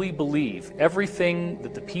fully believe everything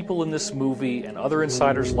that the people in this movie and other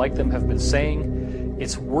insiders like them have been saying,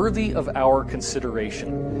 it's worthy of our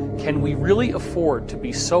consideration. Can we really afford to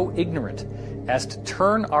be so ignorant as to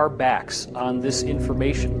turn our backs on this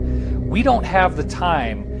information? We don't have the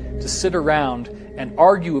time to sit around and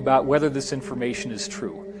argue about whether this information is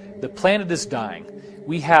true. The planet is dying.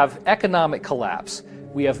 We have economic collapse.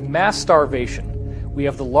 We have mass starvation. We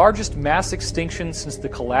have the largest mass extinction since the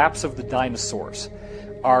collapse of the dinosaurs.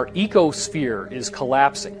 Our ecosphere is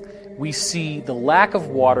collapsing. We see the lack of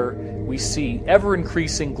water. We see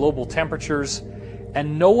ever-increasing global temperatures,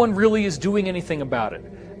 and no one really is doing anything about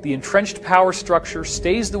it. The entrenched power structure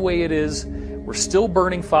stays the way it is. We're still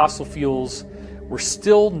burning fossil fuels. We're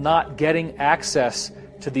still not getting access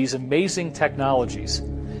to these amazing technologies.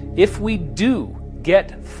 If we do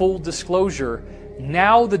get full disclosure,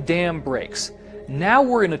 now the dam breaks. Now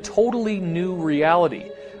we're in a totally new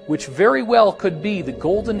reality, which very well could be the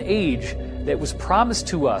golden age that was promised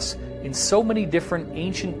to us in so many different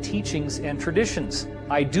ancient teachings and traditions.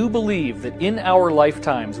 I do believe that in our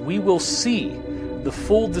lifetimes we will see the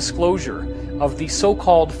full disclosure of the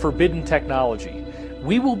so-called forbidden technology.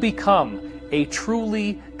 We will become a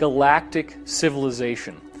truly galactic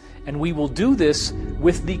civilization, and we will do this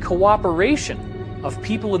with the cooperation of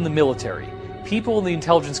people in the military, people in the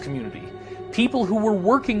intelligence community, people who were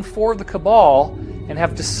working for the cabal and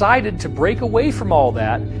have decided to break away from all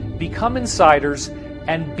that, become insiders,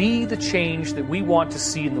 and be the change that we want to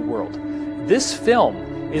see in the world. This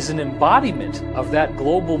film is an embodiment of that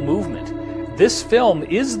global movement. This film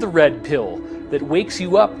is the red pill that wakes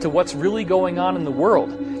you up to what's really going on in the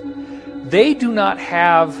world. They do not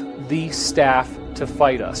have the staff to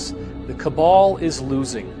fight us. The cabal is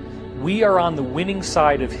losing. We are on the winning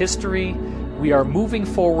side of history. We are moving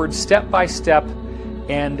forward step by step,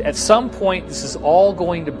 and at some point this is all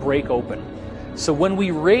going to break open. So when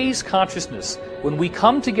we raise consciousness, when we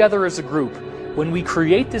come together as a group, when we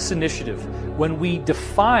create this initiative, when we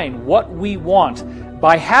define what we want,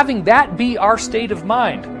 by having that be our state of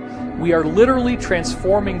mind, we are literally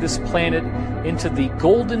transforming this planet into the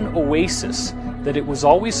golden oasis that it was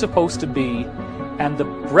always supposed to be, and the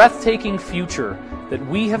breathtaking future that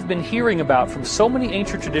we have been hearing about from so many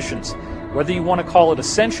ancient traditions, whether you want to call it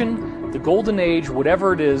ascension, the golden age,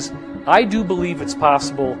 whatever it is, I do believe it's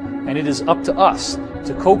possible, and it is up to us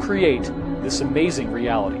to co-create this amazing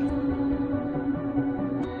reality.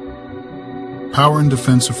 Power in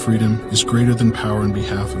defense of freedom is greater than power in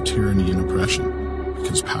behalf of tyranny and oppression,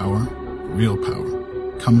 because power, real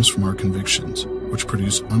power, comes from our convictions, which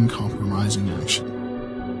produce uncompromising action.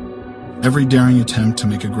 Every daring attempt to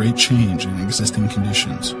make a great change in existing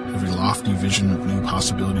conditions, every lofty vision of new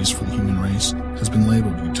possibilities for the human race, has been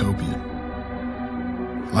labeled utopian.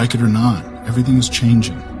 Like it or not, everything is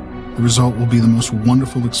changing. The result will be the most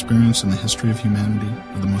wonderful experience in the history of humanity,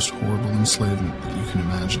 or the most horrible enslavement that you can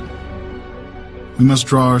imagine. We must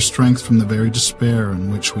draw our strength from the very despair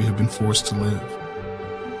in which we have been forced to live.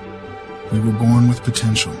 We were born with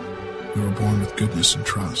potential. We were born with goodness and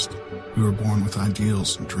trust. We were born with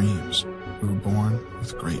ideals and dreams. We were born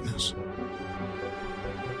with greatness.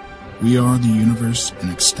 We are the universe in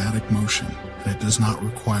ecstatic motion, and it does not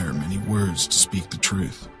require many words to speak the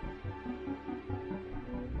truth.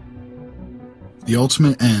 The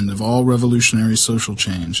ultimate end of all revolutionary social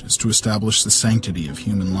change is to establish the sanctity of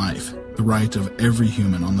human life, the right of every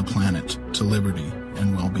human on the planet to liberty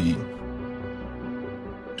and well-being.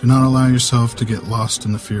 Do not allow yourself to get lost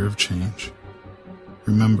in the fear of change.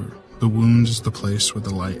 Remember, the wound is the place where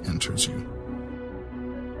the light enters you.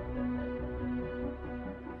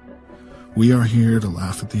 We are here to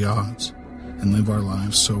laugh at the odds and live our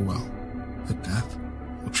lives so well that death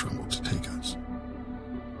will tremble to take us.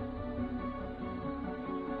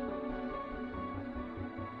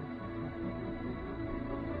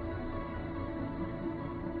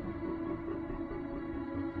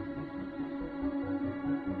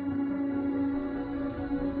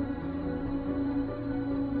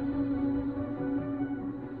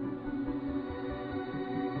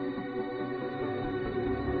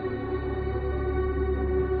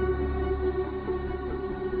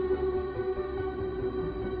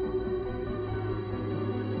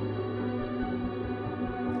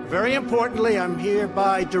 Very importantly, I'm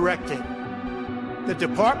hereby directing the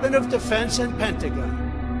Department of Defense and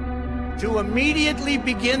Pentagon to immediately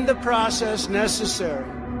begin the process necessary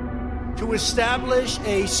to establish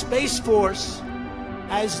a Space Force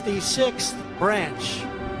as the 6th branch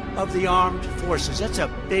of the armed forces. That's a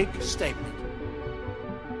big statement.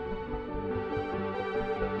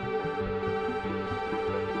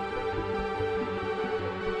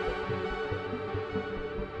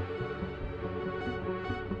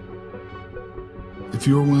 If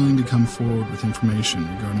you are willing to come forward with information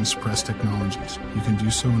regarding suppressed technologies, you can do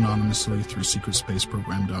so anonymously through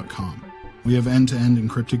secretspaceprogram.com. We have end-to-end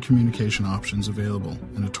encrypted communication options available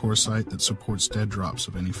and a Tor site that supports dead drops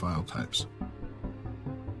of any file types.